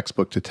on a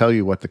textbook to tell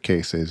you what the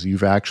case is.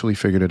 You've actually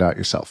figured it out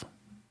yourself.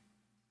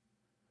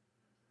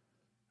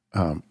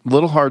 A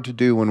little hard to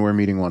do when we're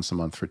meeting once a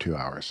month for 2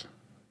 hours.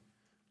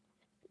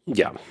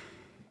 Yeah. A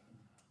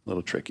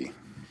little tricky.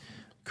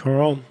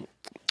 Karl?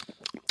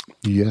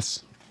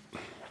 Yes?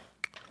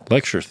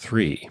 Lecture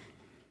 3.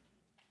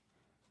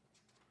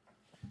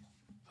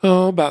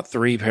 Oh, about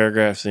 3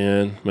 paragraphs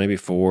in, maybe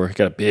 4.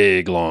 Got a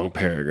big, long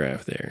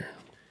paragraph there.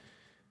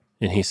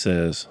 And he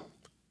says,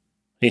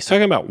 he's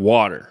talking about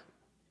water.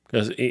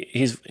 Because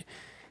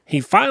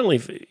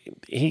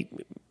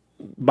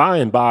by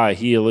and by,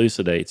 he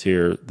elucidates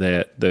here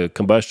that the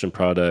combustion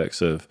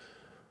products of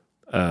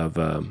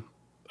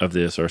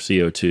this are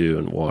CO2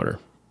 and water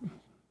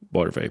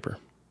vapor.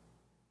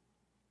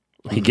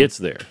 He gets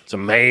there. It's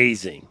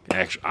amazing,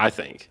 actually, I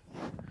think.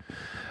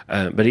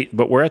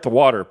 But we're at the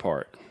water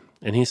part,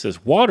 and he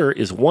says water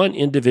is one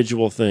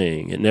individual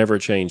thing; it never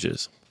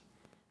changes.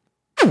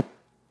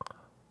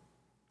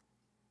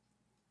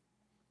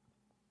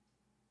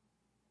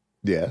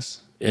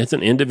 Yes, it's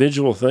an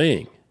individual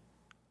thing.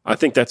 I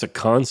think that's a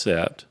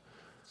concept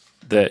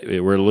that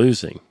we're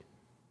losing.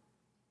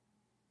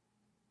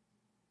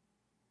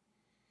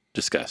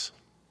 Discuss.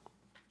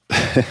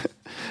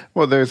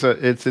 Well,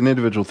 it's an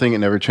individual thing. It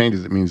never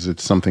changes. It means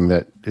it's something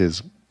that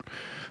is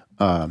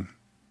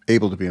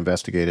able to be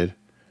investigated.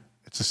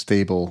 It's a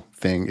stable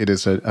thing. It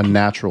is a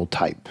natural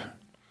type.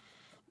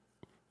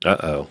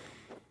 Uh-oh.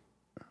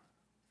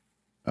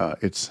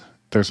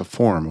 There's a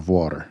form of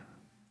water.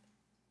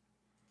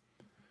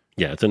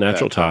 Yeah, it's a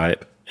natural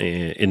type,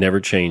 and it never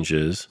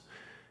changes.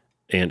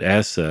 And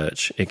as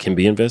such, it can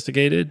be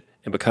investigated.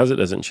 And because it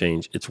doesn't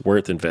change, it's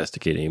worth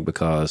investigating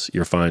because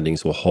your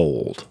findings will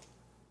hold.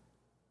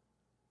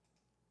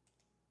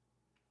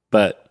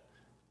 But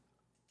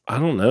I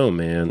don't know,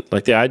 man.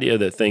 Like the idea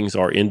that things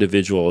are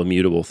individual,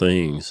 immutable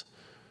things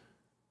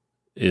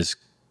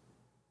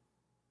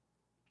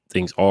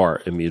things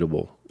are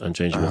immutable,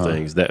 unchangeable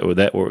things.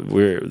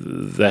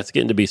 That's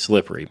getting to be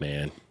slippery,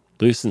 man.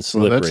 Loose and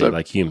slippery,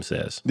 like Hume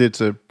says.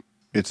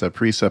 It's a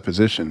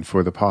presupposition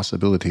for the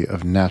possibility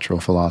of natural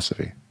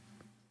philosophy.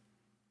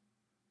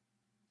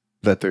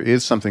 That there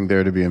is something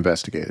there to be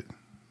investigated.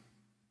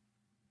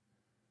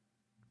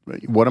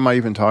 What am I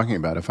even talking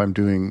about? If I'm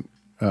doing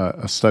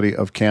a study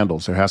of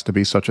candles, there has to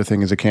be such a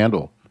thing as a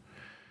candle.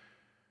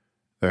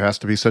 There has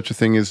to be such a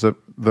thing as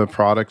the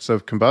products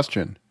of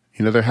combustion.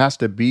 There has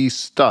to be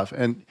stuff.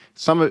 And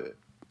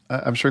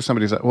I'm sure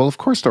somebody's like, well, of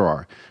course there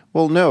are.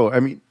 Well, no, I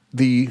mean,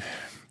 the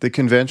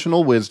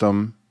conventional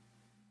wisdom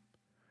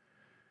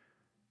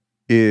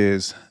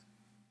is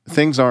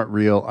things aren't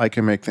real. I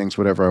can make things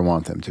whatever I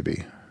want them to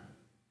be.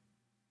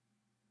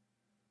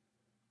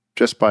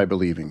 Just by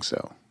believing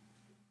so.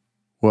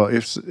 Well,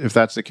 if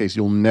that's the case,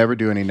 you'll never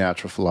do any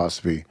natural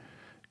philosophy.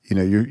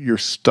 You're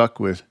stuck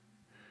with.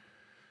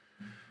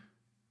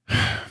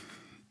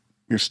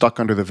 You're stuck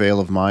under the veil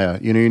of Maya.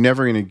 You're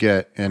never going to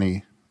get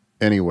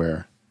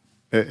anywhere.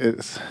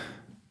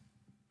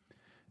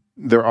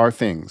 There are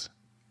things.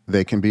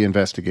 They can be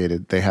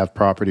investigated. They have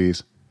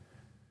properties.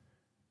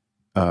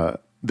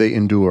 They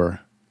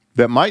endure.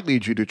 That might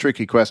lead you to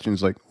tricky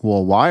questions like,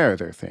 well, why are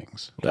there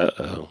things?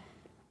 Uh-oh.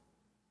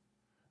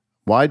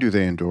 Why do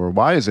they endure?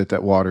 Why is it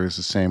that water is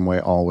the same way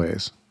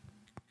always?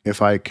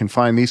 If I can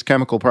find these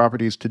chemical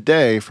properties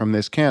today from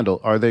this candle,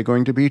 are they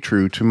going to be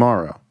true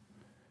tomorrow?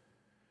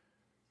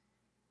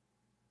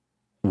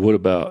 What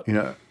about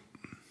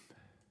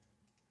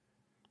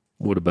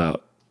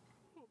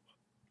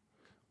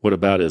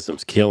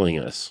whataboutism's killing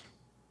us?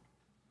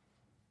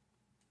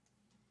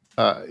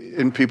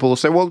 And people will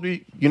say, well,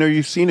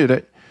 you've seen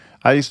it.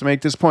 I used to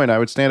make this point. I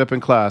would stand up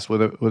in class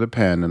with a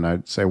pen and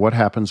I'd say, what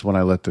happens when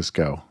I let this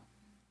go?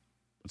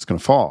 It's going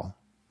to fall.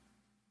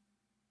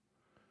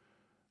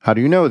 How do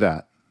you know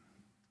that?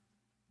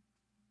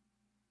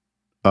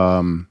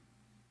 Because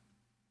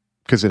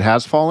it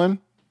has fallen?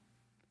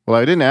 Well,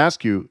 I didn't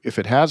ask you if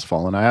it has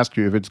fallen. I asked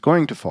you if it's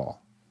going to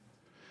fall.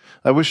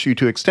 I wish you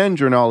to extend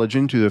your knowledge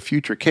into the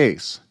future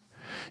case.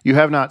 You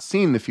have not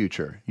seen the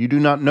future. You do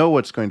not know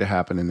what's going to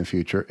happen in the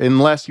future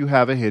unless you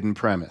have a hidden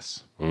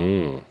premise.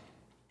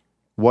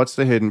 What's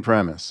the hidden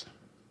premise?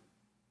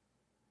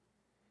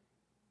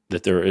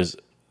 That there is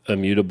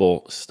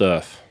immutable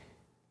stuff.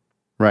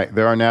 Right.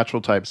 There are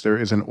natural types. There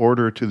is an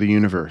order to the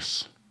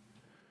universe,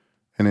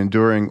 an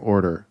enduring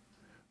order,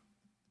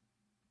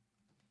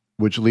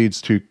 which leads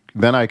to,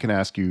 then I can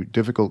ask you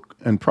difficult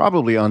and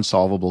probably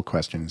unsolvable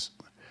questions.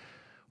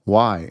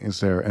 Why is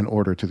there an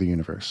order to the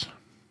universe?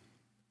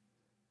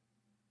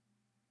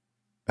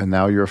 And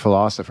now you're a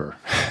philosopher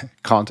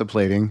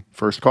contemplating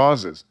first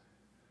causes.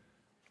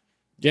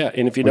 Yeah,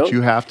 and if you don't, which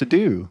you have to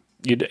do.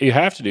 You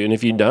have to do, and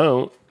if you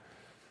don't,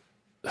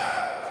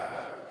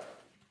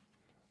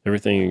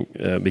 everything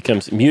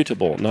becomes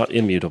mutable, not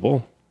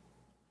immutable.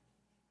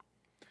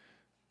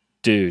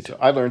 Dude. So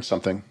I learned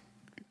something.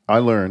 I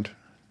learned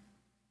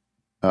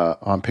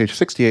on page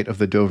 68 of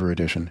the Dover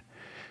edition.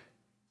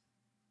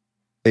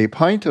 A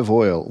pint of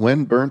oil,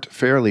 when burnt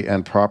fairly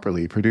and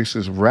properly,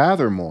 produces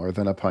rather more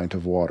than a pint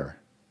of water.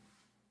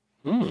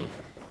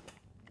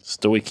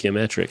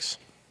 Stoichiometrics.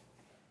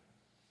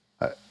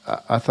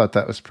 I thought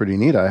that was pretty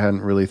neat. I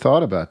hadn't really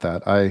thought about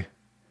that.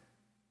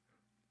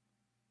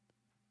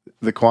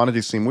 The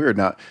quantities seem weird.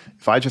 Now,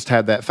 if I just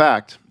had that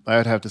fact, I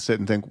would have to sit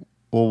and think,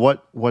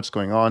 well, what's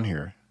going on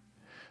here?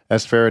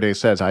 As Faraday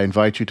says, I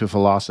invite you to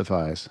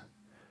philosophize.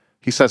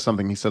 He says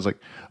something. He says, like,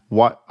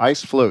 what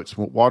ice floats.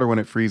 Water, when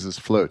it freezes,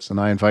 floats. And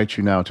I invite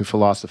you now to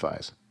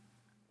philosophize.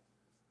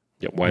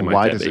 Yeah,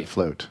 why does it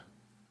float?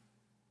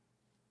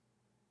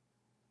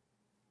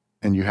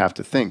 And you have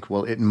to think,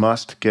 well, it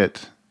must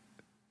get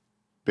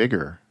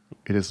bigger.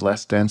 It is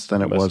less dense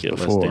than it was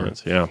before.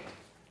 Less dense, yeah.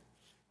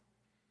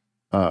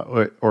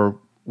 Or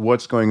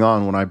what's going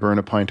on when I burn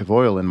a pint of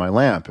oil in my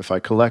lamp? If I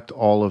collect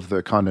all of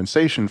the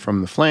condensation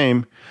from the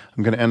flame,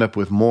 I'm going to end up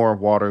with more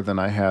water than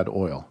I had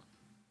oil.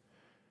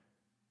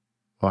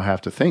 Well, I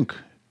have to think.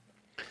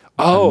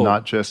 Oh.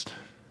 Not just...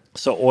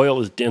 So oil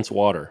is dense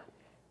water.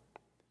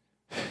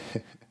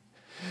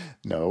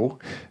 No.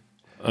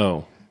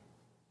 Oh.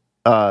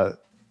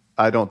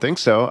 I don't think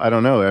so. I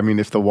don't know. I mean,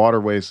 if the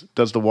water weighs...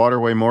 Does the water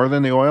weigh more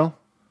than the oil?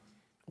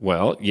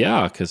 Well,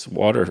 yeah, because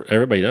water...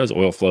 Everybody knows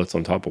oil floats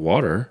on top of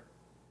water.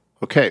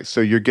 Okay,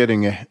 so you're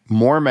getting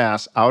more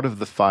mass out of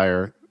the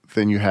fire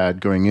than you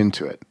had going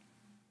into it.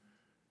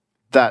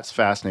 That's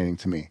fascinating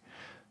to me.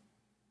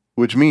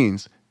 Which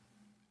means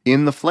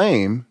in the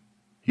flame,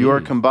 you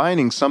are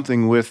combining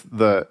something with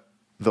the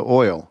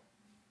oil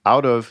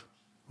out of,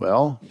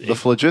 well, the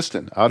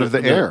phlogiston, out of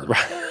the air.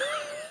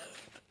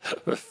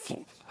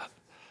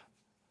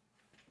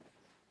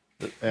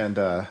 And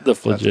The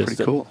phlogiston. that's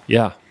pretty cool.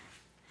 Yeah.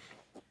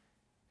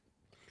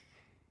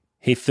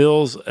 He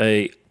fills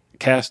a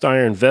cast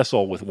iron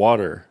vessel with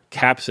water,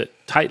 caps it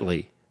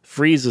tightly,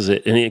 freezes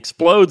it, and he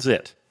explodes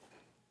it.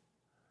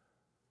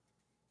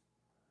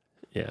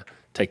 Yeah.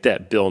 Take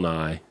that, Bill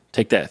Nye.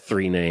 Take that,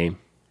 3 name.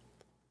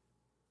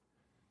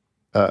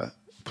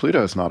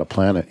 Pluto is not a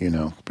planet,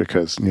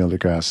 because Neil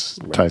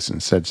deGrasse Tyson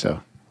said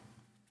so.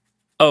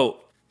 Oh,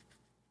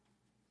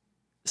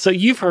 so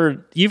you've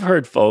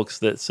heard folks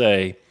that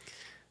say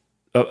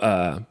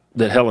that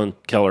Helen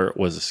Keller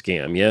was a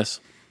scam, yes?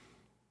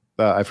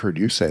 I've heard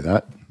you say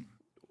that.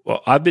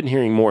 Well, I've been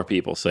hearing more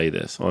people say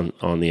this on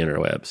the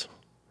interwebs.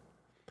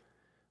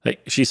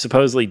 Like, she's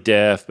supposedly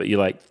deaf, but you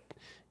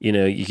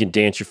can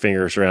dance your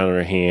fingers around in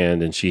her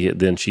hand, and she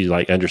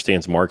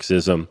understands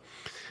Marxism,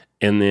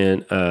 and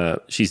then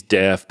she's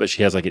deaf, but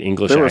she has like an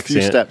English accent. There were a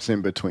few steps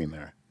in between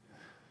there.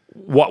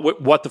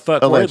 What the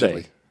fuck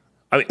Allegedly.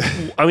 were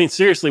they? I mean,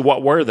 seriously,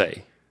 what were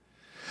they?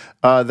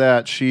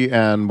 That she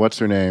and what's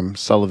her name,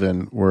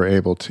 Sullivan, were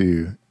able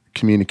to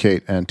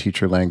communicate and teach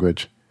her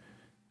language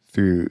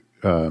through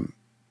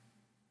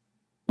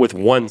with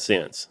one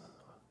sense.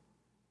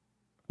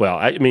 Well,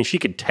 I mean, she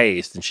could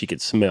taste and she could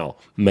smell,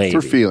 maybe.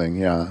 Through feeling,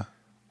 yeah.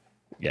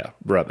 Yeah,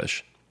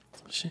 rubbish.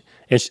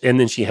 And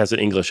then she has an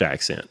English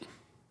accent.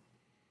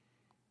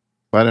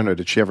 I don't know.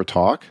 Did she ever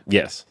talk?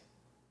 Yes.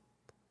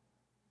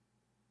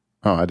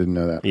 Oh, I didn't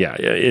know that. Yeah,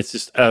 it's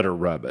just utter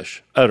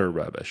rubbish. Utter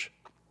rubbish.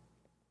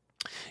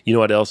 You know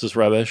what else is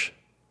rubbish?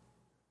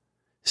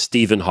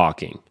 Stephen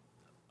Hawking.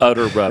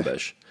 Utter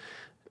rubbish.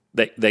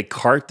 They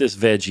cart this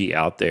veggie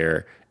out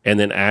there and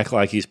then act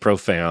like he's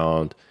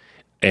profound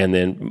and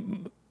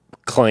then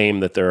claim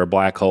that there are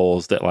black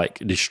holes that like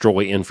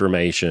destroy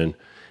information.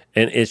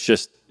 And it's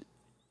just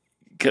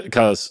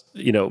because,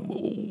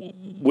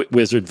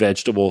 Wizard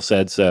Vegetable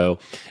said so.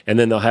 And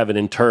then they'll have an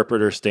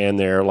interpreter stand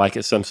there like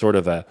it's some sort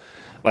of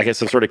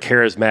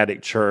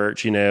charismatic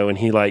church, and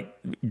he like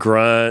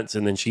grunts,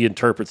 and then she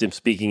interprets him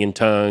speaking in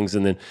tongues,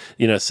 and then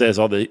says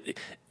all the.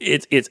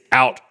 It's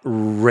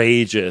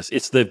outrageous.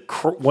 It's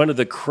one of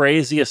the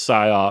craziest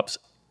psyops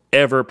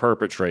ever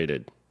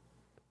perpetrated.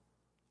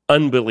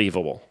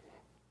 Unbelievable.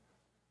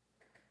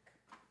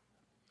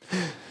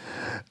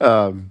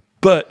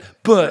 But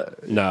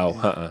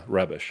no,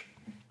 rubbish.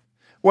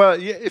 Well,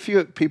 yeah, if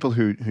you people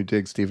who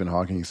dig Stephen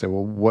Hawking, you say,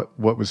 well,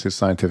 what was his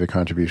scientific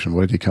contribution?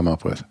 What did he come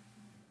up with?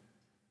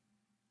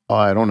 Oh,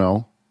 I don't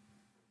know.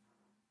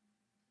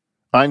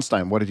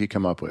 Einstein, what did he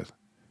come up with?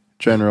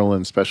 General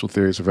and special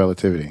theories of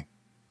relativity.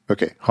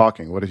 Okay,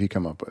 Hawking, what did he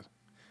come up with?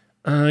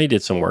 He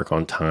did some work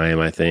on time,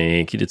 I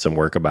think. He did some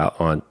work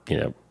on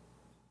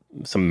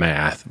some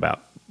math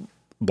about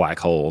black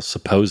holes,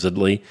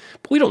 supposedly.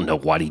 But we don't know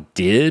what he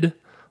did.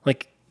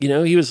 Like,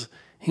 he was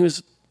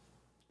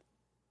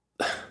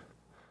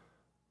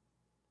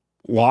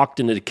locked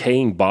in a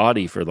decaying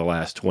body for the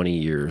last 20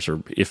 years,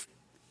 or if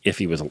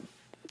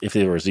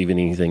there was even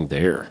anything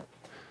there.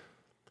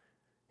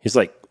 He's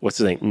like, what's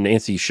his name?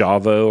 Nancy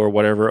Chavo or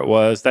whatever it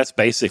was. That's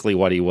basically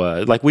what he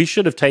was. Like, we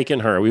should have taken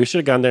her. We should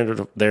have gone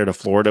there to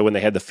Florida when they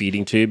had the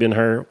feeding tube in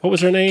her. What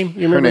was her name?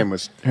 You remember?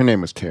 Her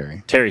name was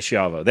Terry. Terry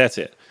Chavo. That's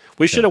it.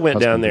 We should have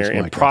went down there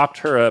and propped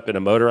her up in a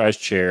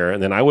motorized chair,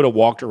 and then I would have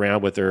walked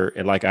around with her,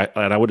 and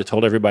I would have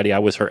told everybody I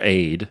was her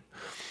aide,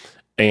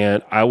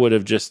 and I would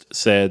have just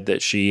said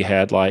that she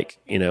had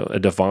a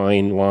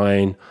divine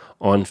line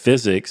on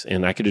physics,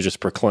 and I could have just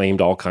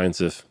proclaimed all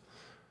kinds of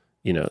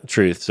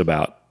truths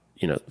about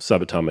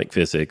subatomic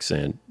physics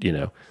and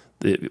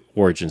the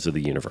origins of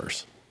the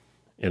universe,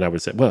 and I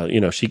would say, well,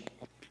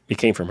 it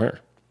came from her.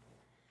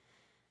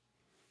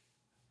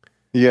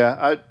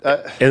 Yeah,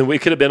 and we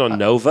could have been on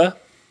Nova.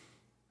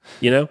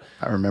 I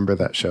remember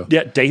that show.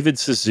 Yeah, David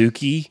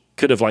Suzuki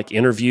could have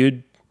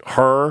interviewed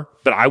her,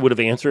 but I would have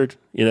answered.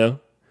 Of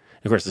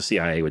course, the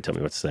CIA would tell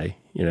me what to say.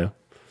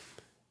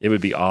 It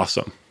would be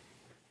awesome.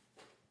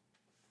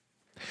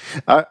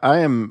 I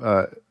am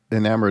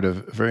enamored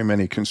of very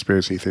many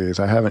conspiracy theories.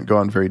 I haven't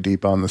gone very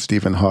deep on the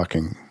Stephen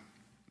Hawking.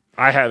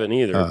 I haven't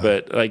either,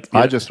 but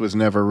I just was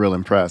never real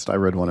impressed. I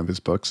read one of his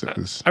books.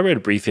 I read A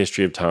Brief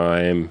History of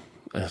Time.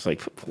 I was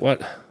like,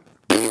 what?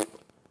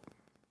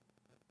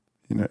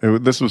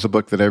 This was a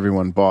book that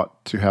everyone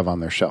bought to have on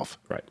their shelf.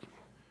 Right.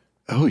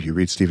 Oh, you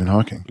read Stephen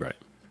Hawking. Right.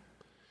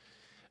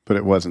 But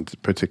it wasn't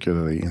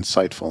particularly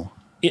insightful.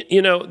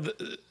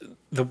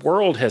 The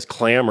world has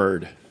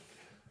clamored.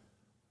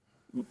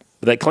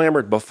 They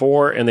clamored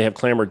before, and they have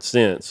clamored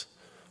since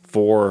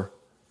for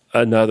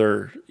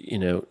another,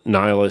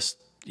 nihilist,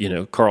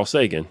 Carl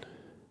Sagan.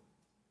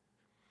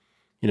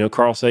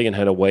 Carl Sagan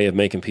had a way of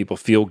making people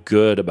feel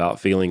good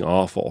about feeling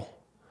awful.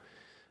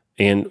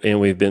 and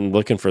we've been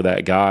looking for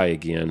that guy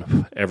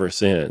again ever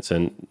since,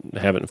 and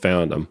haven't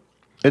found him.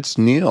 It's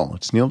Neil.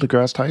 It's Neil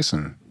deGrasse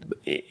Tyson.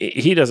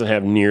 He doesn't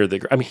have near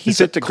the. I mean,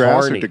 he's Is it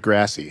deGrasse or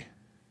Degrassi?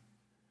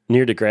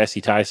 Near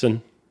deGrasse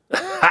Tyson.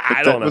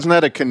 I don't know. Wasn't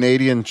that a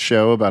Canadian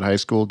show about high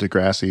school,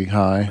 Degrassi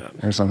High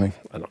or something?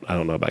 I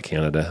don't know about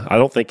Canada. I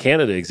don't think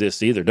Canada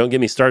exists either. Don't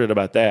get me started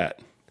about that.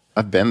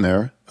 I've been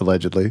there,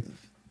 allegedly.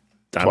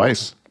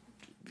 Twice.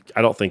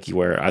 I don't think you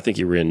were. I think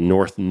you were in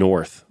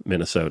north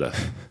Minnesota.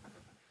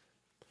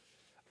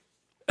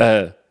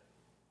 What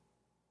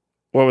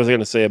was I going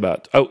to say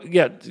about? Oh,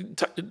 yeah,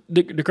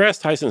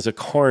 deGrasse Tyson's a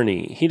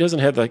carny. He doesn't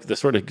have like the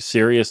sort of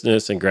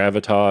seriousness and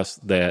gravitas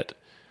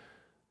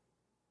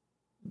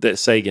that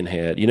Sagan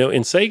had. You know,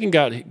 and Sagan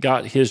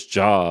got his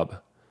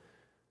job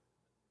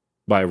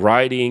by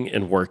writing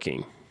and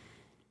working.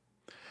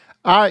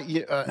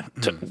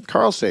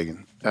 Carl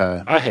Sagan.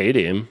 I hate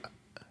him.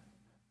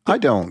 I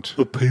don't.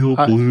 The pale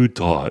blue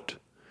dot.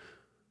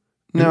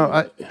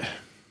 No,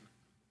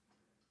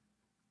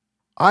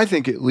 I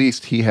think at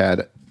least he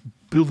had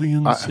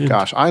billions.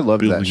 Gosh, I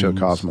loved billions. that show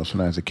Cosmos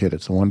when I was a kid.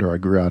 It's a wonder I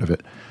grew out of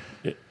it.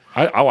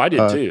 I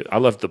did too. I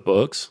loved the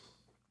books.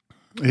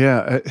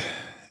 Yeah,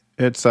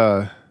 it's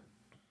gosh,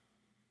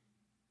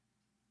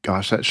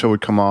 that show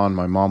would come on.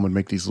 My mom would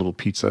make these little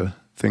pizza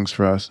things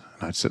for us,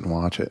 and I'd sit and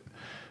watch it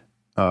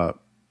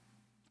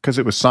because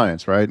it was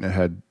science, right? And it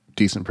had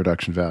decent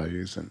production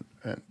values and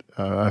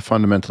a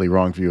fundamentally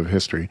wrong view of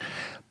history.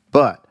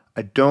 But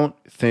I don't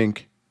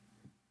think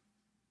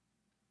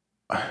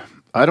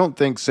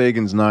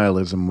Sagan's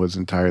nihilism was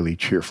entirely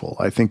cheerful.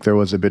 I think there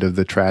was a bit of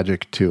the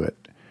tragic to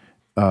it.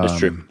 That's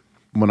true.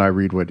 When I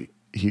read what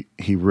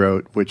he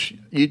wrote, which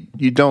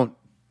you don't,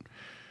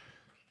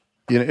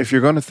 if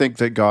you're going to think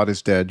that God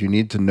is dead, you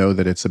need to know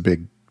that it's a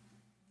big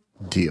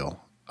deal.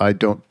 I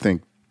don't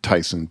think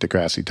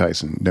deGrasse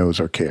Tyson knows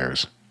or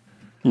cares.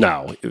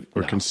 No.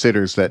 Or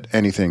considers that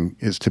anything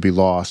is to be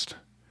lost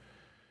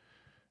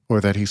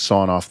or that he's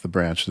sawn off the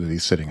branch that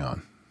he's sitting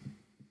on.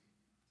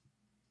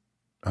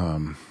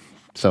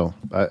 So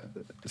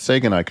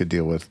Sagan I could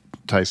deal with.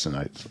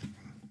 Tyson,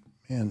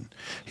 man,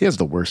 he has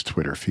the worst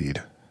Twitter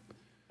feed.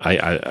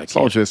 It's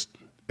all just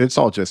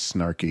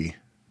snarky.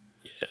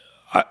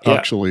 Yeah.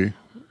 Actually,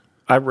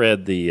 I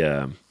read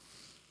the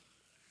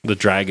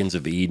Dragons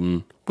of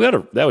Eden.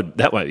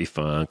 That might be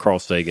fun. Carl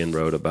Sagan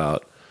wrote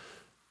about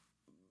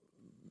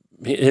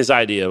his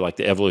idea of like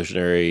the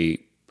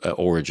evolutionary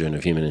origin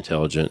of human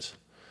intelligence.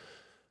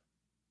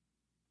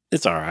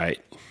 It's all right,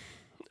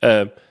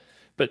 but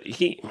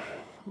he's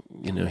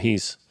a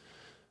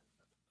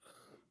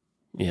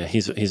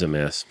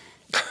mess.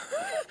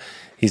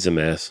 He's a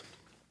mess.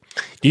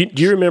 Do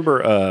you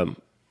remember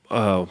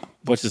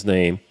what's his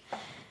name?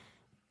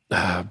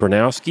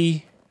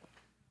 Bernowski?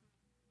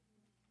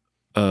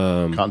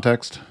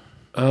 Context?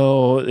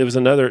 Oh, there was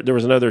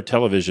another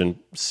television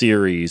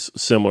series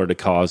similar to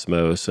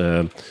Cosmos.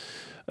 Let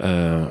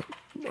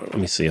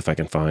me see if I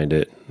can find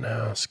it.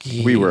 No,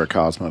 We were a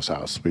Cosmos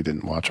house. We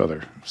didn't watch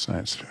other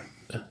science.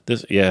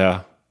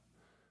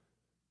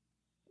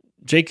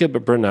 Jacob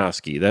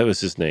Bernowski, that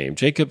was his name.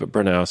 Jacob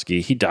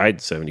Bernowski. He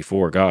died in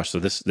 1974. Gosh, so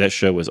that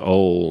show was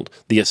old.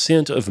 The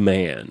Ascent of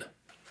Man.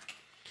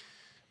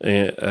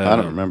 And, I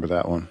don't remember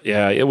that one.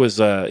 Yeah, it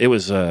was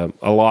a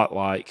lot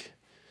like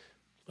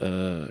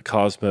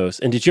Cosmos.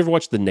 And did you ever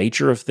watch The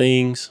Nature of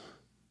Things?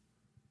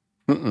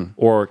 Mm-mm.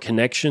 Or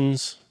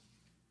Connections?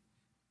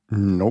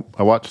 Nope.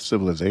 I watched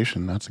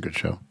Civilization. That's a good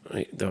show.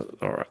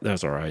 That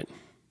was all right.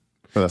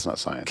 But that's not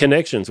science.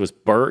 Connections was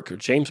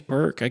James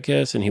Burke, I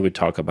guess, and he would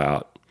talk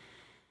about,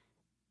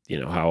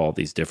 how all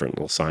these different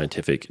little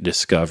scientific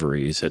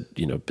discoveries had,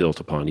 built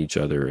upon each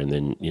other, and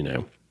then,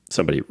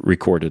 somebody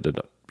recorded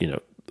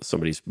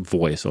somebody's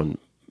voice on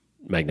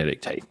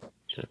magnetic tape.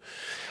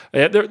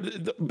 But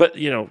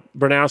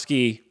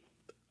Bernowski,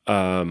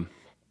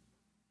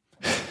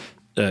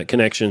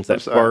 Connections,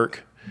 that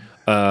Burke,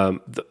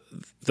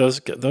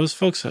 those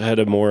folks had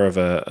a more of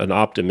an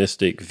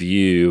optimistic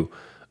view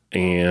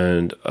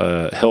and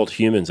held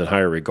humans in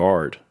higher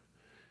regard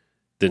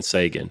than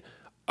Sagan.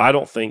 I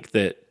don't think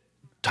that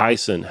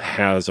Tyson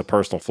has a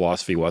personal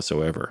philosophy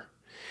whatsoever.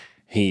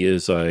 He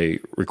is a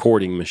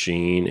recording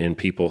machine, and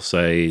people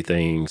say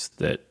things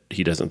that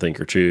he doesn't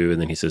think are true,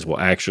 and then he says, well,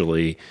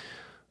 actually,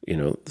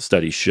 the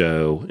studies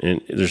show,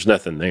 and there's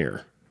nothing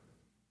there.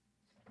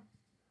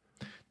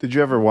 Did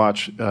you ever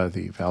watch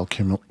the Val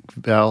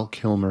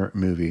Kilmer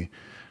movie,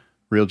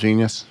 Real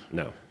Genius?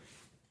 No.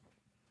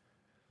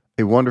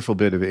 A wonderful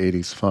bit of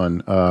 80s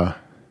fun.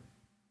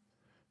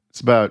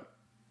 It's about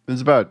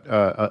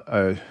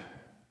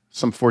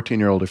some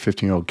 14-year-old or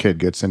 15-year-old kid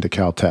gets into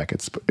Caltech.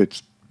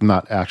 It's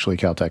not actually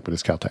Caltech, but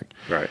it's Caltech.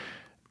 Right.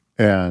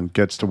 And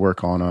gets to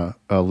work on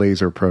a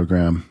laser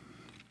program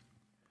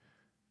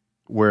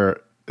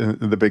where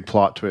the big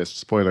plot twist,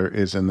 spoiler,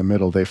 is in the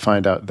middle. They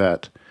find out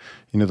that,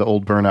 the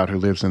old burnout who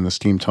lives in the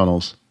steam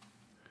tunnels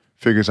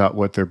figures out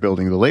what they're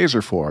building the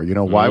laser for.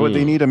 Why would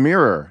they need a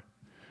mirror?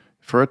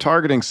 for a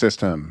targeting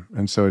system.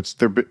 And so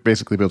they're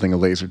basically building a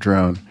laser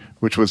drone,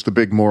 which was the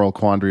big moral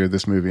quandary of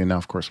this movie. And now,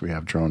 of course, we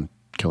have drone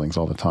killings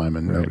all the time,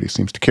 and nobody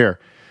seems to care.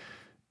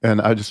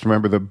 And I just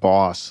remember the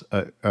boss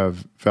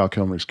of Val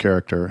Kilmer's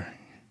character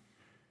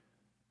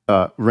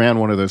ran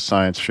one of those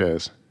science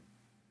shows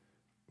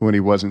when he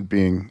wasn't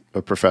being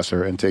a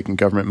professor and taking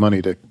government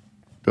money to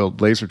build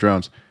laser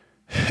drones.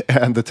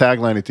 And the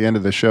tagline at the end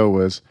of the show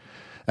was,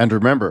 "And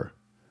remember,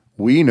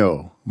 we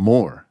know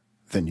more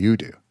than you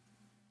do."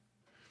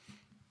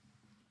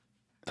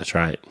 That's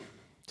right.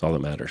 That's all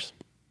that matters.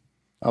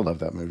 I love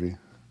that movie.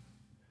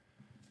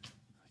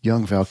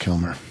 Young Val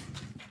Kilmer.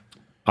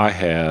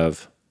 I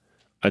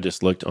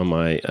just looked on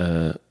my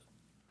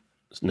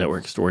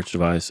network storage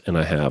device, and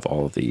I have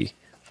all of the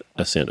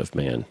Ascent of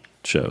Man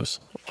shows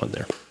on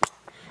there.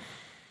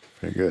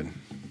 Very good.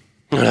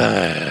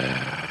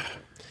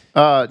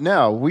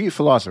 Now, we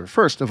philosophers,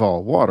 first of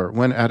all, water,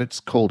 when at its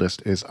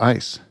coldest, is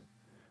ice.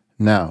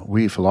 Now,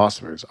 we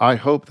philosophers, I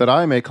hope that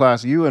I may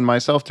class you and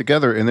myself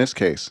together in this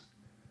case.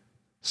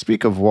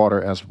 Speak of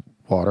water as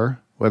water,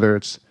 whether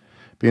it's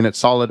being it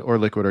solid or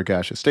liquid or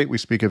gaseous state, we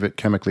speak of it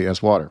chemically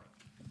as water.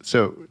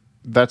 So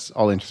that's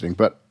all interesting.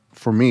 But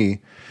for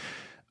me,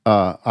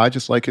 I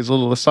just like his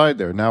little aside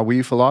there. Now,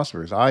 we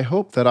philosophers, I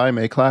hope that I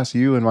may class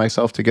you and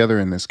myself together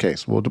in this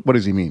case. Well, what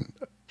does he mean?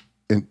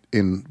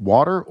 In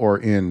water or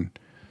in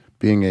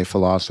being a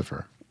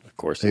philosopher? Of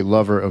course. A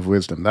lover of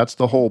wisdom. That's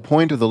the whole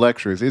point of the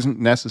lectures. Isn't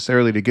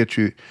necessarily to get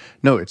you,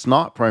 no, it's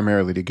not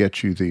primarily to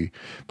get you the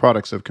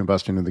products of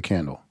combustion of the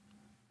candle.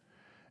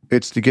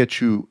 It's to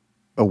get you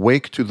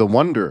awake to the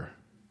wonder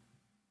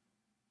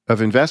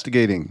of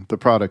investigating the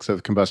products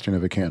of combustion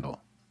of a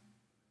candle.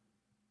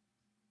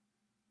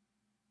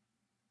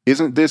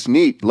 Isn't this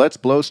neat? Let's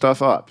blow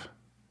stuff up.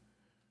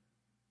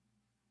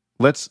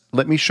 Let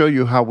me show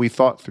you how we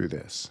thought through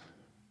this.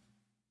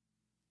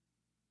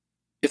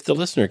 If the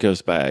listener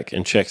goes back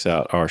and checks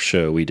out our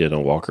show we did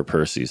on Walker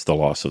Percy's The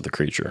Loss of the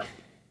Creature,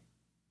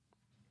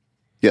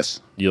 yes,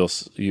 you'll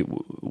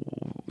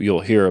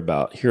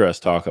hear us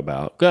talk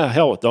about.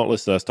 Hell, don't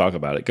listen to us talk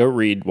about it. Go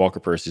read Walker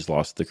Percy's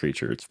Loss of the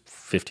Creature. It's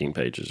 15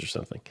 pages or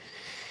something.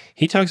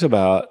 He talks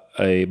about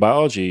a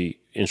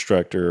biology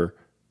instructor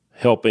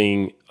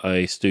helping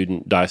a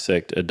student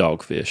dissect a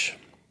dogfish,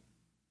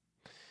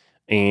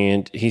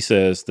 and he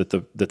says that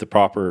the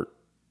proper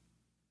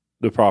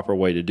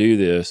way to do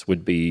this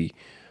would be,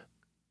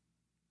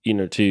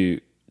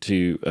 to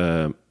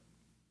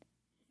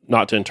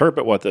not to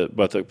interpret what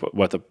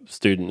the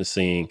student is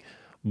seeing,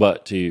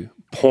 but to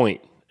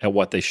point at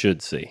what they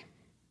should see,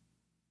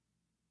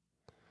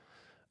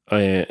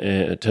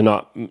 and to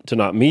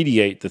not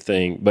mediate the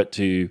thing, but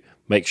to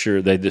make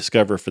sure they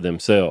discover for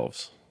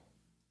themselves.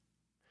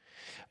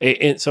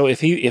 And so,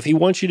 if he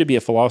wants you to be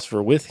a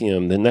philosopher with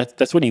him, then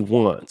that's what he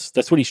wants.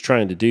 That's what he's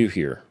trying to do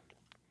here.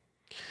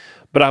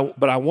 But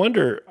I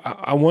wonder.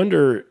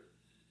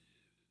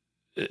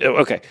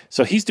 Okay,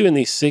 so he's doing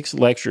these 6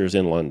 lectures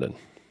in London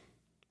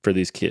for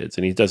these kids,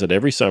 and he does it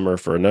every summer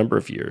for a number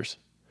of years.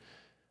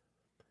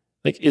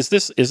 Like, is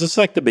this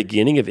like the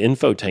beginning of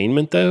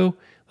infotainment though?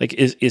 Like,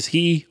 is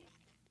he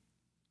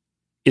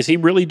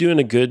really doing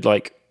a good,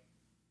 like,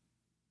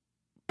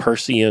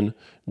 Persian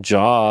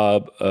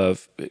job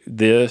of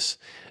this,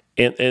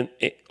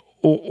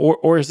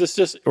 or is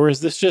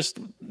this just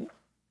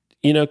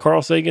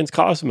Carl Sagan's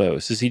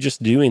Cosmos? Is he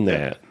just doing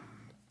that?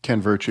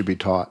 Can virtue be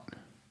taught?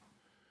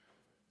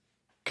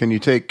 Can you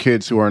take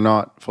kids who are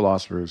not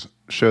philosophers,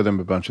 show them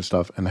a bunch of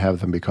stuff, and have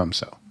them become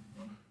so?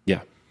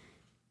 Yeah.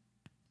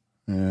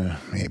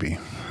 Maybe. I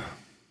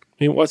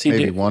mean, what's he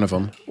doing? Maybe one of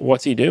them.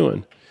 What's he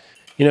doing?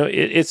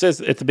 It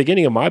says at the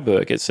beginning of my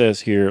book, it says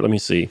here, let me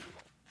see.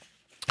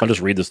 I'll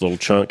just read this little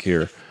chunk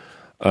here.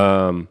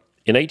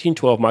 In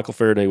 1812, Michael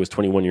Faraday was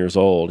 21 years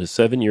old. His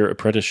 7-year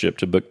apprenticeship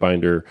to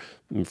bookbinder,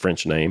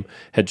 French name,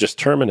 had just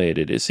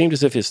terminated. It seemed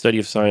as if his study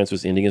of science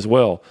was ending as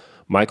well.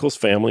 Michael's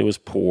family was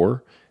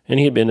poor, and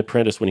he had been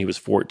apprenticed when he was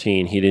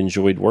 14. He had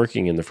enjoyed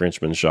working in the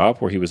Frenchman's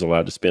shop, where he was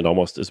allowed to spend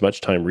almost as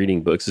much time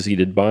reading books as he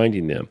did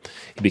binding them.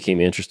 He became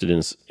interested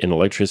in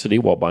electricity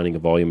while binding a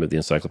volume of the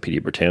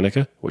Encyclopedia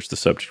Britannica, which the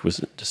subject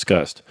was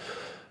discussed.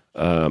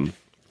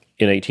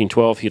 In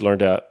 1812, he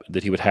learned out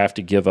that he would have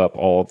to give up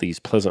all of these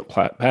pleasant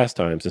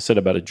pastimes and set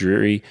about a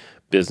dreary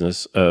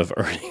business of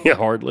earning a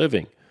hard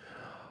living.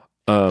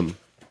 In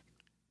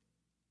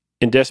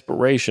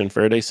desperation,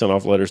 Faraday sent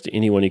off letters to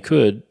anyone he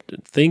could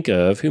think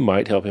of who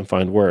might help him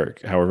find work,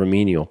 however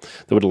menial,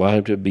 that would allow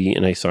him to be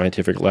in a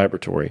scientific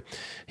laboratory.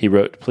 He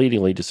wrote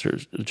pleadingly to Sir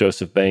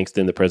Joseph Banks,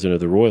 then the president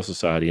of the Royal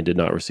Society, and did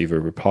not receive a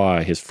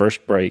reply. His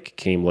first break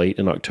came late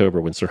in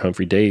October when Sir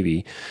Humphrey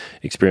Davy,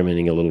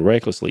 experimenting a little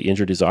recklessly,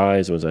 injured his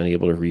eyes and was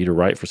unable to read or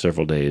write for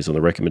several days. On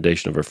the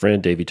recommendation of a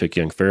friend, Davy took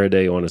young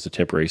Faraday on as a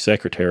temporary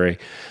secretary.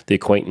 The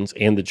acquaintance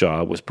and the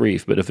job was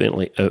brief, but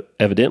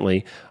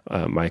evidently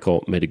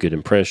Michael made a good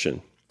impression.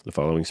 The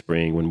following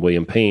spring, when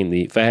William Payne,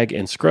 the fag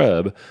and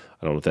scrub,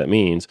 I don't know what that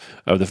means,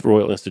 of the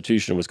Royal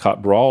Institution was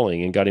caught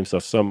brawling and got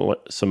himself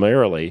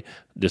summarily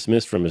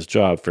dismissed from his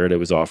job, Faraday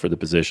was offered the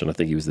position. I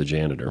think he was the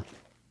janitor.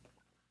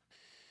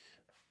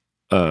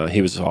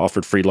 He was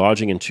offered free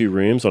lodging in 2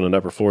 rooms on an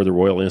upper floor of the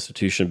Royal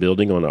Institution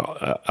building on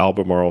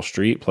Albemarle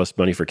Street, plus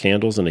money for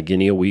candles and a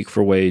guinea a week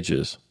for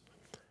wages.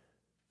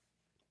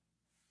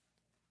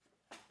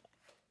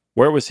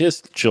 Where was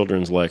his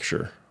children's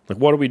lecture? Like,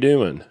 what are we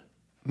doing?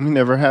 We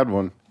never had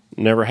one.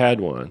 Never had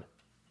one.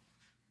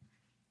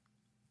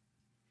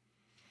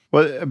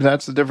 Well,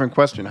 that's a different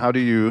question. How do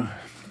you...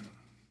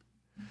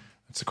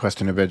 It's a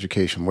question of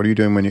education. What are you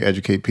doing when you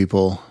educate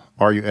people?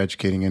 Are you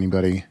educating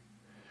anybody?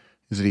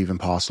 Is it even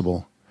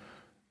possible?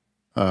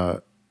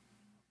 What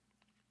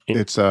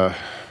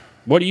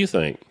do you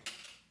think?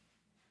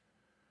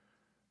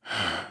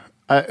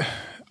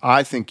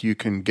 I think you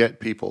can get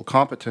people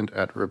competent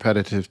at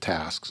repetitive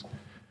tasks.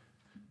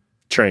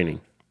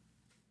 Training.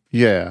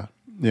 Yeah.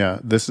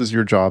 This is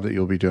your job that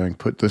you'll be doing.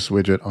 Put this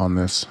widget on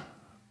this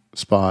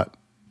spot.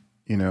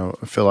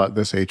 Fill out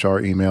this HR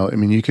email. I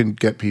mean, you can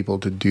get people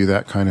to do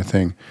that kind of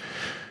thing.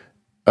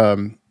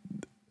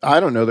 I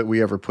don't know that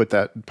we ever put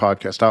that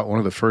podcast out. One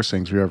of the first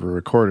things we ever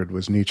recorded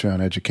was Nietzsche on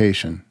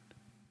education.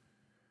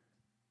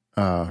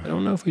 I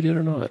don't know if we did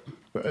or not.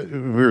 We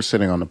were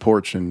sitting on the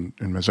porch in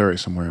Missouri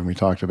somewhere, and we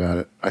talked about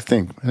it. I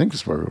think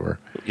that's where we were.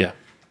 Yeah.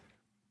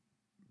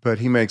 But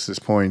he makes this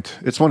point.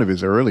 It's one of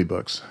his early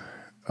books.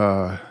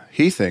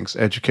 He thinks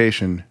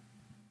education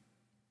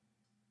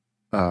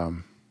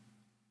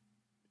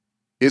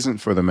isn't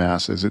for the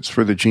masses. It's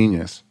for the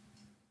genius.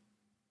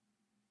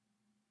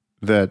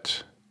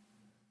 That...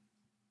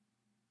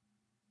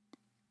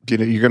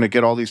 you're going to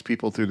get all these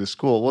people through the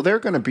school. Well, they're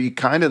going to be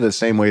kind of the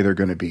same way they're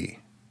going to be.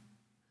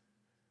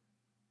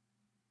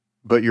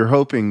 But you're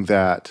hoping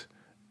that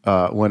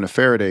when a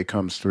Faraday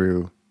comes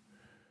through,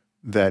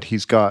 that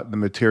he's got the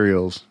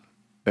materials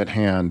at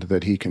hand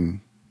that he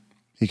can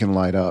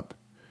light up.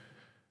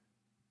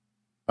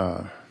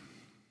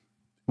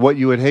 What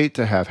you would hate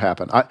to have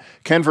happen.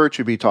 Can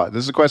virtue be taught?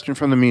 This is a question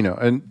from the Mino,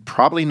 and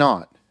probably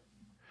not.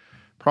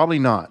 Probably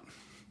not.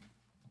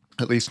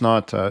 At least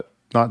not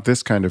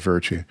this kind of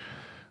virtue.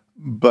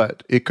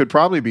 But it could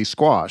probably be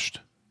squashed.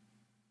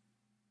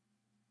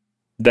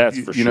 That's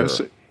for sure.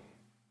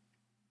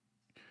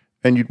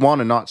 And you'd want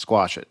to not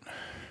squash it.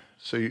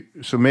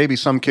 So maybe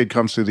some kid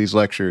comes through these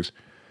lectures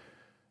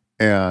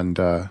and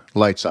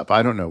lights up.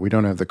 I don't know. We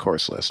don't have the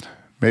course list.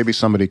 Maybe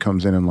somebody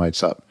comes in and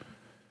lights up.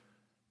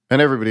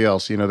 And everybody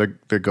else,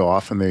 they go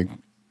off and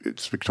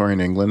it's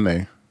Victorian England.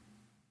 They,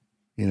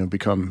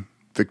 become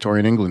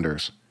Victorian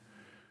Englanders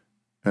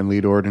and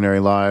lead ordinary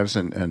lives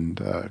and in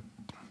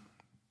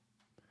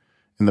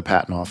the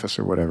patent office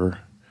or whatever.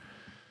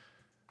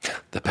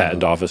 The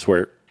patent office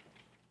where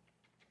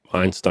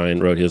Einstein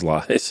wrote his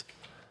lies.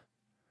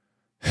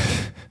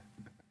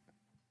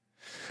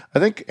 I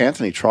think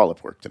Anthony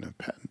Trollope worked in a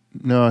patent.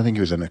 No, I think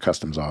he was in a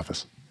customs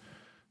office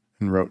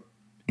and wrote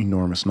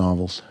enormous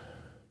novels.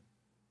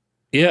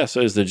 Yeah, so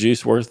is the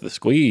juice worth the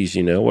squeeze?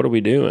 What are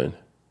we doing?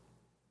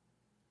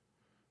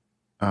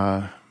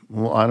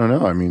 Well, I don't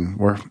know. I mean,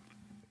 we're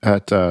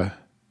at, I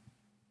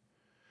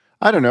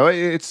don't know.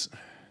 Is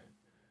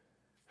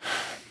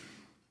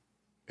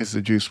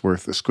the juice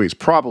worth the squeeze?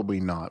 Probably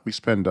not. We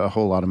spend a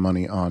whole lot of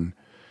money on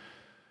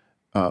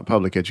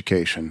public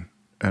education,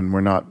 and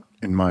we're not,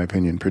 in my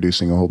opinion,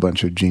 producing a whole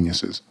bunch of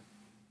geniuses.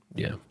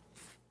 Yeah.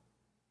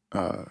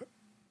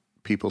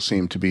 People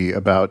seem to be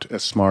about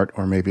as smart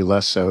or maybe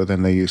less so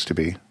than they used to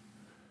be.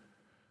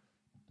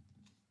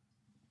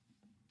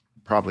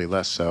 Probably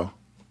less so.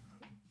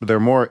 They're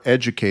more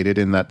educated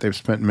in that they've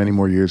spent many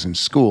more years in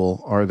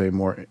school. Are they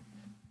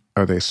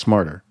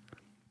smarter?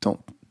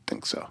 Don't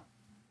think so.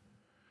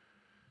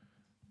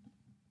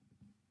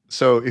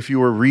 So if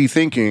you were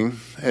rethinking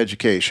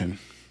education,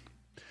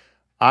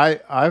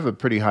 I have a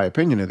pretty high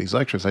opinion of these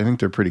lectures. I think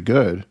they're pretty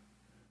good.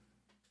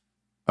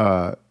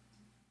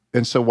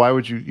 And so why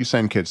would you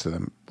send kids to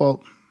them?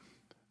 Well,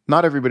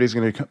 not everybody's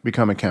going to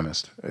become a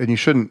chemist, and you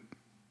shouldn't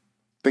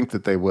think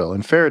that they will.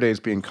 And Faraday's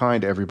being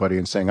kind to everybody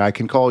and saying, I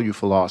can call you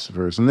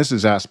philosophers, and this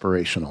is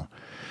aspirational.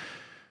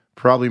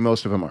 Probably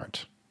most of them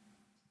aren't.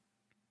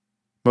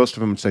 Most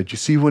of them say, "Do you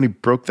see when he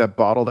broke that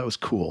bottle? That was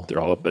cool." They're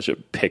all a bunch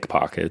of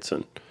pickpockets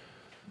and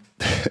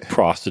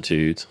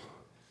prostitutes.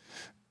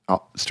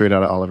 Straight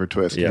out of Oliver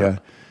Twist. Yeah.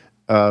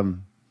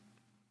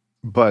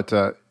 But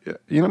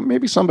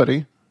maybe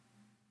somebody.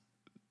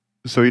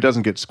 So he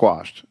doesn't get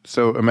squashed.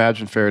 So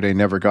imagine Faraday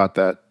never got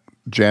that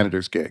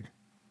janitor's gig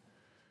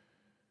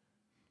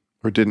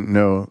or didn't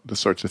know the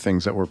sorts of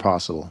things that were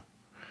possible.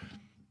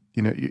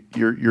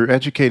 You're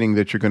educating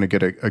that you're going to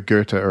get a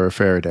Goethe or a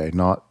Faraday,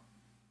 not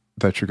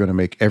that you're going to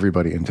make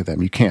everybody into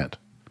them. You can't.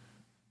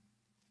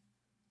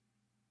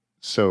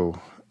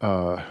 So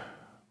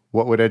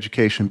what would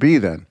education be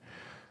then?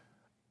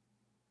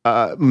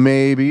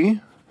 Maybe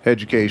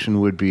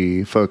education would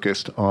be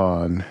focused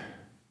on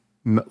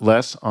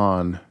less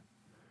on...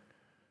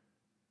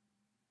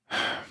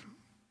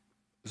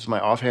 This is my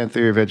offhand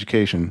theory of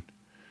education.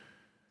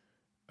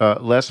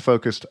 Less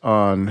focused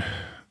on,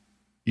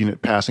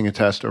 passing a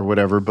test or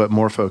whatever, but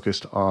more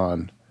focused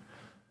on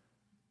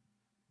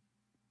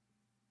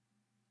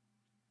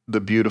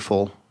the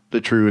beautiful, the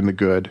true, and the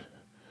good.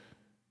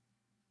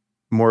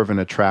 more of an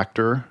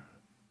attractor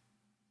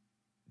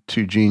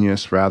to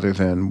genius rather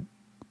than.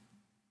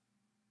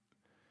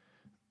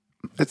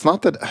 It's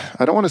not that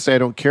I don't want to say I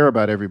don't care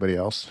about everybody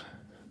else.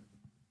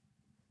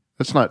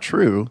 That's not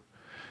true.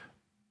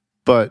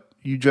 But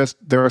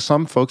there are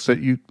some folks that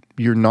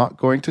you're not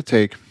going to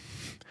take.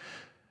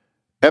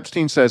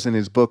 Epstein says in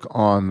his book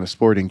on the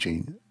sporting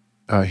gene,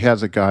 he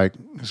has a guy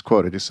who's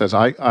quoted. He says,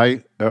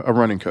 a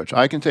running coach,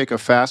 I can take a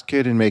fast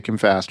kid and make him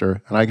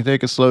faster, and I can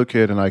take a slow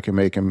kid and I can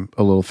make him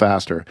a little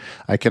faster.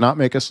 I cannot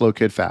make a slow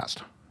kid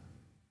fast.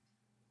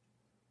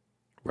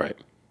 Right.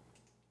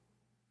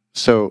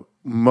 So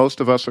most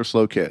of us are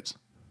slow kids.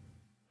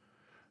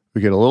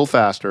 We get a little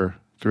faster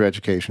through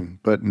education,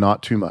 but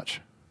not too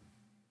much.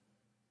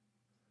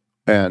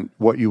 And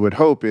what you would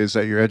hope is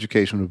that your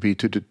education would be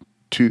to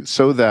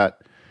so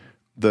that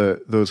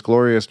those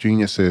glorious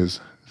geniuses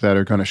that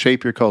are going to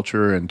shape your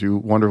culture and do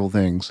wonderful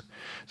things,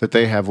 that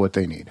they have what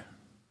they need.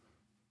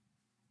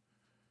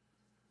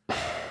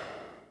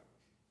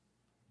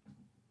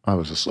 I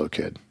was a slow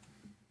kid.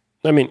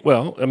 I mean,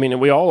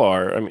 we all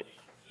are. I mean,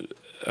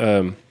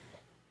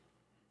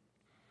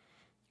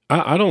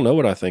 I don't know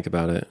what I think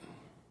about it.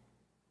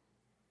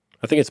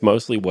 I think it's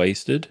mostly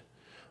wasted.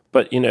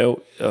 But,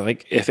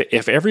 like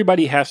if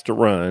everybody has to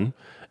run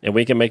and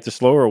we can make the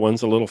slower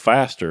ones a little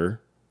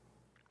faster,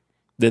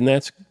 then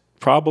that's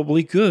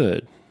probably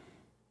good.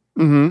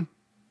 Mm-hmm.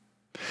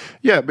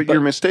 Yeah, but your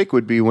mistake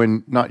would be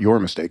not your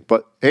mistake,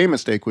 but a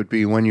mistake would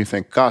be when you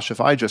think, gosh,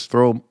 if I just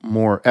throw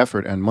more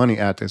effort and money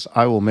at this,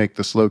 I will make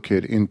the slow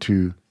kid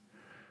into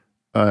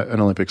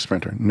an Olympic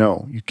sprinter.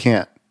 No, you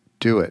can't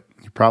do it.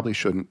 You probably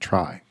shouldn't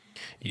try.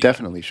 You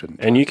definitely shouldn't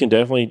try. And you can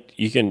definitely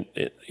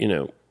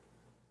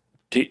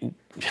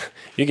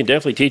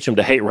teach them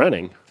to hate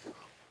running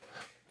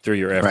through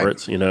your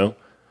efforts, right.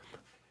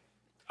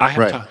 I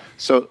have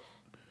So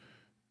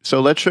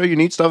let's show you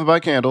neat stuff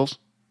about candles.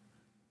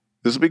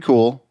 This will be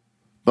cool.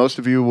 Most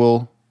of you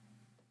will,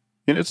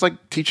 it's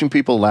like teaching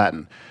people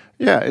Latin.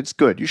 Yeah, it's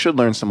good. You should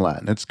learn some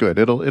Latin. It's good.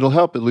 It'll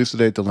help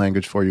elucidate the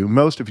language for you.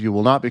 Most of you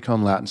will not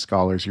become Latin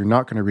scholars. You're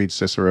not going to read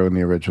Cicero in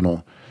the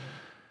original.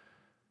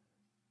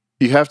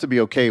 You have to be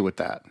okay with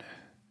that.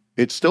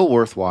 It's still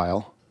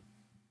worthwhile,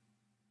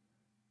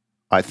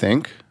 I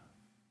think.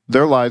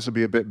 Their lives will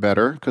be a bit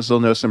better because they'll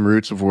know some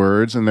roots of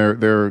words, and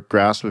their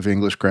grasp of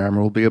English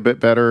grammar will be a bit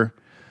better.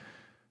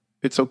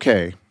 It's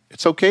okay.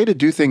 It's okay to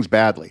do things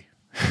badly.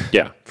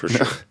 Yeah, for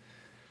sure.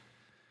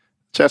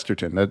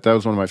 Chesterton, that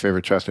was one of my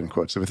favorite Chesterton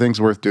quotes. If a thing's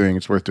worth doing,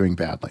 it's worth doing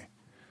badly.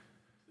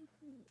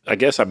 I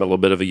guess I'm a little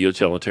bit of a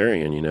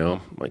utilitarian,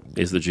 like,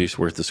 is the juice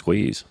worth the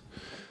squeeze?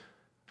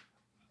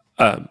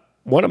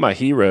 One of my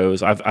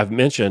heroes, I've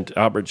mentioned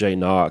Albert J.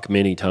 Nock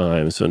many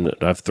times, and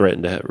I've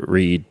threatened to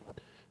read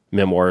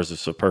Memoirs of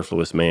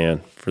Superfluous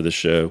Man for the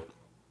show.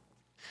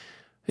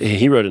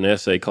 He wrote an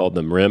essay called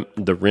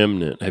The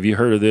Remnant. Have you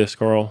heard of this,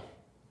 Karl?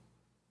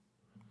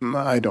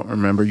 I don't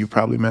remember. You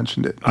probably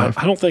mentioned it.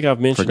 I don't think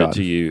I've mentioned it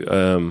to you.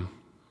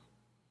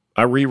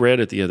 I reread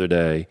it the other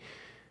day,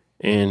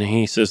 and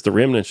he says the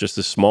remnant's just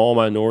a small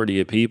minority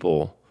of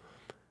people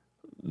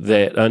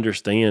that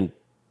understand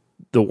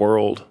the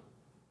world.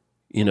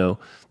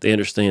 They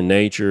understand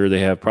nature.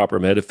 They have proper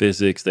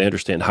metaphysics. They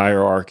understand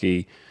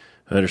hierarchy.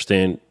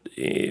 Understand,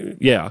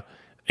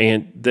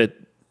 and that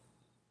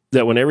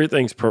when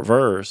everything's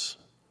perverse,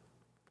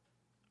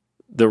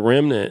 the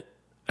remnant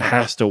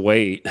has to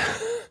wait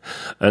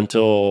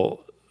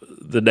until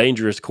the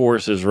dangerous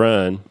course is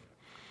run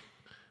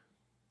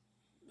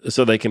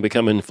so they can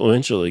become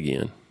influential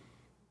again.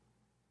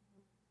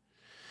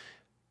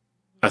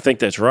 I think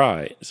that's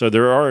right. So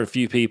there are a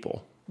few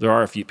people.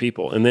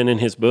 And then in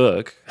his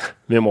book,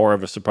 Memoir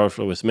of a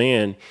Superfluous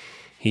Man,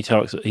 he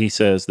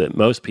says that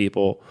most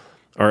people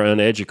are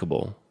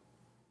uneducable.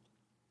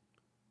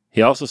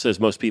 He also says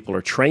most people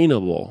are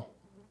trainable,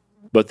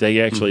 but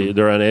they're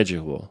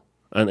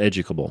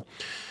uneducable.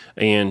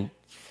 And,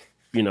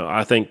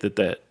 I think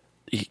that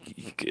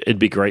it'd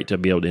be great to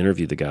be able to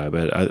interview the guy,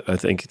 but I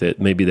think that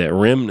maybe that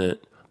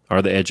remnant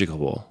are the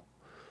educable.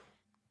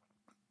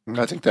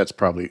 I think that's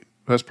probably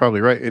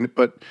right.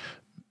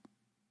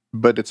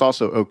 But it's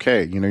also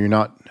okay. You're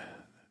not,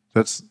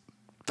 that's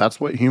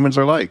what humans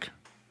are like.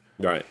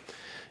 Right.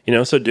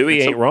 So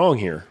Dewey ain't wrong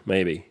here,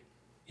 maybe.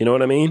 You know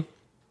what I mean?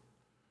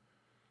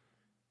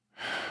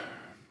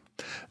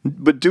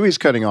 But Dewey's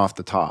cutting off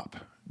the top.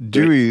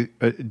 Dewey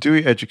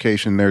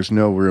education, there's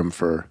no room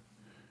for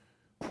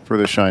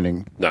the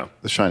shining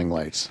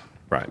lights.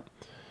 Right.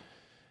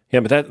 Yeah,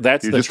 but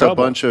that's you're the just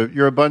trouble.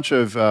 You're a bunch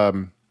of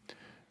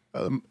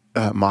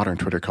modern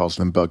Twitter calls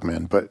them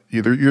bugmen, but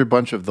you're a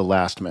bunch of the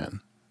last men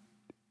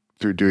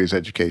through Dewey's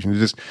education.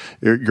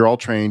 You're all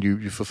trained,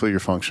 you fulfill your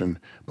function,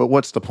 but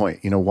what's the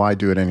point? Why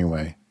do it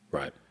anyway?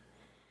 Right.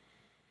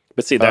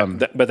 But see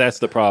but that's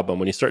the problem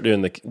when you start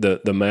doing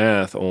the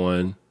math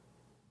on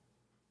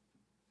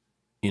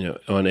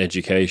on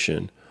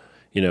education.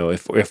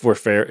 If we're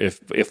fair, if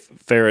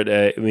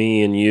Faraday,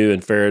 me and you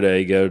and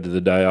Faraday go to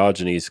the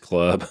Diogenes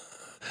Club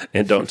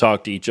and don't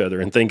talk to each other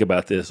and think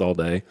about this all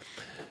day,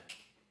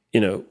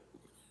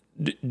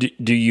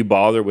 Do you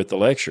bother with the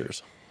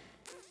lectures?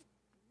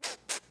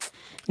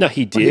 No,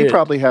 he did. Well, he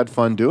probably had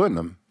fun doing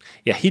them.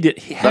 Yeah, he did.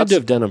 He had to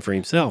have done them for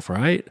himself,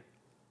 right?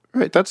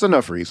 Right. That's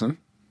enough reason.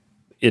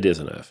 It is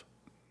enough.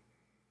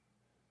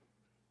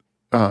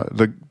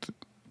 The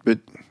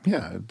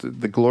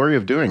glory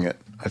of doing it,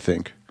 I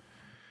think.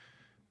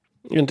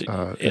 And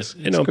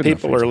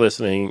people are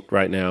listening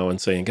right now and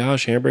saying,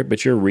 "Gosh, Amber,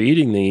 but you're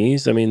reading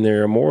these. I mean,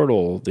 they're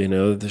immortal.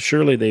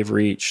 Surely they've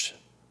reached,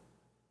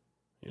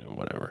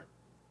 whatever,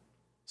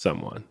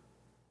 someone."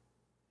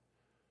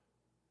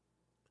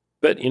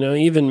 But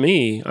even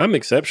me, I'm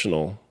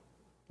exceptional.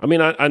 I mean,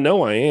 I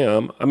know I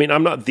am. I mean,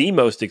 I'm not the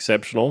most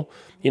exceptional.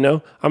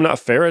 I'm not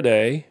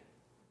Faraday,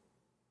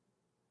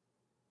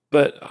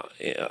 but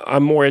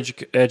I'm more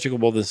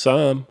educable than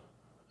some,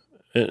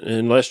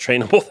 and less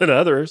trainable than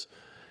others.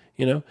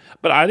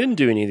 But I didn't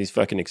do any of these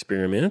fucking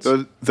experiments.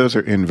 Those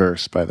are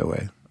inverse, by the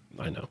way.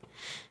 I know.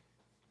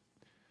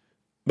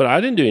 But I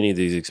didn't do any of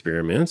these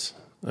experiments.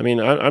 I mean,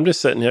 I'm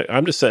just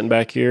sitting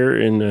back here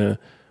in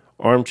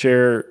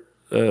armchair,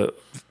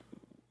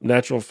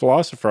 natural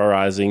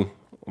philosopherizing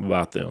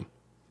about them.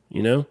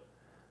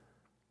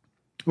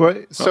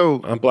 Well,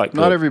 so I'm Black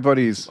Pill. Not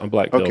everybody's. I'm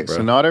Black Pill, okay, bro.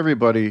 So not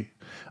everybody.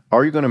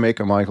 Are you going to make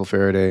a Michael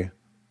Faraday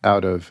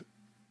out of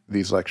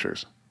these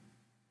lectures?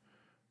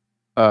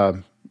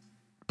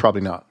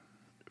 Probably not.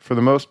 For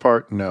the most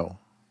part, no.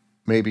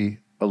 Maybe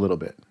a little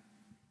bit.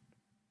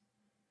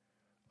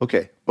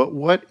 Okay, but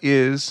what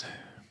is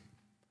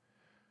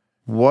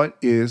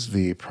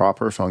the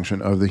proper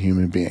function of the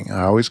human being?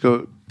 I always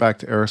go back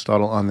to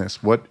Aristotle on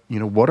this. What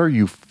are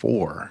you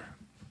for?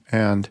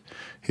 And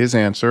his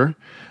answer,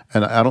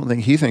 and I don't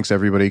think he thinks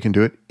everybody can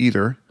do it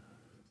either,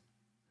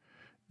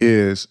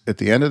 is at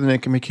the end of the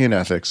Nicomachean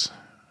Ethics,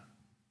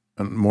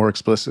 and more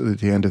explicitly at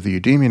the end of the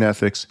Eudemian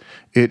Ethics,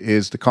 it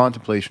is the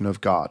contemplation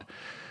of God.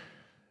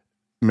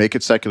 Make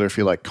it secular if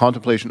you like.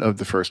 Contemplation of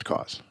the first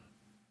cause.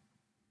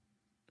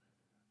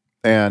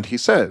 And he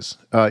says,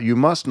 you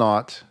must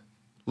not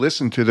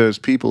listen to those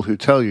people who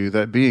tell you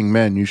that being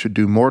men you should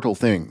do mortal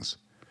things,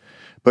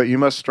 but you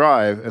must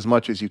strive as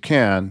much as you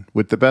can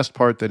with the best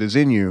part that is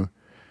in you,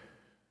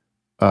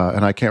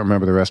 and I can't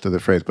remember the rest of the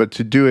phrase, but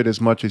to do it as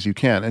much as you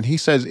can. And he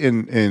says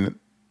in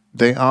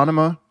De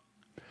Anima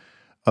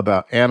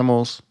about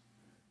animals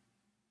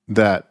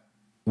that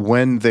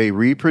when they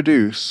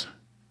reproduce,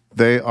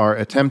 they are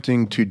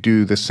attempting to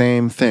do the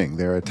same thing.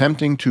 They're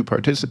attempting to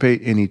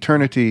participate in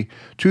eternity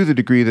to the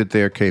degree that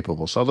they are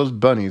capable. So all those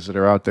bunnies that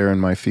are out there in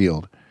my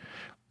field,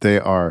 they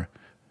are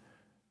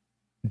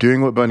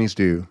doing what bunnies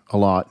do a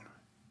lot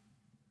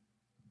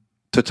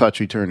to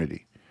touch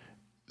eternity.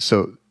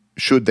 So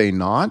should they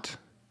not?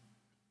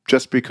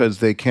 Just because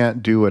they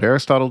can't do what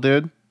Aristotle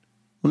did?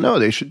 Well, no,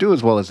 they should do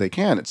as well as they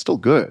can. It's still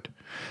good.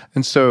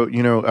 And so,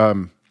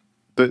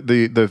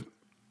 the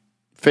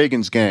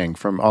Fagin's gang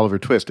from Oliver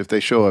Twist, if they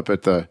show up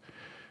at the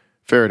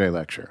Faraday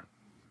lecture,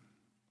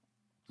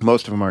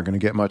 most of them aren't going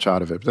to get much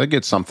out of it. But they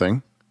get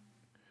something.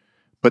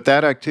 But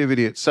that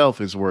activity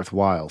itself is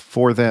worthwhile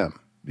for them.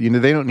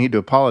 They don't need to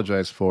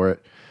apologize for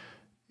it.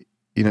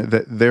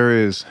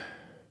 That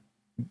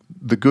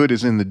the good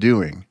is in the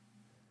doing.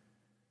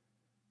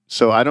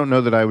 So I don't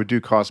know that I would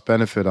do cost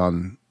benefit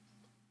on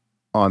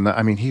that.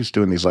 I mean, he's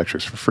doing these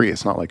lectures for free.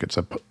 It's not like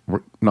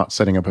we're not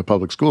setting up a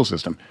public school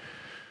system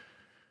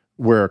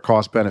where a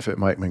cost benefit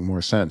might make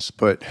more sense.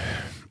 But,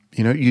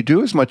 you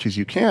do as much as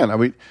you can. I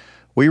mean,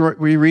 we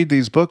read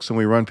these books and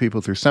we run people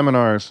through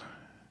seminars.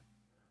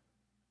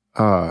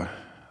 How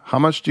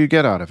much do you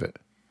get out of it?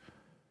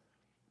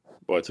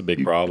 Boy, it's a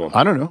big problem.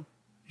 I don't know.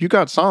 You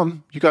got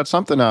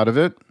something out of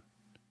it.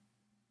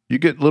 You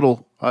get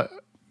little,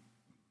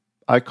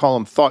 I call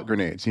them thought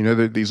grenades.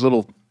 They're these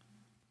little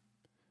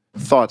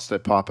thoughts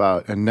that pop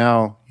out, and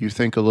now you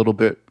think a little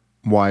bit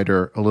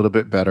wider, a little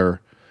bit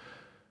better.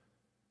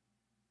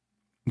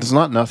 It's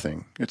not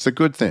nothing. It's a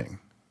good thing.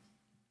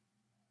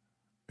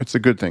 It's a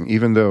good thing,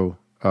 even though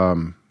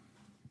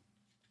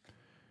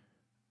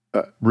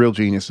real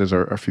geniuses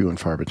are few and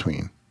far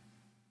between.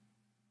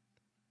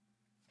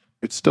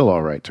 It's still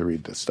all right to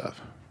read this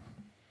stuff.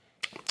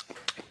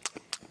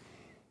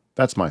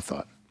 That's my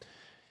thought.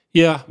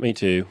 Yeah, me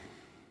too.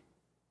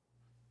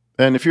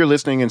 And if you're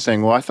listening and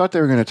saying, well, I thought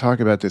they were going to talk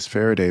about this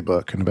Faraday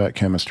book and about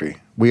chemistry.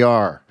 We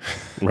are.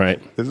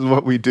 Right. This is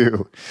what we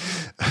do.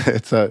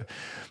 It's not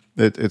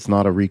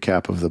a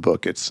recap of the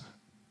book. It's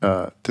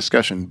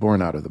discussion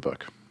born out of the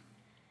book.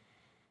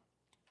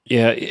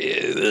 Yeah,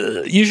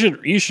 you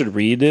should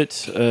read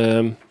it.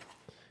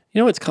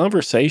 It's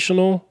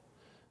conversational.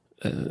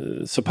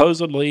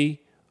 Supposedly,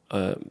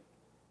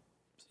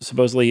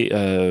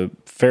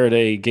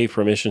 Faraday gave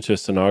permission to a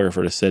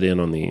stenographer to sit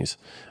in on these,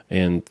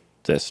 and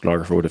that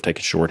stenographer would have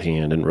taken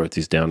shorthand and wrote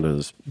these down to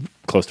as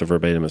close to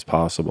verbatim as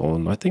possible.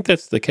 And I think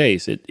that's the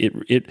case.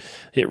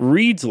 It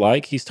reads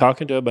like he's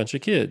talking to a bunch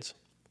of kids,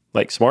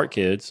 like smart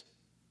kids,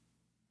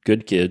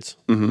 good kids.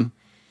 Mm-hmm.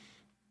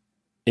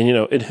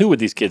 And who would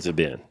these kids have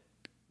been?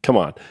 Come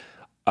on.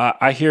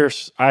 I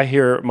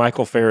hear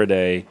Michael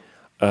Faraday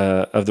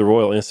of the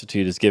Royal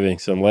Institute is giving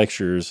some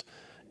lectures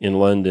in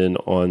London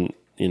on,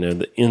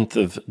 the 9th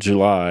of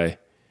July,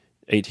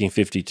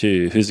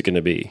 1852, who's it going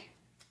to be?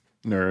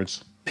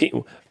 Nerds.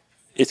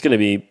 It's going to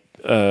be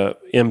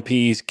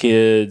MPs,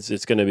 kids.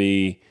 It's going to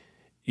be,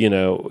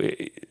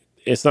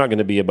 it's not going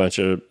to be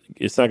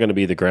it's not going to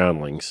be the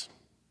groundlings.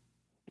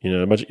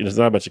 It's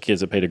not a bunch of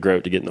kids that paid a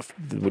groat to get in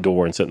the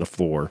door and sit on the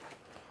floor.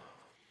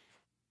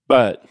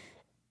 But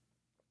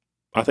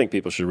I think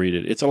people should read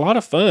it. It's a lot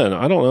of fun.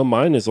 I don't know.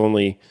 Mine is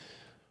only,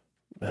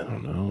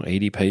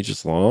 80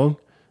 pages long,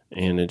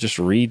 and it just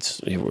reads.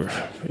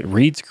 It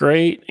reads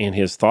great, and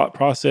his thought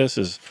process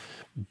is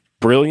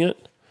brilliant.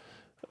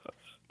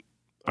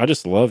 I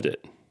just loved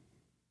it.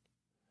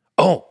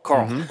 Oh,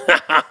 Karl.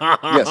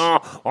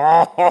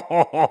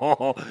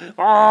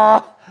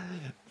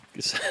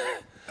 Yes.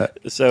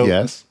 So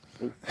yes.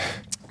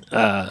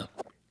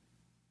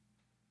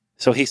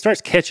 So he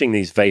starts catching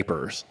these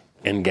vapors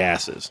and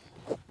gases,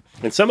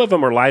 and some of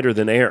them are lighter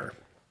than air.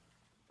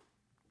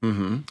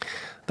 Mm-hmm.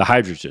 The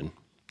hydrogen,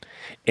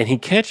 and he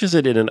catches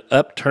it in an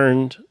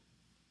upturned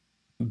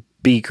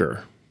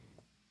beaker.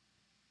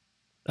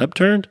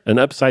 An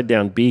upside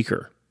down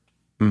beaker.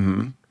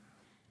 Mm-hmm.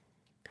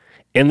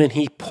 And then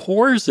he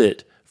pours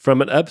it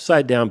from an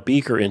upside down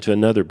beaker into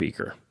another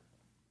beaker,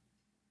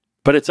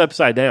 but it's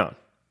upside down.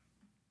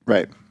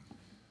 Right.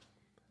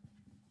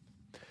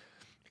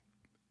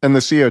 And the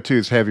CO2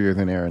 is heavier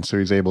than air, and so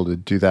he's able to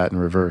do that in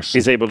reverse.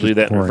 He's able to do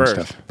that in reverse.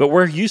 Stuff. But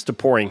we're used to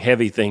pouring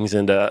heavy things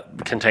into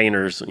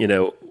containers,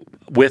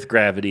 with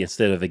gravity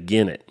instead of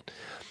again it.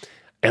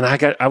 And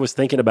I was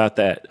thinking about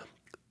that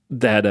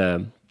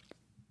the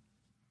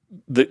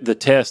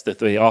test that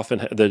they often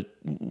the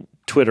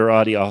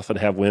Twitterati often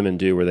have women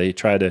do, where they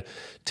try to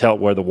tell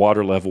where the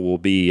water level will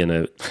be in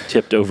a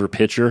tipped over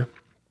pitcher.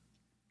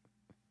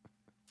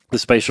 The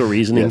spatial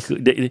reasoning. Yes.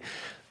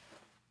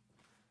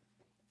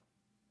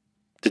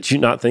 Did you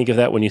not think of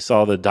that when you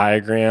saw the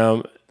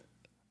diagram?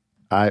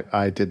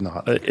 I did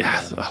not.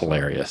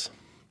 Hilarious.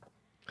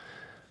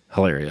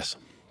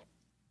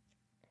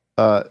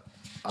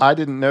 I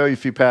didn't know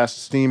if you pass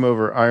steam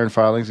over iron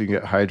filings, you can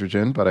get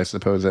hydrogen, but I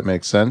suppose that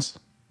makes sense.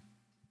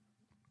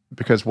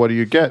 Because what do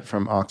you get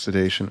from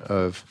oxidation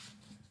of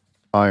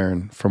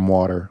iron from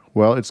water?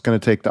 Well, it's going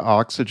to take the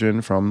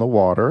oxygen from the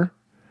water,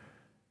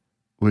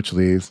 which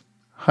leaves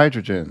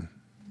hydrogen.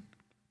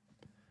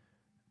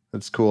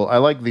 That's cool. I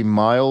like the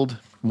mild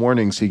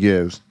warnings he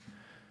gives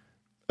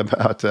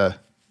about, this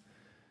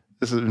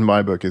is in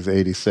my book, is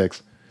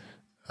 86.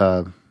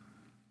 Mr.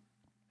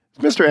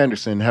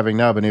 Anderson, having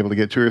now been able to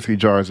get 2 or 3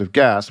 jars of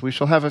gas, we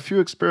shall have a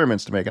few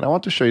experiments to make, and I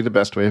want to show you the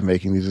best way of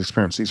making these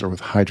experiments. These are with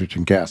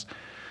hydrogen gas.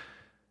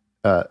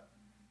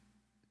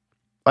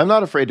 I'm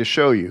not afraid to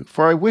show you,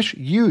 for I wish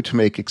you to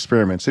make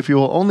experiments, if you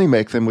will only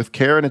make them with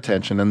care and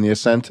attention and the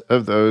assent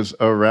of those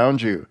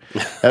around you.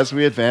 As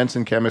we advance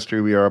in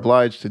chemistry, we are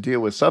obliged to deal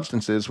with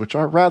substances which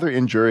are rather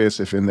injurious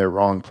if in their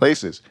wrong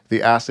places.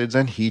 The acids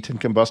and heat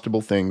and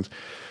combustible things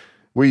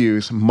we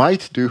use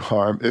might do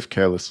harm if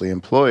carelessly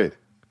employed.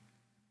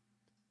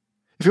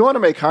 If you want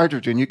to make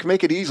hydrogen, you can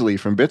make it easily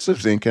from bits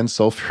of zinc and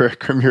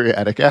sulfuric or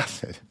muriatic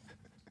acid.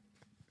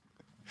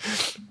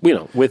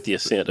 With the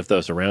assent of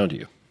those around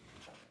you.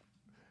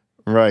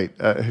 Right.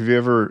 Have you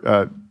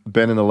ever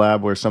been in the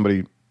lab where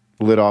somebody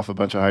lit off a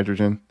bunch of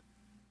hydrogen?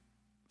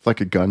 It's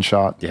like a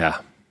gunshot. Yeah.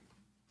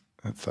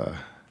 That's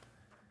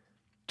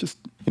just,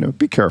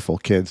 be careful,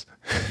 kids.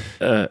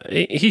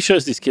 He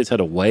shows these kids how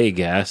to weigh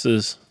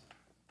gases.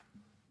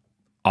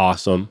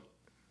 Awesome.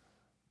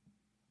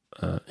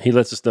 He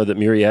lets us know that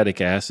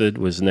muriatic acid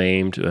was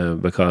named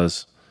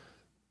because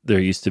there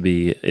used to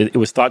be, it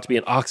was thought to be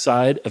an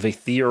oxide of a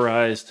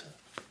theorized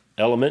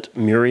element,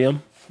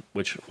 murium,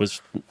 which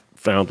was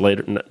found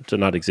later to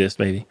not exist,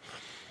 maybe.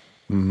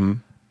 Mm-hmm.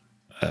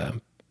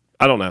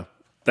 I don't know.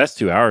 That's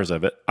 2 hours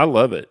of it. I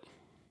love it.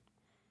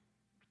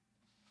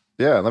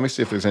 Yeah, let me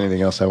see if there's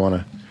anything else I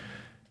want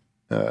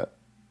to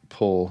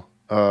pull.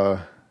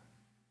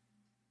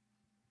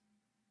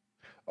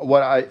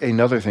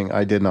 Another thing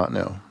I did not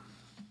know.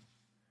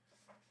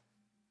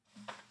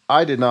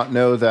 I did not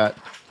know that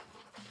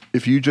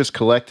if you just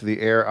collect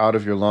the air out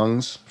of your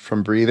lungs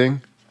from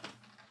breathing,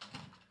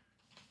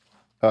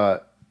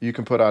 you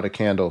can put out a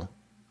candle.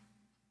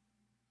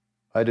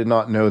 I did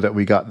not know that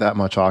we got that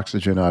much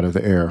oxygen out of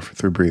the air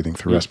through breathing,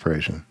 through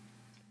respiration.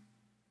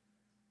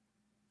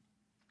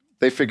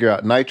 They figure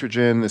out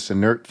nitrogen, this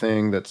inert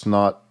thing that's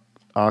not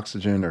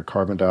oxygen or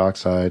carbon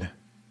dioxide.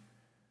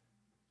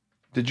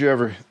 Did you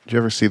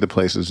ever see the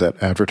places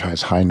that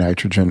advertise high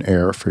nitrogen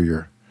air for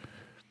your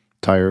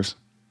tires?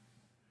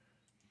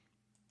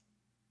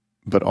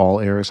 But all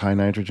air is high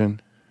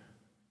nitrogen?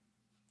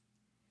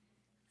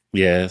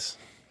 Yes.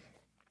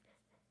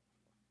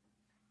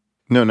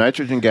 No,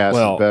 nitrogen gas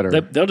is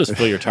better. They'll just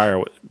fill your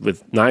tire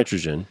with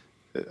nitrogen.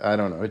 I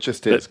don't know. It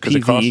just is.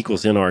 PV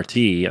equals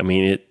nRT. I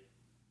mean,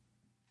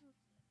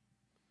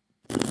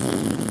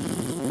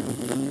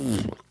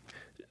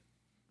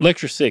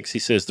 Lecture 6, he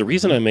says, the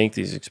reason I make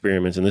these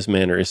experiments in this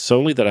manner is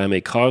solely that I may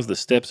cause the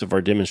steps of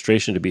our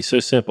demonstration to be so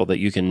simple that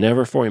you can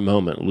never for a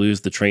moment lose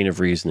the train of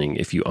reasoning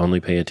if you only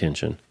pay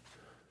attention.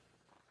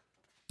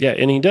 Yeah,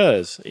 and he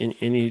does. And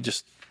he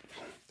just,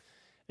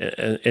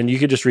 and you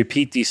could just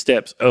repeat these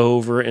steps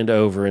over and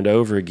over and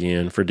over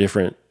again for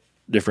different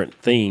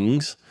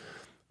things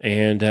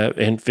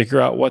and figure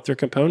out what their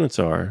components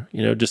are.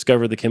 You know,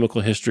 discover the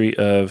chemical history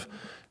of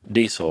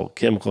diesel,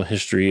 chemical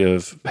history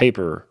of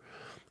paper,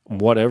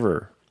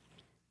 whatever.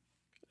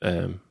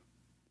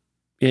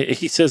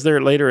 He says there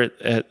later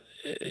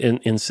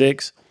in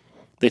 6,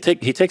 he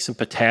takes some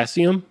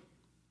potassium,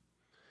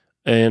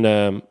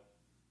 and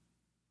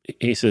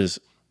he says,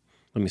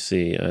 let me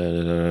see,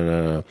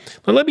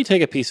 let me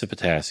take a piece of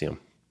potassium,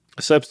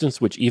 a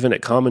substance which even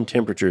at common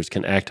temperatures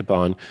can act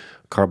upon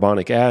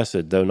carbonic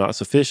acid, though not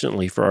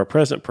sufficiently for our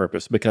present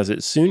purpose, because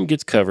it soon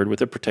gets covered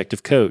with a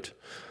protective coat.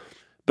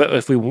 But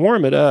if we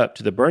warm it up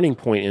to the burning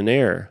point in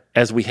air,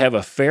 as we have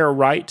a fair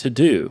right to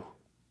do,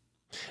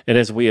 and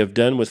as we have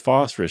done with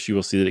phosphorus, you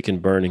will see that it can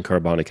burn in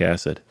carbonic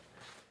acid.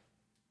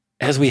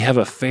 As we have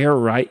a fair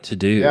right to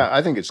do. Yeah,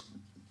 I think it's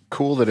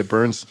cool that it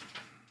burns.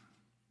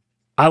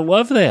 I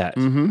love that.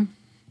 Mm-hmm.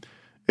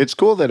 It's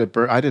cool that it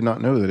burns. I did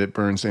not know that it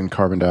burns in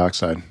carbon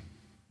dioxide.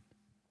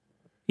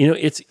 You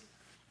know,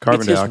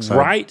 Carbon his dioxide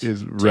right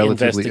is to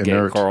relatively investigate,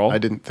 inert. Karl. I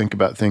didn't think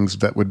about things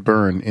that would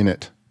burn in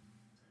it.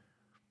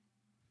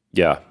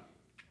 Yeah.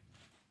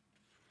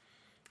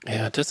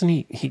 Yeah, doesn't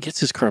he gets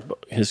his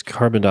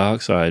carbon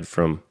dioxide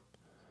from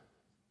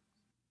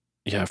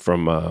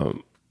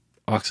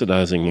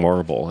oxidizing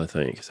marble, I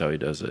think is how he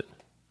does it,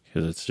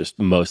 because it's just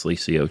mostly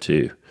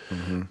CO2.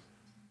 Mm-hmm.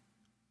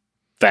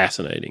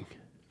 Fascinating.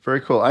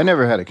 Very cool. I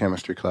never had a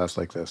chemistry class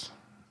like this.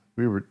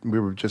 We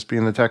were just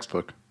being the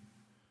textbook.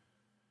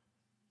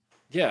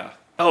 Yeah.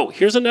 Oh,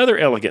 here's another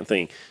elegant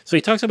thing. So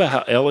he talks about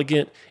how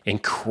elegant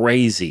and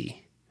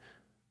crazy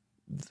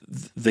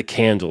the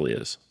candle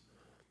is.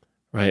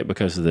 Right,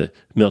 because of the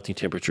melting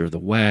temperature of the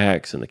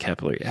wax and the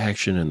capillary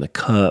action and the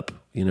cup,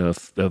 you know,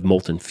 of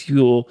molten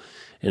fuel,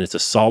 and it's a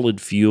solid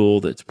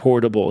fuel that's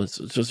portable. It's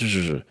just,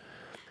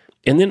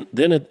 and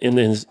then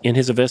in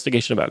his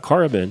investigation about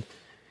carbon,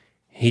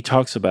 he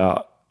talks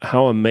about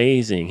how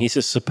amazing. He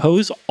says,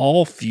 suppose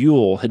all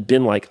fuel had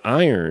been like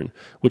iron,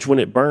 which when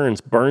it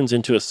burns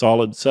into a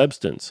solid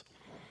substance.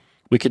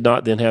 We could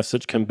not then have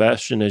such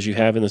combustion as you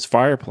have in this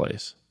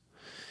fireplace.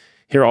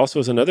 Here also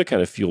is another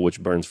kind of fuel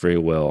which burns very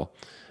well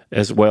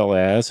as,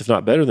 if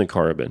not better than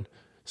carbon,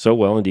 so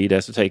well indeed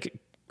as to take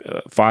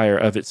fire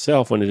of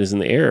itself when it is in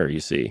the air, you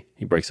see.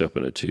 He breaks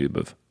open a tube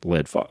of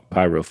lead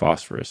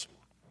pyrophosphorus.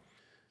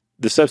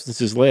 The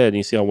substance is lead, and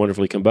you see how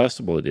wonderfully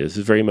combustible it is.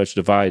 It's very much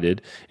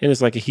divided, and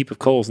it's like a heap of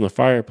coals in the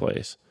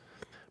fireplace.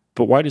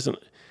 But why doesn't...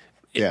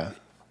 Yeah.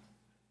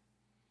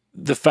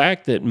 The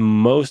fact that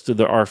most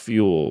of our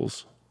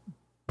fuels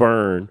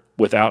burn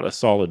without a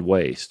solid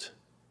waste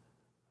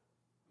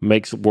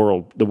makes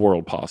the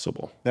world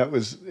possible.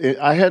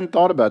 I hadn't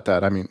thought about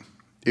that. I mean,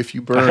 if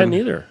you burn... I hadn't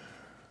either.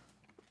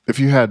 If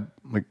you had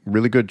like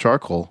really good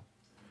charcoal,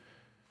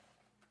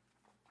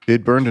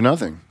 it'd burn to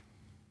nothing.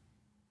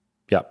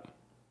 Yep.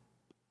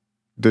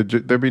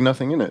 There'd be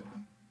nothing in it.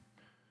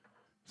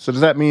 So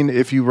does that mean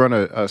if you run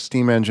a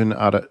steam engine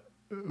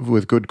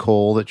with good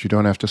coal that you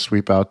don't have to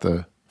sweep out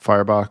the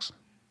firebox?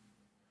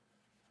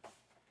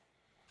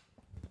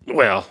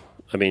 Well,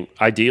 I mean,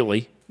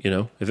 ideally... You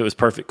know, if it was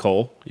perfect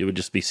coal, it would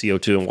just be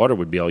CO2 and water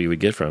would be all you would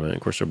get from it. Of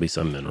course, there'll be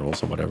some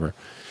minerals or whatever.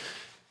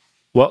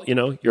 Well, you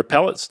know, your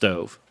pellet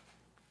stove,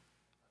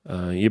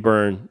 you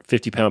burn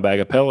 50-pound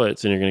bag of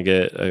pellets and you're going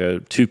to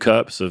get 2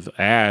 cups of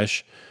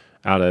ash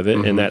out of it.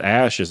 Mm-hmm. And that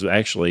ash is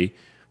actually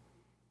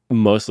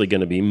mostly going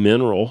to be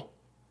mineral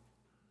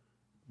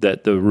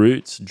that the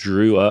roots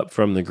drew up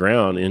from the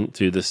ground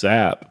into the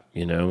sap.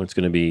 You know, it's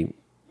going to be,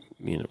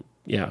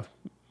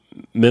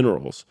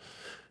 minerals.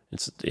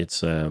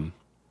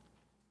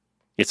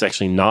 It's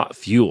actually not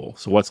fuel.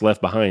 So what's left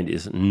behind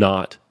is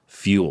not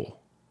fuel.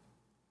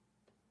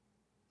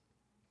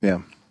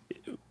 Yeah.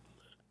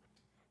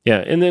 Yeah,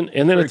 and then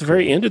at the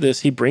very end of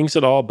this, he brings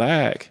it all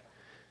back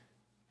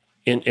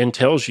and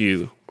tells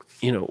you,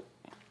 you know,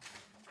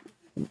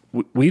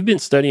 we've been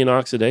studying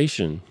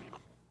oxidation,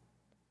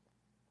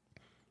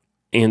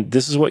 and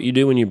this is what you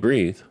do when you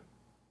breathe.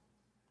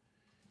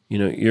 You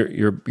know,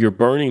 you're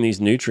burning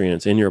these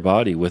nutrients in your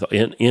body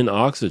in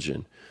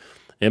oxygen,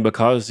 and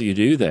because you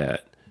do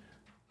that,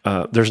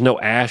 there's no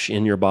ash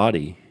in your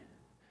body.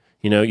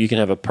 You know, you can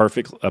have a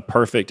perfect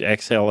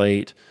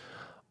exhalate.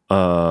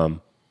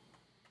 You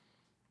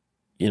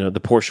know,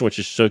 the portion which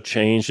is so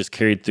changed is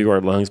carried through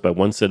our lungs by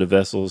one set of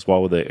vessels,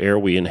 while the air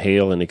we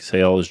inhale and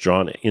exhale is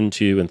drawn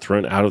into and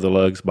thrown out of the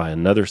lungs by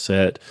another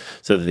set,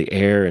 so that the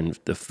air and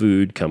the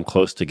food come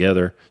close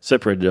together,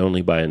 separated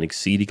only by an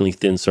exceedingly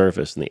thin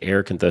surface, and the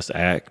air can thus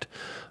act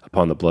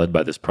upon the blood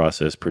by this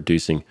process,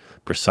 producing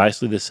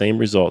precisely the same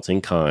results in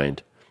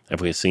kind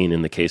as we have seen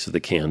in the case of the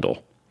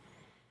candle.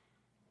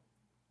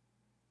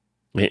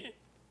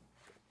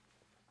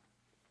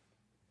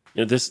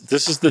 This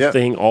is the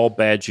thing all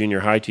bad junior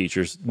high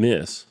teachers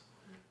miss.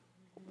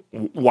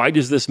 Why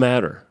does this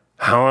matter?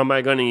 How am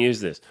I going to use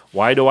this?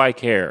 Why do I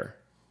care?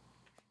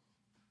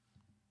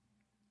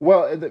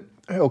 Well,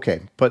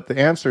 okay, but the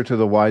answer to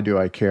the why do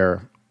I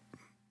care,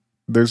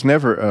 there's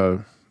never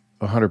a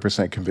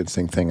 100%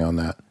 convincing thing on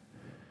that.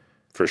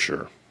 For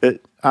sure.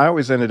 I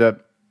always ended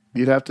up,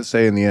 you'd have to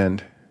say in the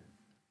end,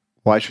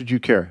 why should you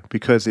care?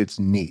 Because it's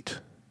neat.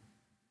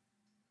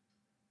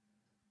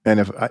 And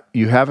if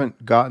you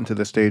haven't gotten to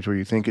the stage where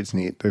you think it's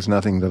neat, there's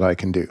nothing that I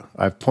can do.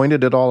 I've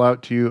pointed it all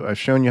out to you. I've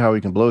shown you how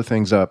we can blow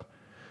things up.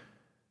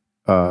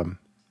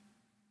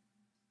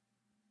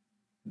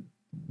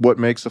 What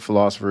makes a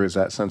philosopher is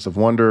that sense of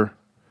wonder.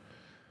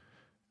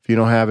 If you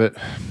don't have it,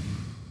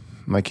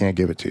 I can't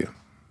give it to you.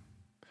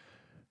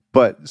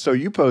 But so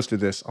you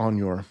posted this on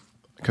your,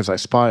 because I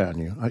spy on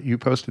you, you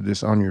posted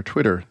this on your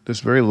Twitter,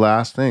 this very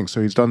last thing.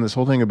 So he's done this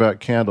whole thing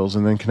about candles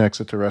and then connects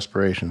it to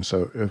respiration.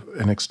 So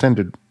an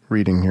extended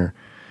reading here.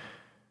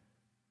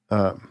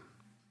 In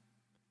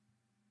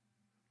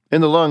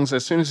the lungs,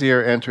 as soon as the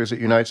air enters, it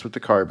unites with the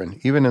carbon.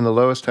 Even in the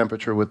lowest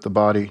temperature with the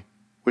body,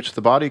 which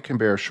the body can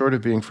bear short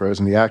of being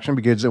frozen, the action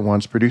begins at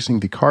once, producing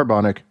the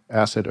carbonic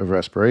acid of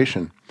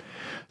respiration.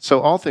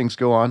 So all things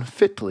go on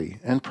fitly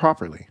and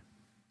properly.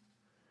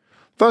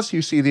 Thus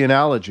you see the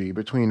analogy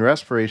between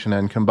respiration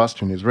and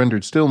combustion is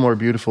rendered still more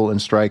beautiful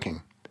and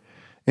striking.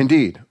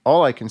 Indeed,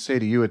 all I can say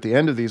to you at the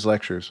end of these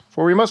lectures,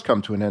 for we must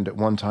come to an end at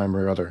one time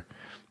or other,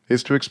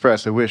 is to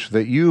express a wish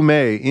that you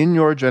may, in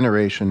your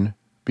generation,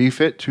 be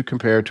fit to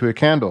compare to a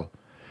candle,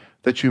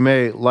 that you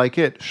may, like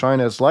it,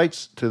 shine as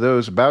lights to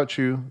those about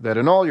you, that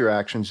in all your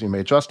actions you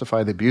may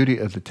justify the beauty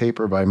of the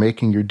taper by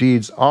making your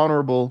deeds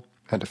honorable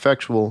and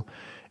effectual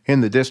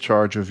in the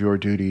discharge of your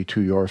duty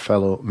to your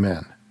fellow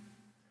men.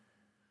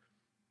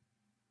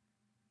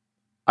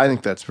 I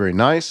think that's very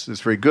nice.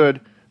 It's very good.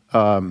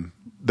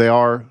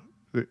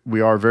 We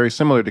are very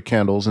similar to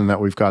candles in that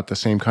we've got the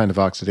same kind of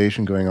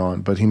oxidation going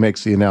on, but he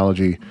makes the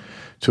analogy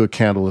to a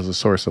candle as a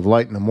source of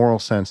light in a moral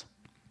sense.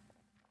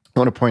 I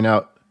want to point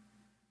out,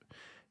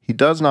 he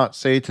does not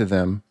say to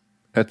them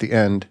at the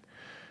end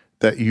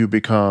that you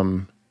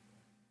become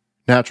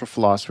natural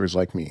philosophers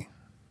like me.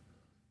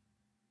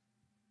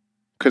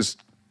 Because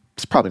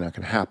it's probably not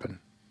going to happen.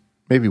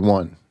 Maybe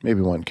one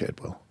kid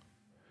will.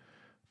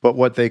 But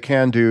what they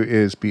can do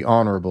is be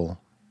honorable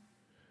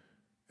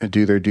and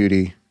do their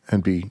duty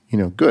and be,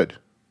 good.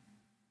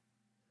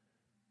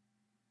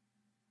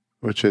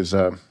 Which is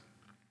an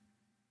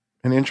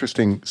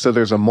interesting, so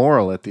there's a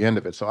moral at the end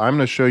of it. So I'm going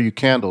to show you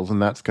candles,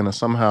 and that's going to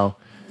somehow,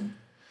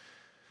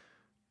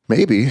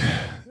 maybe,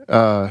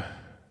 through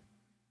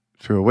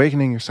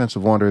awakening your sense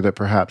of wonder, that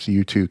perhaps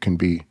you too can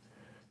be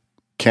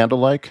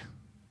candle-like.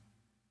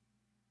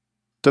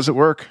 Does it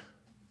work?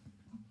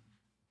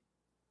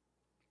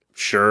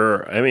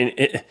 Sure. I mean,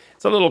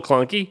 it's a little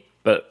clunky,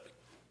 but,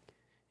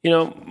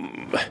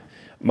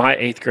 my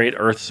 8th grade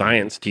earth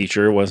science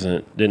teacher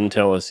didn't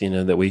tell us,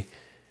 that we,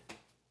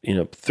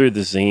 threw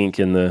the zinc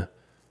in the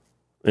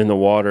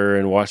water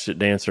and watched it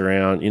dance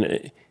around,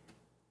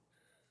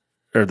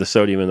 or the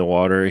sodium in the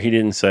water. He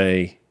didn't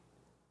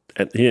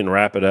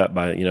wrap it up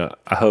by,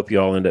 I hope you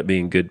all end up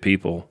being good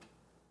people.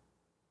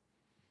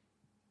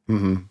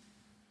 Mm-hmm.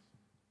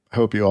 I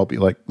hope you all be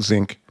like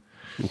zinc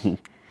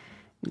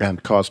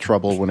and cause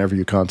trouble whenever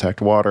you contact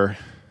water.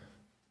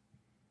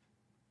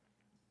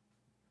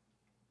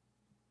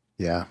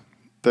 Yeah.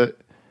 The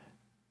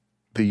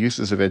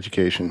uses of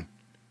education.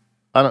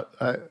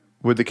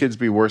 Would the kids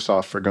be worse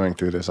off for going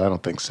through this? I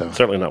don't think so.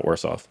 Certainly not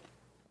worse off.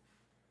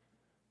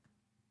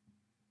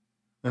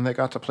 And they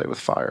got to play with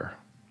fire.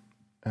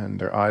 And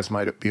their eyes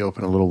might be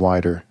open a little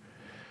wider.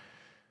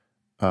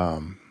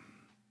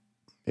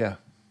 Yeah.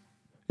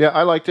 Yeah,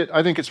 I liked it.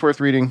 I think it's worth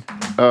reading.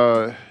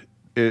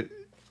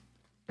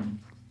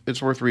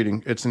 It's worth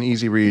reading. It's an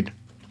easy read.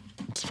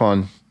 It's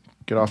fun.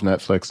 Get off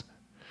Netflix.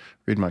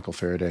 Read Michael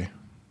Faraday.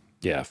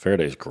 Yeah,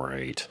 Faraday's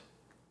great.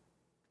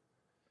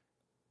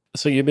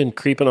 So you've been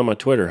creeping on my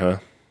Twitter, huh?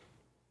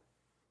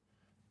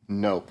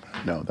 No,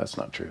 that's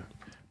not true.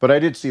 But I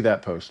did see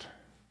that post.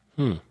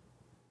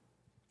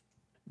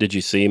 Did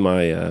you see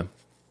my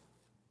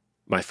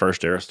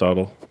first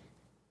Aristotle?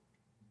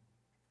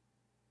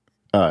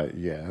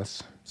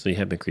 Yes. So you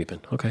have been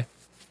creeping. Okay.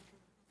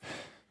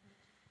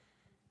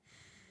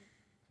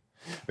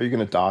 Are you going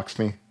to dox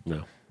me?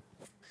 No.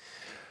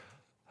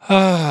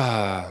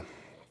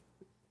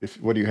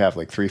 What do you have,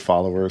 like 3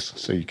 followers,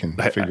 so you can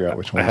figure out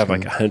which one? I have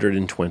like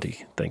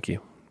 120. Thank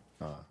you.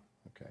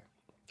 Okay.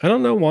 I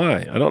don't know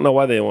why. I don't know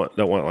why they don't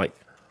want like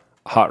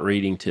hot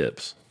reading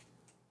tips.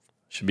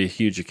 Should be a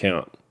huge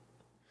account.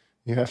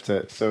 You have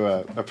to.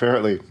 So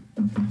apparently,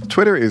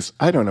 Twitter is.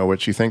 I don't know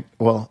what you think.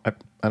 Well, I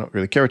don't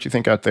really care what you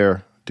think out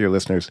there, dear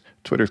listeners.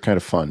 Twitter's kind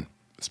of fun,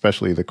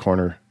 especially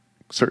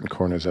certain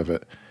corners of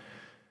it.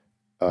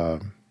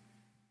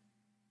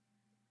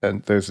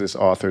 And there's this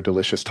author,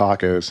 Delicious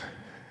Tacos,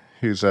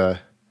 who's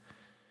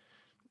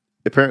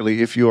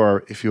apparently if you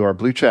are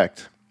blue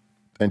checked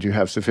and you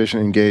have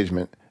sufficient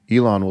engagement,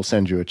 Elon will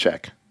send you a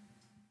check.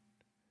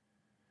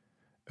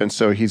 And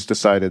so he's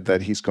decided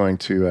that he's going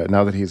to,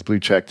 now that he's blue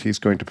checked, he's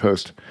going to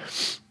post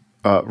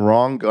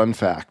wrong gun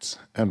facts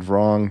and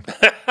wrong.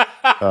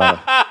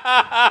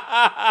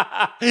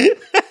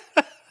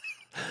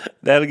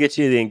 That'll get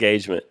you the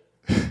engagement.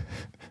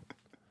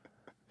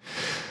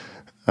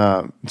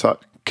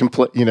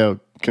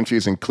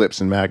 Confusing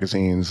clips in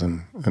magazines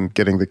and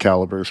getting the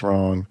calibers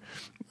wrong.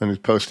 And he's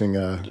posting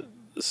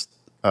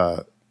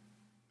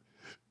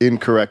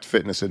incorrect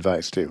fitness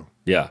advice too.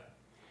 Yeah.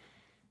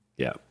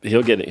 Yeah.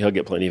 He'll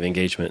get plenty of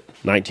engagement.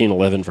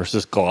 1911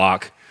 versus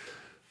Glock.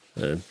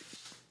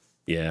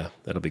 Yeah,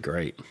 that'll be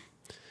great.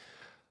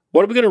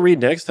 What are we going to read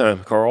next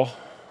time, Karl?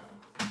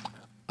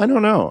 I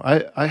don't know.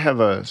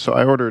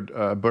 I ordered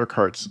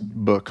Burkhart's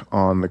book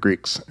on the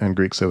Greeks and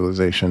Greek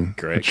civilization.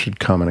 Great. It should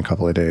come in a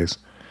couple of days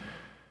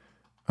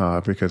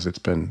because it's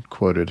been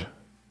quoted.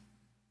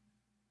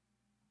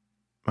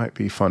 Might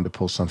be fun to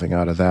pull something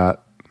out of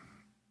that.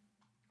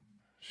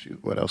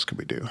 Shoot, what else could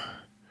we do?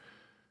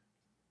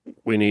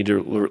 We need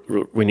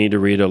to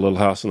read a Little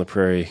House on the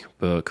Prairie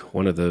book,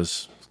 one of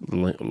those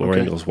Laura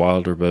Ingalls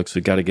Wilder books.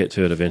 We got to get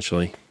to it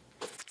eventually.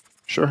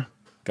 Sure.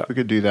 We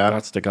could do that.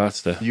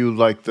 Gots to. You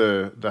like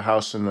the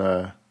house in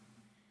the...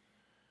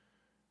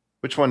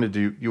 Which one did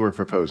you were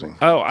proposing?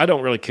 Oh, I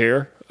don't really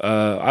care.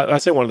 I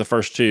say one of the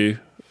first two,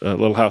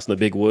 Little House in the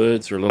Big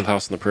Woods or Little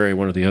House on the Prairie,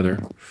 one or the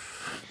other.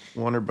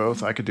 One or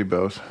both? I could do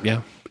both.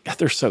 Yeah.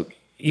 They're so...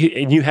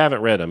 You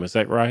haven't read them, is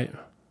that right?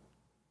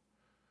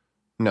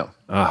 No.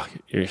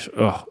 You're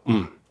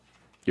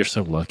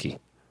so lucky.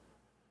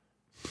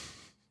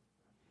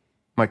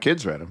 My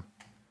kids read them.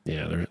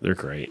 Yeah, they're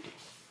great.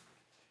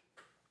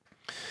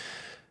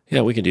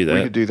 Yeah, we can do that.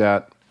 We could do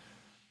that.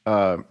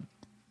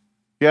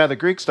 Yeah, the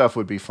Greek stuff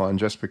would be fun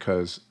just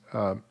because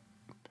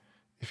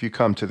if you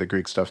come to the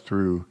Greek stuff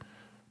through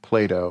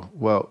Plato,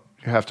 well,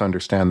 you have to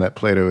understand that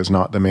Plato is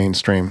not the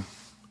mainstream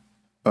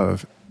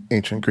of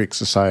ancient Greek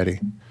society.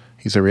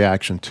 He's a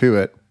reaction to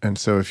it. And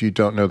so if you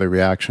don't know the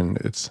reaction,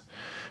 you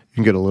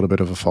can get a little bit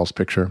of a false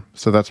picture.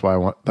 So that's why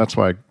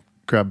I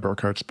grabbed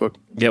Burkhart's book.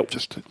 Yep.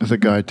 Just as a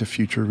guide to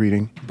future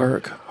reading.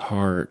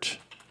 Burkhart.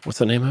 What's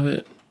the name of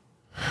it?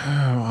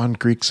 On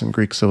Greeks and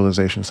Greek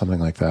civilization, something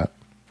like that.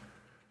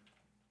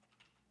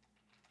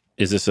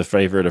 Is this a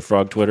favorite of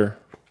Frog Twitter?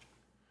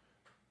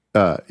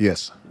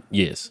 Yes.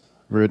 Yes.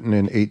 Written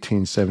in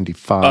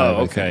 1875.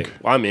 Oh, okay.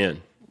 Well, I'm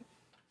in.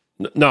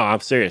 No,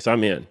 I'm serious.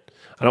 I'm in.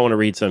 I don't want to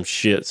read some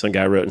shit some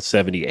guy wrote in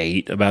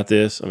 78 about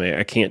this. I mean,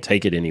 I can't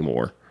take it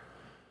anymore.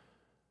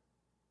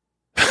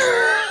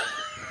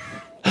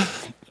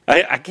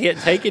 I can't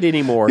take it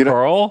anymore,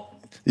 Karl.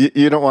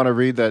 You don't want to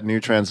read that new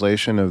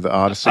translation of the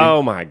Odyssey?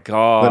 Oh, my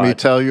God. Let me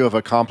tell you of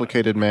a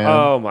complicated man.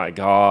 Oh, my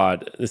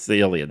God. It's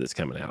the Iliad that's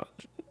coming out.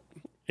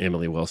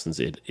 Emily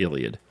Wilson's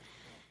Iliad.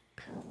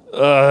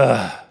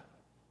 No,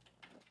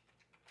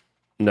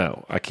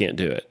 I can't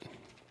do it.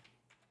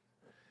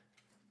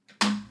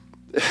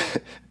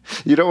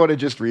 You don't want to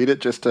just read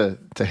it just to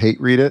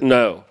hate read it?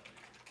 No.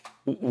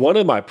 One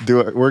of my...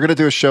 We're going to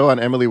do a show on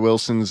Emily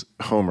Wilson's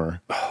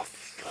Homer. Oh,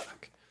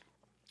 fuck.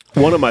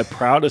 One of my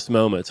proudest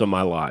moments of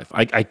my life,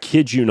 I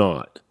kid you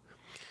not,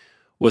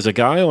 was a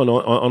guy on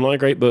Online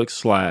Great Books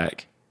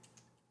Slack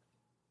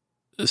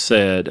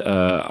said,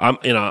 I'm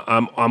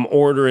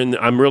ordering,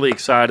 I'm really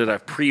excited.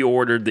 I've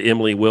pre-ordered the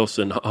Emily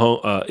Wilson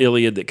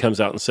Iliad that comes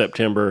out in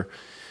September.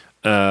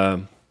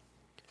 Or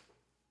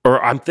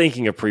I'm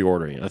thinking of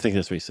pre-ordering it. I think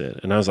that's what he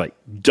said. And I was like,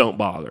 don't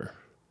bother.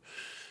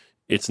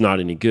 It's not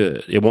any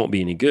good. It won't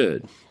be any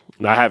good.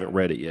 And I haven't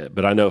read it yet,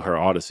 but I know her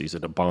Odyssey's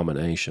an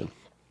abomination.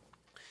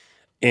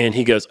 And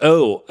he goes,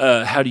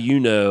 how do you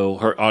know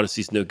her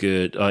Odyssey's no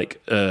good?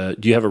 Like, do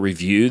you have a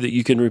review that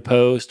you can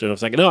repost? And I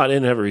was like, no, I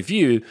didn't have a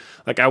review.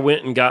 Like, I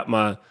went and got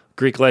my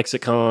Greek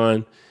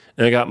lexicon,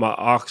 and I got my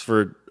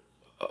Oxford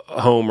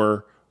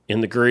Homer in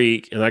the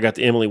Greek, and I got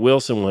the Emily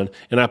Wilson one,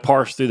 and I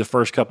parsed through the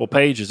first couple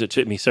pages. It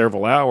took me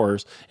several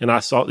hours, and I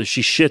saw that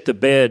she shit the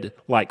bed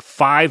like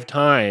 5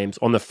 times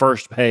on the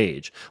first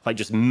page, like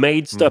just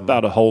made stuff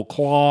out of whole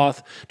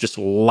cloth, just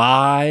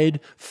lied,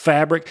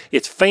 fabric.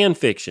 It's fan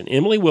fiction.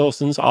 Emily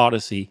Wilson's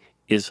Odyssey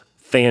is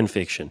fan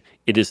fiction.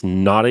 It is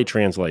not a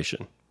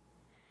translation.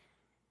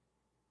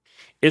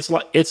 It's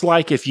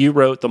like if you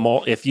wrote the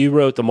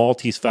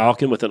Maltese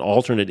Falcon with an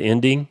alternate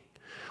ending.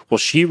 Well,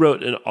 she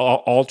wrote an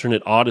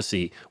alternate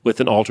Odyssey with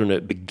an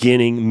alternate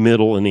beginning,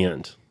 middle, and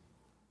end.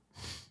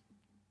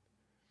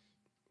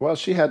 Well,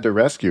 she had to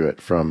rescue it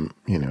from,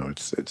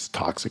 its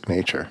toxic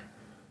nature.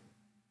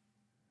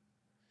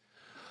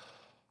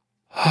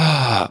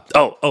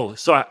 So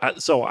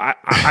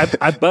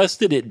I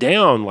busted it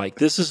down. Like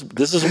this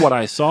is what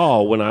I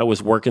saw when I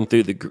was working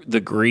through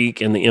the Greek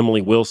and the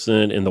Emily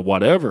Wilson and the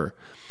whatever.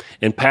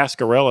 And John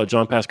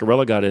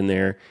Pasquarella got in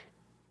there,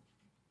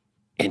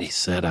 and he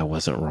said I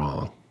wasn't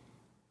wrong.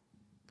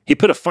 He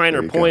put a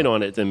finer point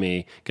on it than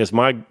me because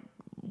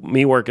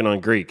me working on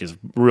Greek is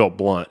real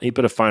blunt. He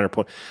put a finer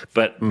point,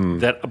 but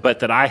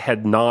that I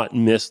had not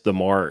missed the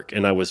mark,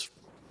 and I was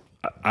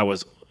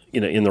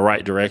in the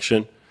right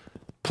direction.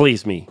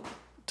 Pleased me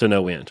to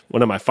no end.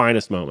 One of my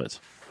finest moments.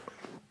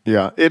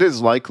 Yeah, it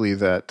is likely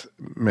that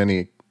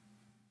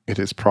it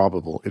is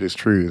probable, it is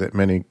true that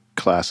many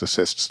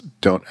classicists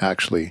don't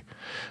actually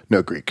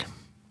know Greek.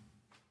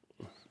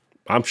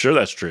 I'm sure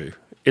that's true.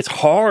 It's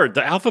hard.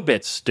 The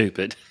alphabet's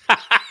stupid.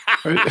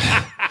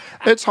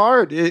 It's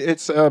hard.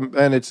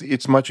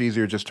 It's much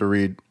easier just to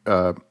read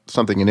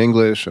something in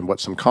English and what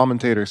some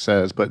commentator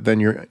says, but then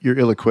you're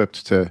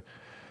ill-equipped to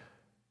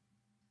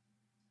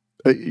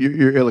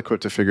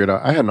figure it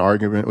out. I had an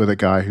argument with a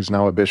guy who's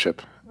now a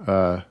bishop.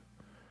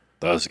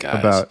 Those guys.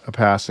 About a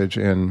passage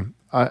in,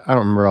 I don't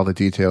remember all the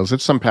details.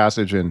 It's some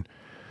passage in,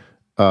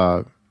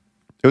 it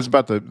was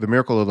about the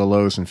miracle of the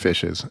loaves and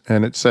fishes.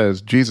 And it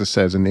says, Jesus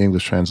says in the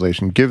English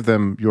translation, give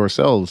them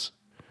yourselves,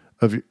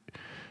 you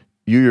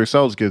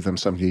yourselves give them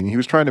something. He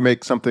was trying to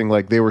make something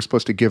like they were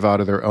supposed to give out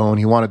of their own.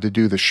 He wanted to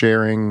do the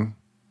sharing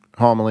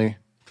homily.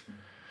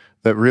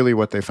 That really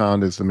what they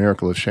found is the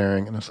miracle of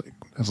sharing. And I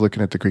was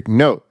looking at the Greek.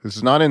 No, this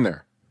is not in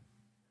there.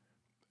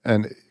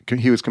 And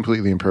he was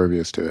completely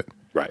impervious to it.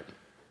 Right.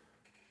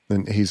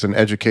 And he's an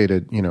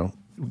educated,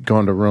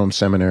 going to Rome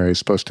seminary,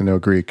 supposed to know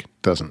Greek,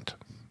 doesn't.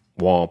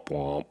 Womp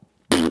womp.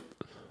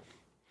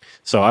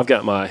 So I've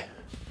got my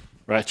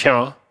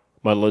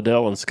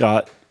Liddell and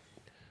Scott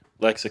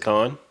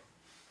lexicon.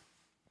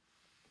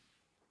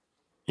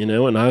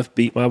 And I've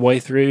beat my way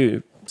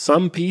through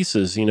some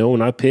pieces,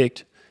 when I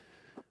picked,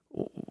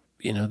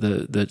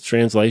 the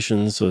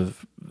translations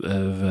of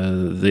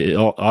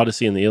the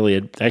Odyssey and the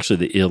Iliad, actually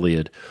the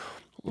Iliad.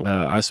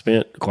 I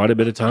spent quite a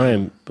bit of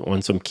time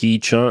on some key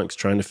chunks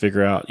trying to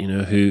figure out,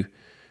 who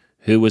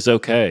was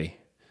okay.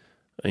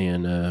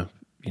 And,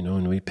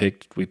 and we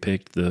picked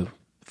the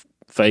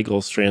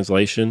Fagel's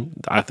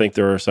translation. I think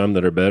there are some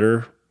that are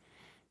better.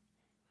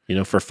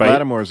 For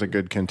Lattimore's a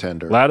good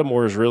contender.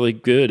 Lattimore is really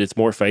good. It's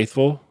more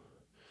faithful.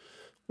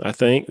 I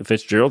think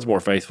Fitzgerald's more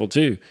faithful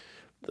too.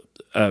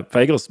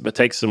 Fagel's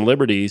takes some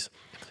liberties,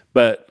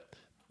 but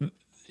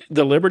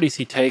the liberties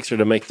he takes are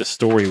to make the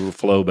story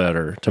flow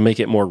better, to make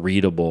it more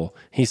readable.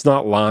 He's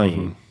not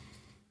lying.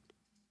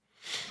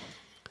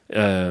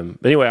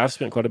 But anyway, I've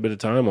spent quite a bit of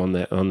time on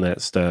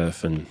that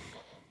stuff, and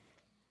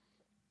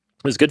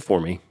it was good for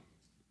me.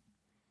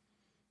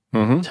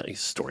 Tell you the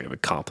story of a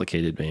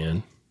complicated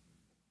man.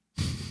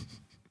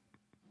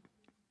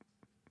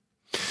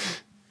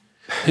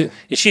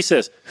 She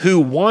says, who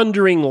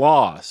wandering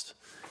lost.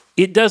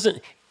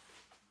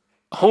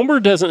 Homer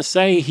doesn't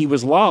say he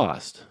was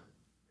lost.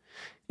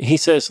 He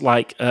says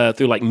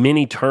through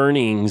many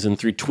turnings and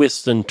through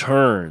twists and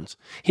turns.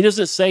 He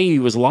doesn't say he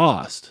was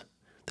lost.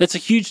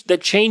 That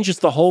changes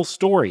the whole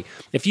story.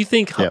 If you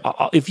think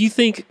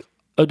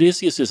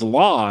Odysseus is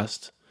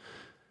lost,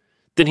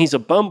 then he's a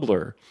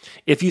bumbler.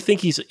 If you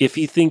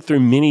think through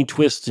many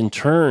twists and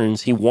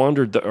turns, he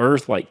wandered the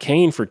earth like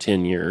Cain for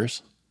 10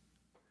 years.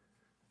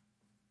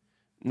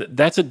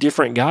 That's a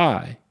different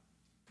guy.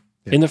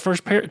 Yeah. In the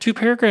first two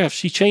paragraphs,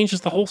 she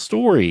changes the whole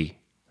story.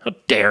 How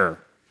dare!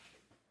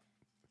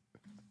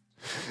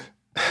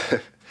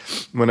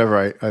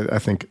 Whenever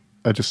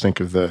I just think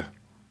of the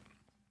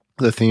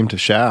theme to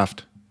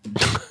Shaft.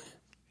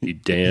 You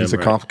damn He's a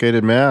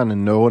complicated man,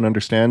 and no one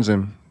understands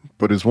him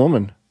but his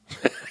woman.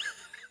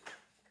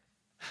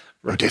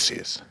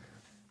 Odysseus.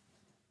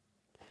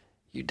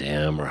 You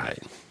damn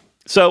right.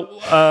 So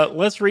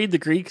let's read the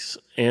Greeks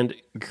and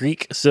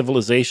Greek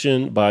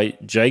Civilization by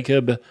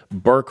Jacob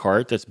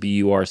Burckhardt. That's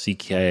Burckhardt.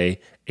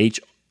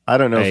 I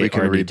don't know if we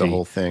can read the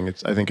whole thing.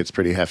 I think it's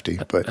pretty hefty,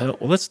 but well,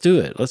 let's do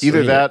it. Let's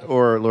either that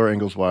or Laura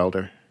Ingalls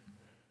Wilder.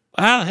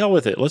 Hell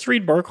with it. Let's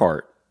read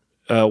Burckhardt.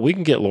 We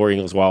can get Laura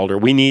Ingalls Wilder.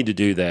 We need to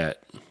do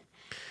that.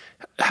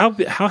 How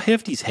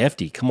hefty's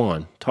hefty? Come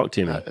on, talk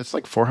to me. It's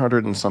like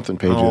 400 and something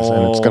pages,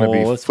 and it's going to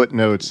be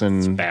footnotes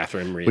and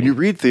bathroom reading. When you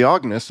read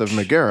Theognis of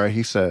Megara,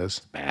 he says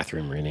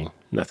bathroom reading.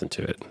 Nothing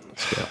to it.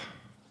 Let's go.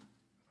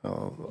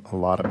 A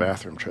lot of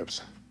bathroom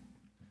trips.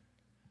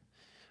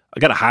 I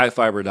got a high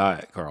fiber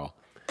diet, Karl.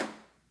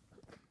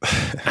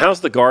 How's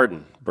the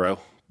garden, bruh?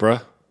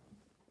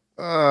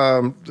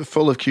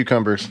 Full of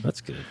cucumbers.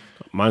 That's good.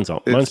 Mine's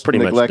pretty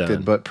much neglected,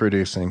 done. But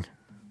producing.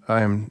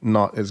 I am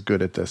not as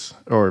good at this,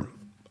 or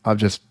I've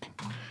just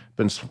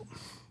been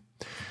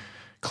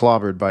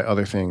clobbered by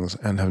other things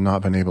and have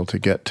not been able to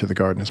get to the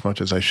garden as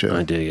much as I should.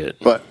 I dig it.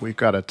 But we've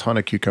got a ton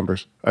of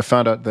cucumbers. I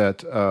found out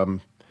that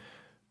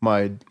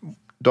my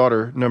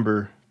daughter,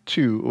 number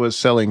 2, was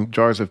selling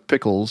jars of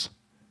pickles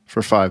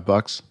for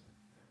 $5.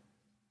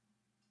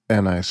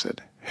 And I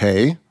said,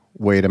 hey,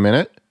 wait a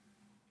minute.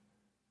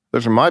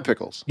 Those are my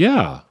pickles.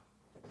 Yeah.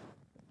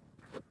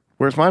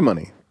 Where's my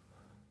money?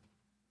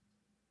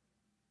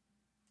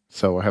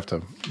 So we have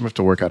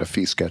to work out a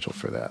fee schedule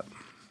for that.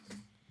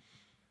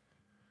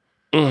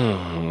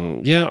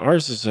 Yeah,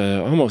 ours is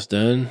almost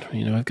done.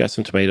 I've got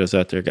some tomatoes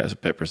out there, got some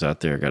peppers out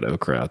there, got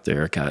okra out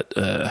there, got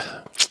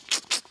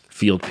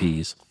field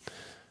peas,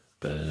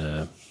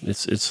 but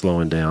it's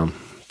slowing down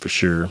for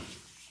sure.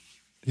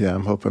 Yeah,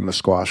 I'm hoping the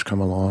squash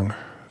come along.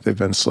 They've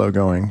been slow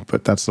going,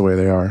 but that's the way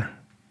they are.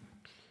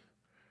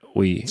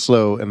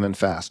 Slow and then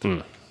fast.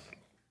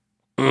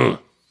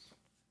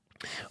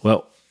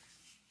 Well,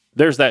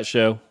 there's that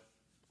show.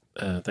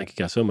 thank you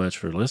guys so much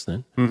for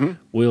listening. Mm-hmm.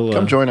 We'll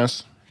come join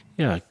us.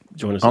 Yeah,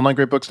 join us.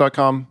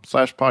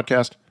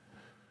 OnlineGreatBooks.com/podcast.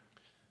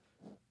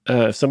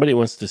 If somebody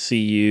wants to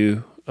see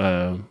you,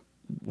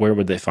 where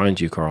would they find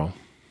you, Karl?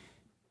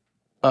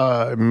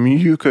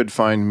 You could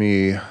find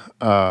me,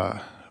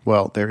 there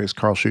is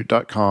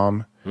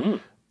karlshoot.com,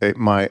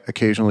 my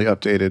occasionally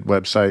updated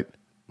website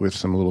with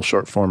some little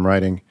short form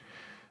writing.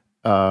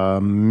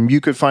 You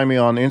could find me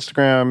on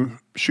Instagram,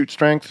 Shoot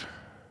Strength,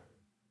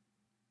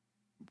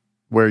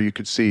 where you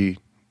could see,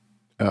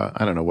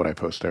 I don't know what I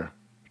post there,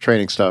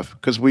 training stuff,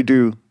 because we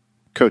do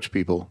coach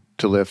people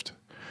to lift.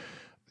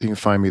 You can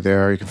find me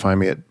there. You can find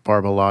me at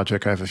Barbell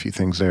Logic. I have a few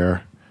things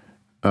there.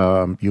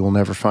 You will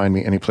never find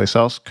me anyplace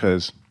else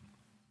because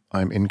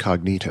I'm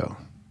incognito.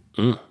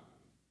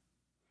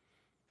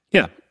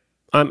 Yeah.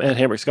 I'm at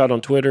Hambrick Scott on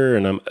Twitter,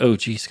 and I'm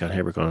OG Scott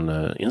Hambrick on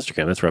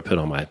Instagram. That's where I put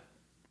all my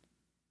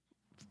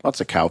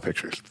lots of cow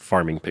pictures.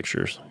 Farming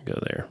pictures go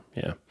there.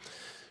 Yeah.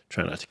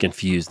 Try not to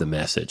confuse the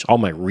message. All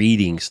my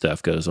reading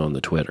stuff goes on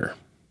the Twitter.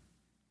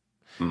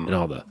 And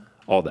all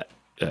that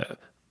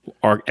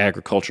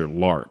agriculture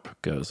LARP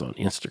goes on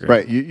Instagram.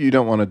 Right. You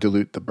don't want to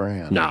dilute the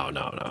brand.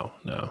 No.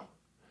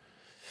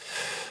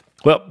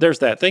 Well, there's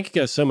that. Thank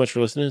you guys so much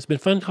for listening. It's been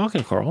fun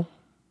talking, Karl.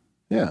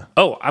 Yeah.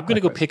 Oh, I'm going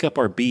to go pick up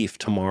our beef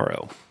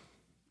tomorrow.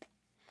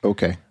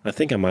 Okay. I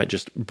think I might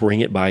just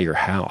bring it by your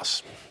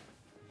house.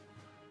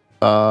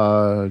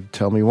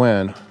 Tell me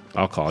when.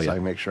 I'll call you. So I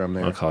can make sure I'm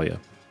there. I'll call you.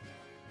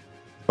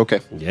 Okay.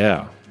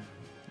 Yeah.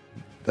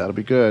 That'll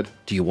be good.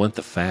 Do you want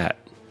the fat?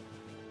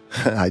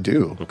 I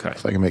do. Okay.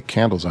 So I can make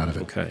candles out of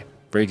it. Okay.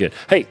 Very good.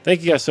 Hey,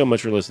 thank you guys so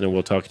much for listening.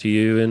 We'll talk to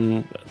you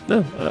in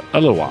a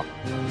little while.